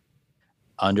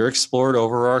 underexplored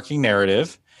overarching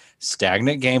narrative,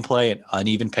 stagnant gameplay, and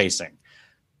uneven pacing.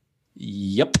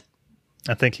 Yep.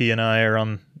 I think he and I are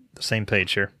on the same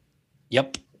page here.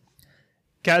 Yep.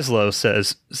 Caslow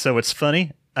says, so it's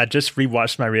funny. I just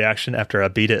rewatched my reaction after I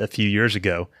beat it a few years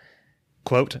ago.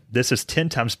 Quote, this is 10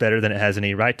 times better than it has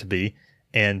any right to be.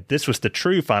 And this was the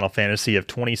true Final Fantasy of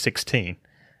 2016.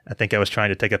 I think I was trying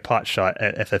to take a pot shot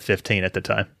at FF15 at the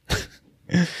time.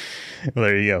 Well,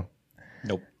 there you go.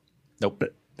 Nope.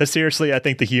 But seriously, I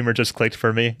think the humor just clicked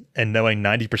for me. And knowing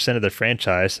 90% of the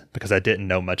franchise, because I didn't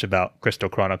know much about Crystal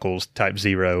Chronicles, Type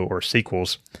 0, or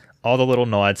sequels, all the little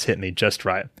nods hit me just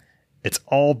right. It's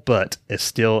all but is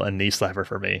still a knee slapper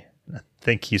for me. I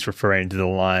think he's referring to the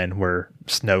line where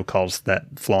Snow calls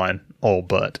that flying all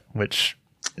but, which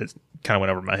is, kind of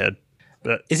went over my head.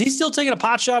 But is he still taking a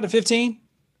pot shot at 15?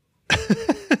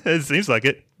 It seems like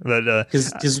it. But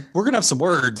because we're gonna have some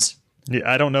words. Yeah,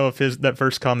 I don't know if that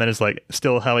first comment is like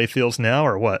still how he feels now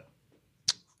or what.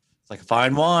 It's like a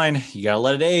fine wine. You gotta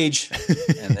let it age,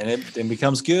 and then it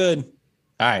becomes good.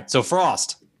 All right. So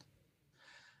Frost.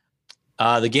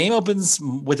 The game opens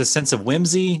with a sense of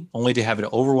whimsy, only to have it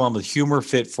overwhelmed with humor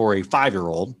fit for a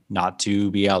 5-year-old. Not to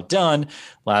be outdone,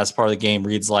 last part of the game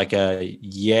reads like a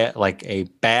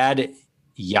bad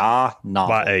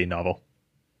novel. YA novel.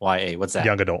 YA, what's that?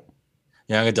 Young adult.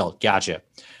 Young adult. Gotcha.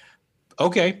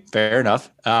 Okay, fair enough.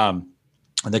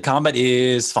 The combat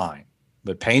is fine,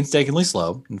 but painstakingly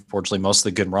slow. Unfortunately, most of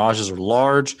the good mirages are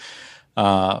large.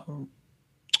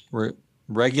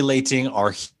 Regulating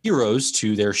our heroes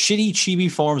to their shitty chibi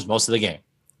forms most of the game.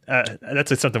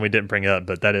 That's something we didn't bring up,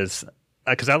 but that is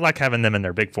because I like having them in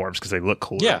their big forms because they look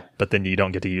cool. Yeah, but then you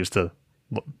don't get to use the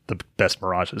best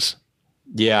mirages.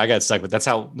 Yeah, I got stuck with that's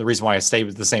how the reason why I stayed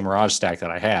with the same mirage stack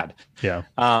that I had. Yeah.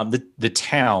 The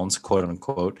towns, quote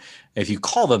unquote, if you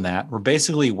call them that, were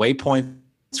basically waypoints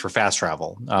for fast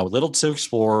travel. With little to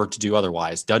explore to do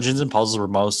otherwise. Dungeons and puzzles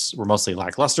were mostly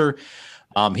lackluster.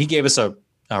 He gave us a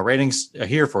ratings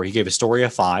here for. He gave a story a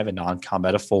 5, a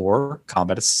non-combat a 4,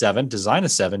 combat a 7, design a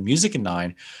 7, music a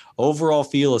 9, overall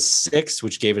feel a 6,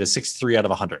 which gave it a 63 out of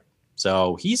 100.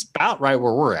 So he's about right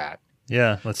where we're at.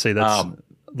 Yeah, let's see. That's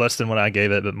less than what I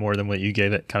gave it, but more than what you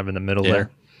gave it. Kind of in the middle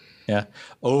there. Yeah.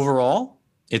 Overall,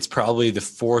 it's probably the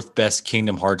 4th best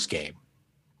Kingdom Hearts game.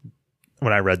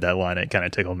 When I read that line, it kind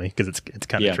of tickled me because it's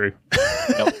kind of true.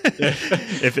 Nope.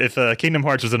 if Kingdom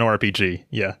Hearts was an RPG,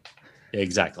 yeah,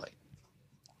 exactly.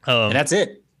 And that's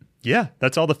it. Yeah,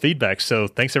 that's all the feedback. So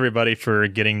thanks everybody for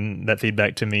getting that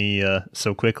feedback to me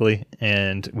so quickly,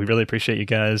 and we really appreciate you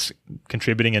guys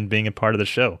contributing and being a part of the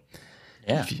show.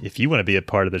 Yeah. If you want to be a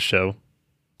part of the show,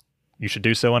 you should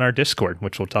do so on our Discord,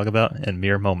 which we'll talk about in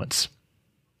mere moments.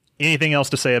 Anything else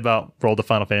to say about World of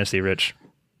Final Fantasy, Rich?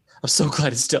 I'm so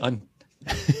glad it's done.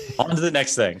 On to the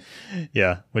next thing.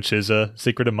 Yeah, which is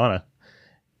Secret of Mana.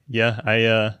 Yeah,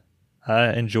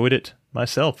 I enjoyed it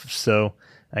myself, so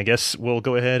I guess we'll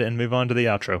go ahead and move on to the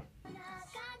outro.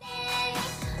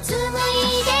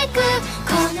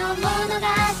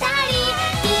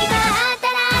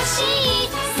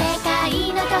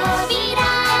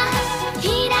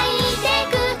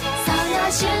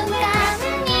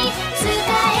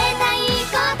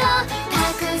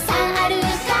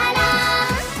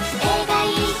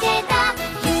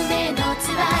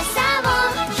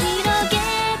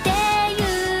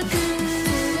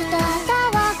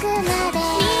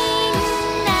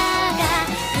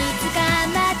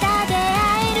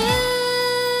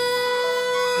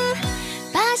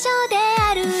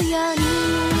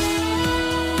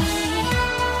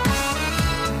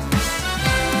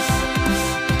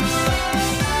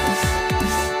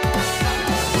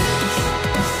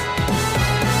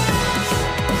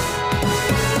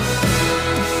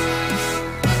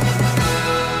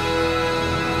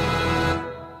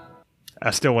 I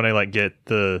still want to get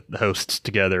the hosts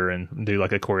together and do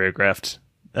like a choreographed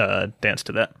dance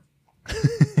to that.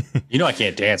 You know I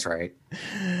can't dance, right?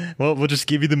 Well, we'll just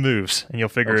give you the moves and you'll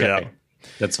figure it out.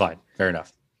 That's fine. Fair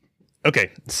enough.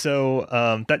 Okay, so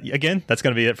that's going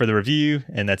to be it for the review,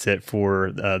 and that's it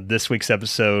for this week's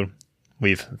episode.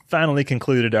 We've finally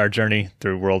concluded our journey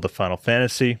through World of Final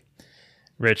Fantasy.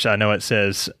 Rich, I know it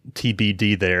says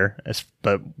TBD there,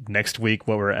 but next week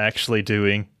what we're actually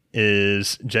doing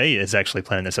is Jay is actually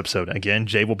planning this episode. Again,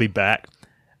 Jay will be back,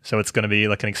 so it's going to be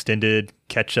like an extended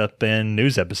catch-up and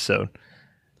news episode.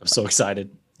 I'm so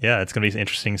excited. Yeah, it's going to be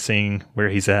interesting seeing where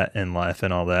he's at in life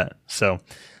and all that. So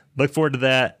look forward to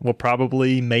that. We'll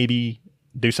probably maybe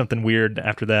do something weird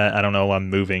after that. I don't know. I'm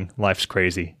moving. Life's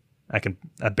crazy. I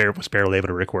was barely able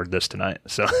to record this tonight.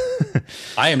 So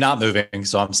I am not moving,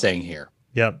 so I'm staying here.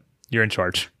 Yep, you're in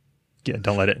charge. Yeah,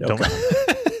 don't let it. Okay.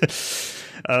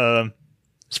 As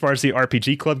far as the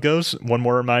RPG Club goes, one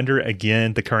more reminder.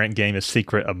 Again, the current game is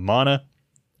Secret of Mana.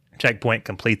 Checkpoint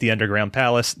Complete the Underground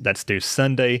Palace. That's due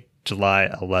Sunday,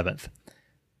 July 11th.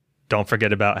 Don't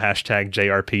forget about hashtag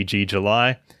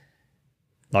JRPGJuly.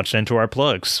 Launch into our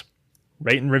plugs.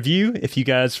 Rate and review, if you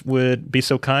guys would be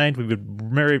so kind. We would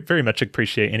very, very much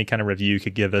appreciate any kind of review you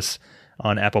could give us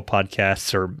on Apple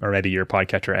Podcasts or maybe your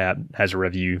podcatcher app has a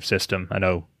review system. I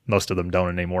know most of them don't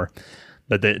anymore.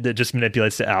 But that just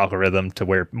manipulates the algorithm to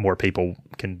where more people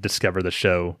can discover the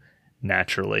show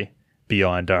naturally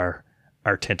beyond our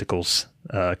tentacles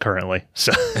currently.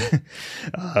 So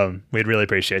we'd really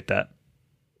appreciate that.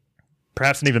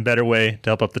 Perhaps an even better way to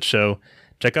help up the show,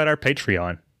 check out our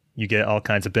Patreon. You get all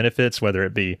kinds of benefits, whether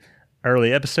it be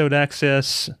early episode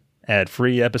access,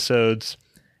 ad-free episodes,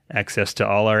 access to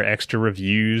all our extra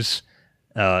reviews,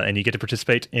 and you get to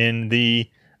participate in the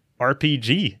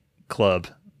RPG Club,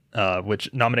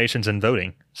 which nominations and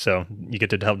voting. So you get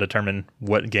to help determine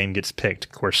what game gets picked.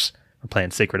 Of course, we're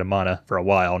playing Secret of Mana for a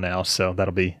while now, so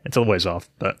it's a ways off.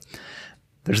 But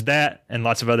there's that and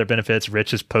lots of other benefits.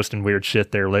 Rich is posting weird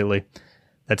shit there lately.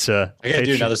 That's I gotta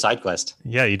do another side quest.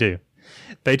 Yeah, you do.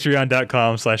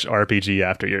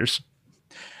 Patreon.com/RPGAfterYears.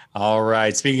 All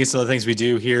right. Speaking of some of the things we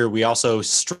do here, we also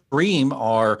stream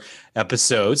our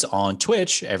episodes on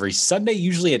Twitch every Sunday,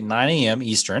 usually at 9 a.m.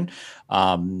 Eastern.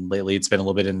 Lately, it's been a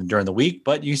little bit during the week,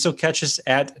 but you can still catch us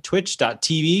at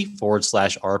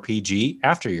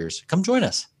twitch.tv/RPGAfterYears. Come join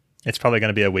us. It's probably going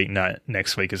to be a weeknight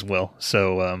next week as well.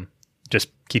 So just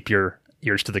keep your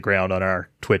ears to the ground on our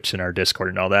Twitch and our Discord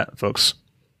and all that, folks.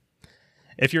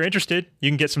 If you're interested, you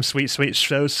can get some sweet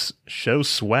show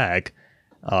swag.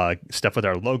 Stuff with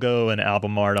our logo and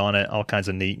album art on it, all kinds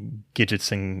of neat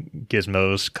gadgets and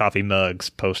gizmos, coffee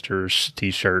mugs, posters,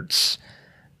 t-shirts,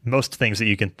 most things that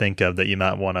you can think of that you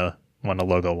might want a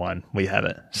logo on. We have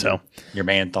it. So your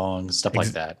man thongs, stuff like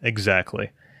that. Exactly.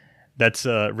 That's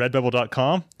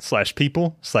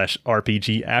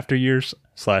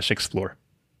redbubble.com/people/RPGAfterYears/explore.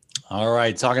 All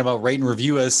right. Talking about rate and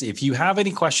review us. If you have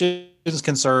any questions,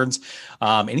 concerns,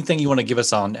 anything you want to give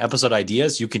us on episode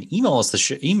ideas, you can email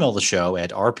us email the show at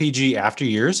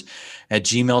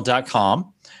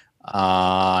rpgafteryears@gmail.com.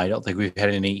 I don't think we've had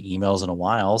any emails in a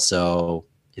while, so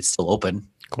it's still open.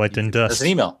 Collecting dust. That's an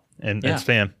email. And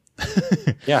spam.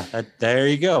 Yeah, there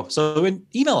you go. So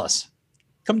email us.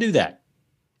 Come do that.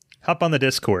 Hop on the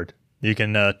Discord. You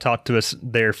can talk to us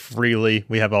there freely.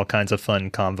 We have all kinds of fun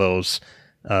convos.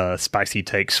 Spicy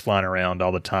takes flying around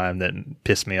all the time that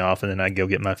piss me off, and then I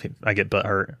get butt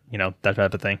hurt, that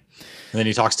type of thing. And then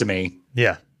he talks to me.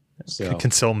 Yeah. So.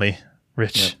 Console me,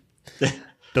 Rich. Yeah.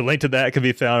 The link to that can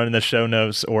be found in the show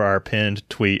notes or our pinned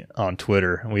tweet on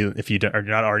Twitter. If you are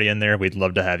not already in there, we'd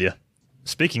love to have you.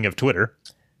 Speaking of Twitter,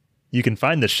 you can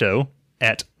find the show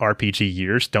at RPG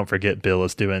Years. Don't forget, Bill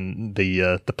is doing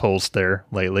the polls there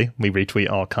lately. We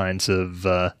retweet all kinds of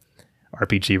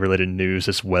RPG related news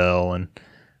as well, and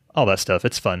all that stuff.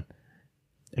 It's fun.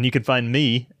 And you can find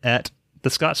me at the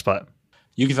Scott Spot.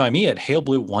 You can find me at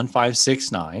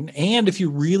HaleBlue1569. And if you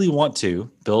really want to,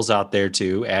 Bill's out there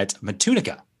too at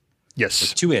Matunica. Yes.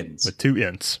 With 2 N's. With 2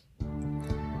 N's.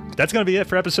 That's going to be it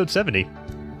for episode 70.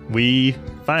 We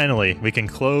can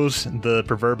close the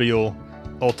proverbial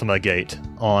Ultima Gate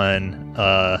on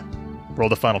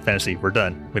World of Final Fantasy. We're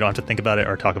done. We don't have to think about it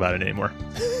or talk about it anymore.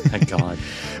 Thank God.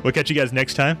 We'll catch you guys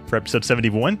next time for episode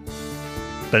 71.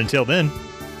 But until then,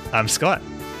 I'm Scott.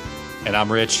 And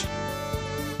I'm Rich.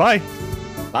 Bye.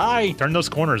 Bye. Turn those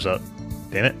corners up.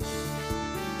 Damn it.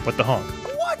 What the honk?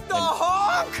 What the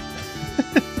honk?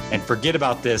 And forget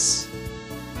about this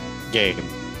game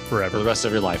Forever. for the rest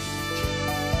of your life.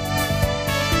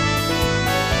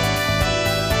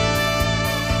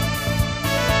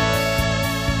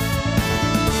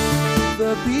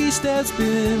 The beast has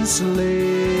been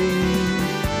slain.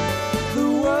 The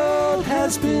world has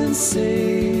has been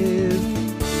saved.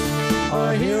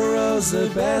 Our heroes are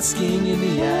basking in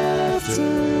the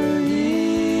after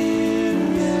year.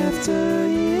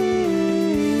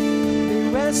 They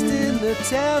rest in the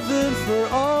tavern for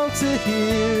all to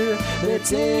hear their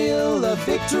tale of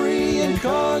victory and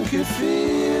conquered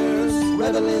fears.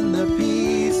 Revel in the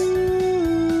peace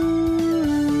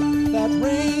that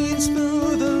reigns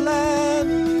through the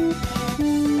land.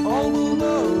 All will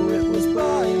know it was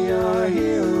by our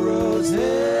heroes'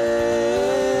 hands.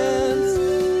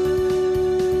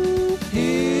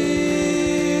 Here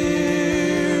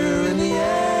in the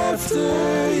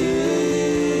after years.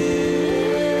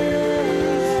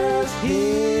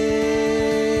 Here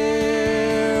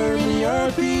in the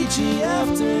RPG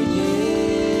after years.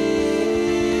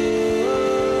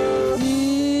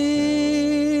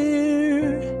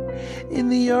 Here in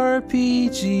the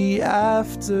RPG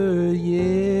after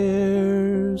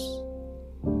years.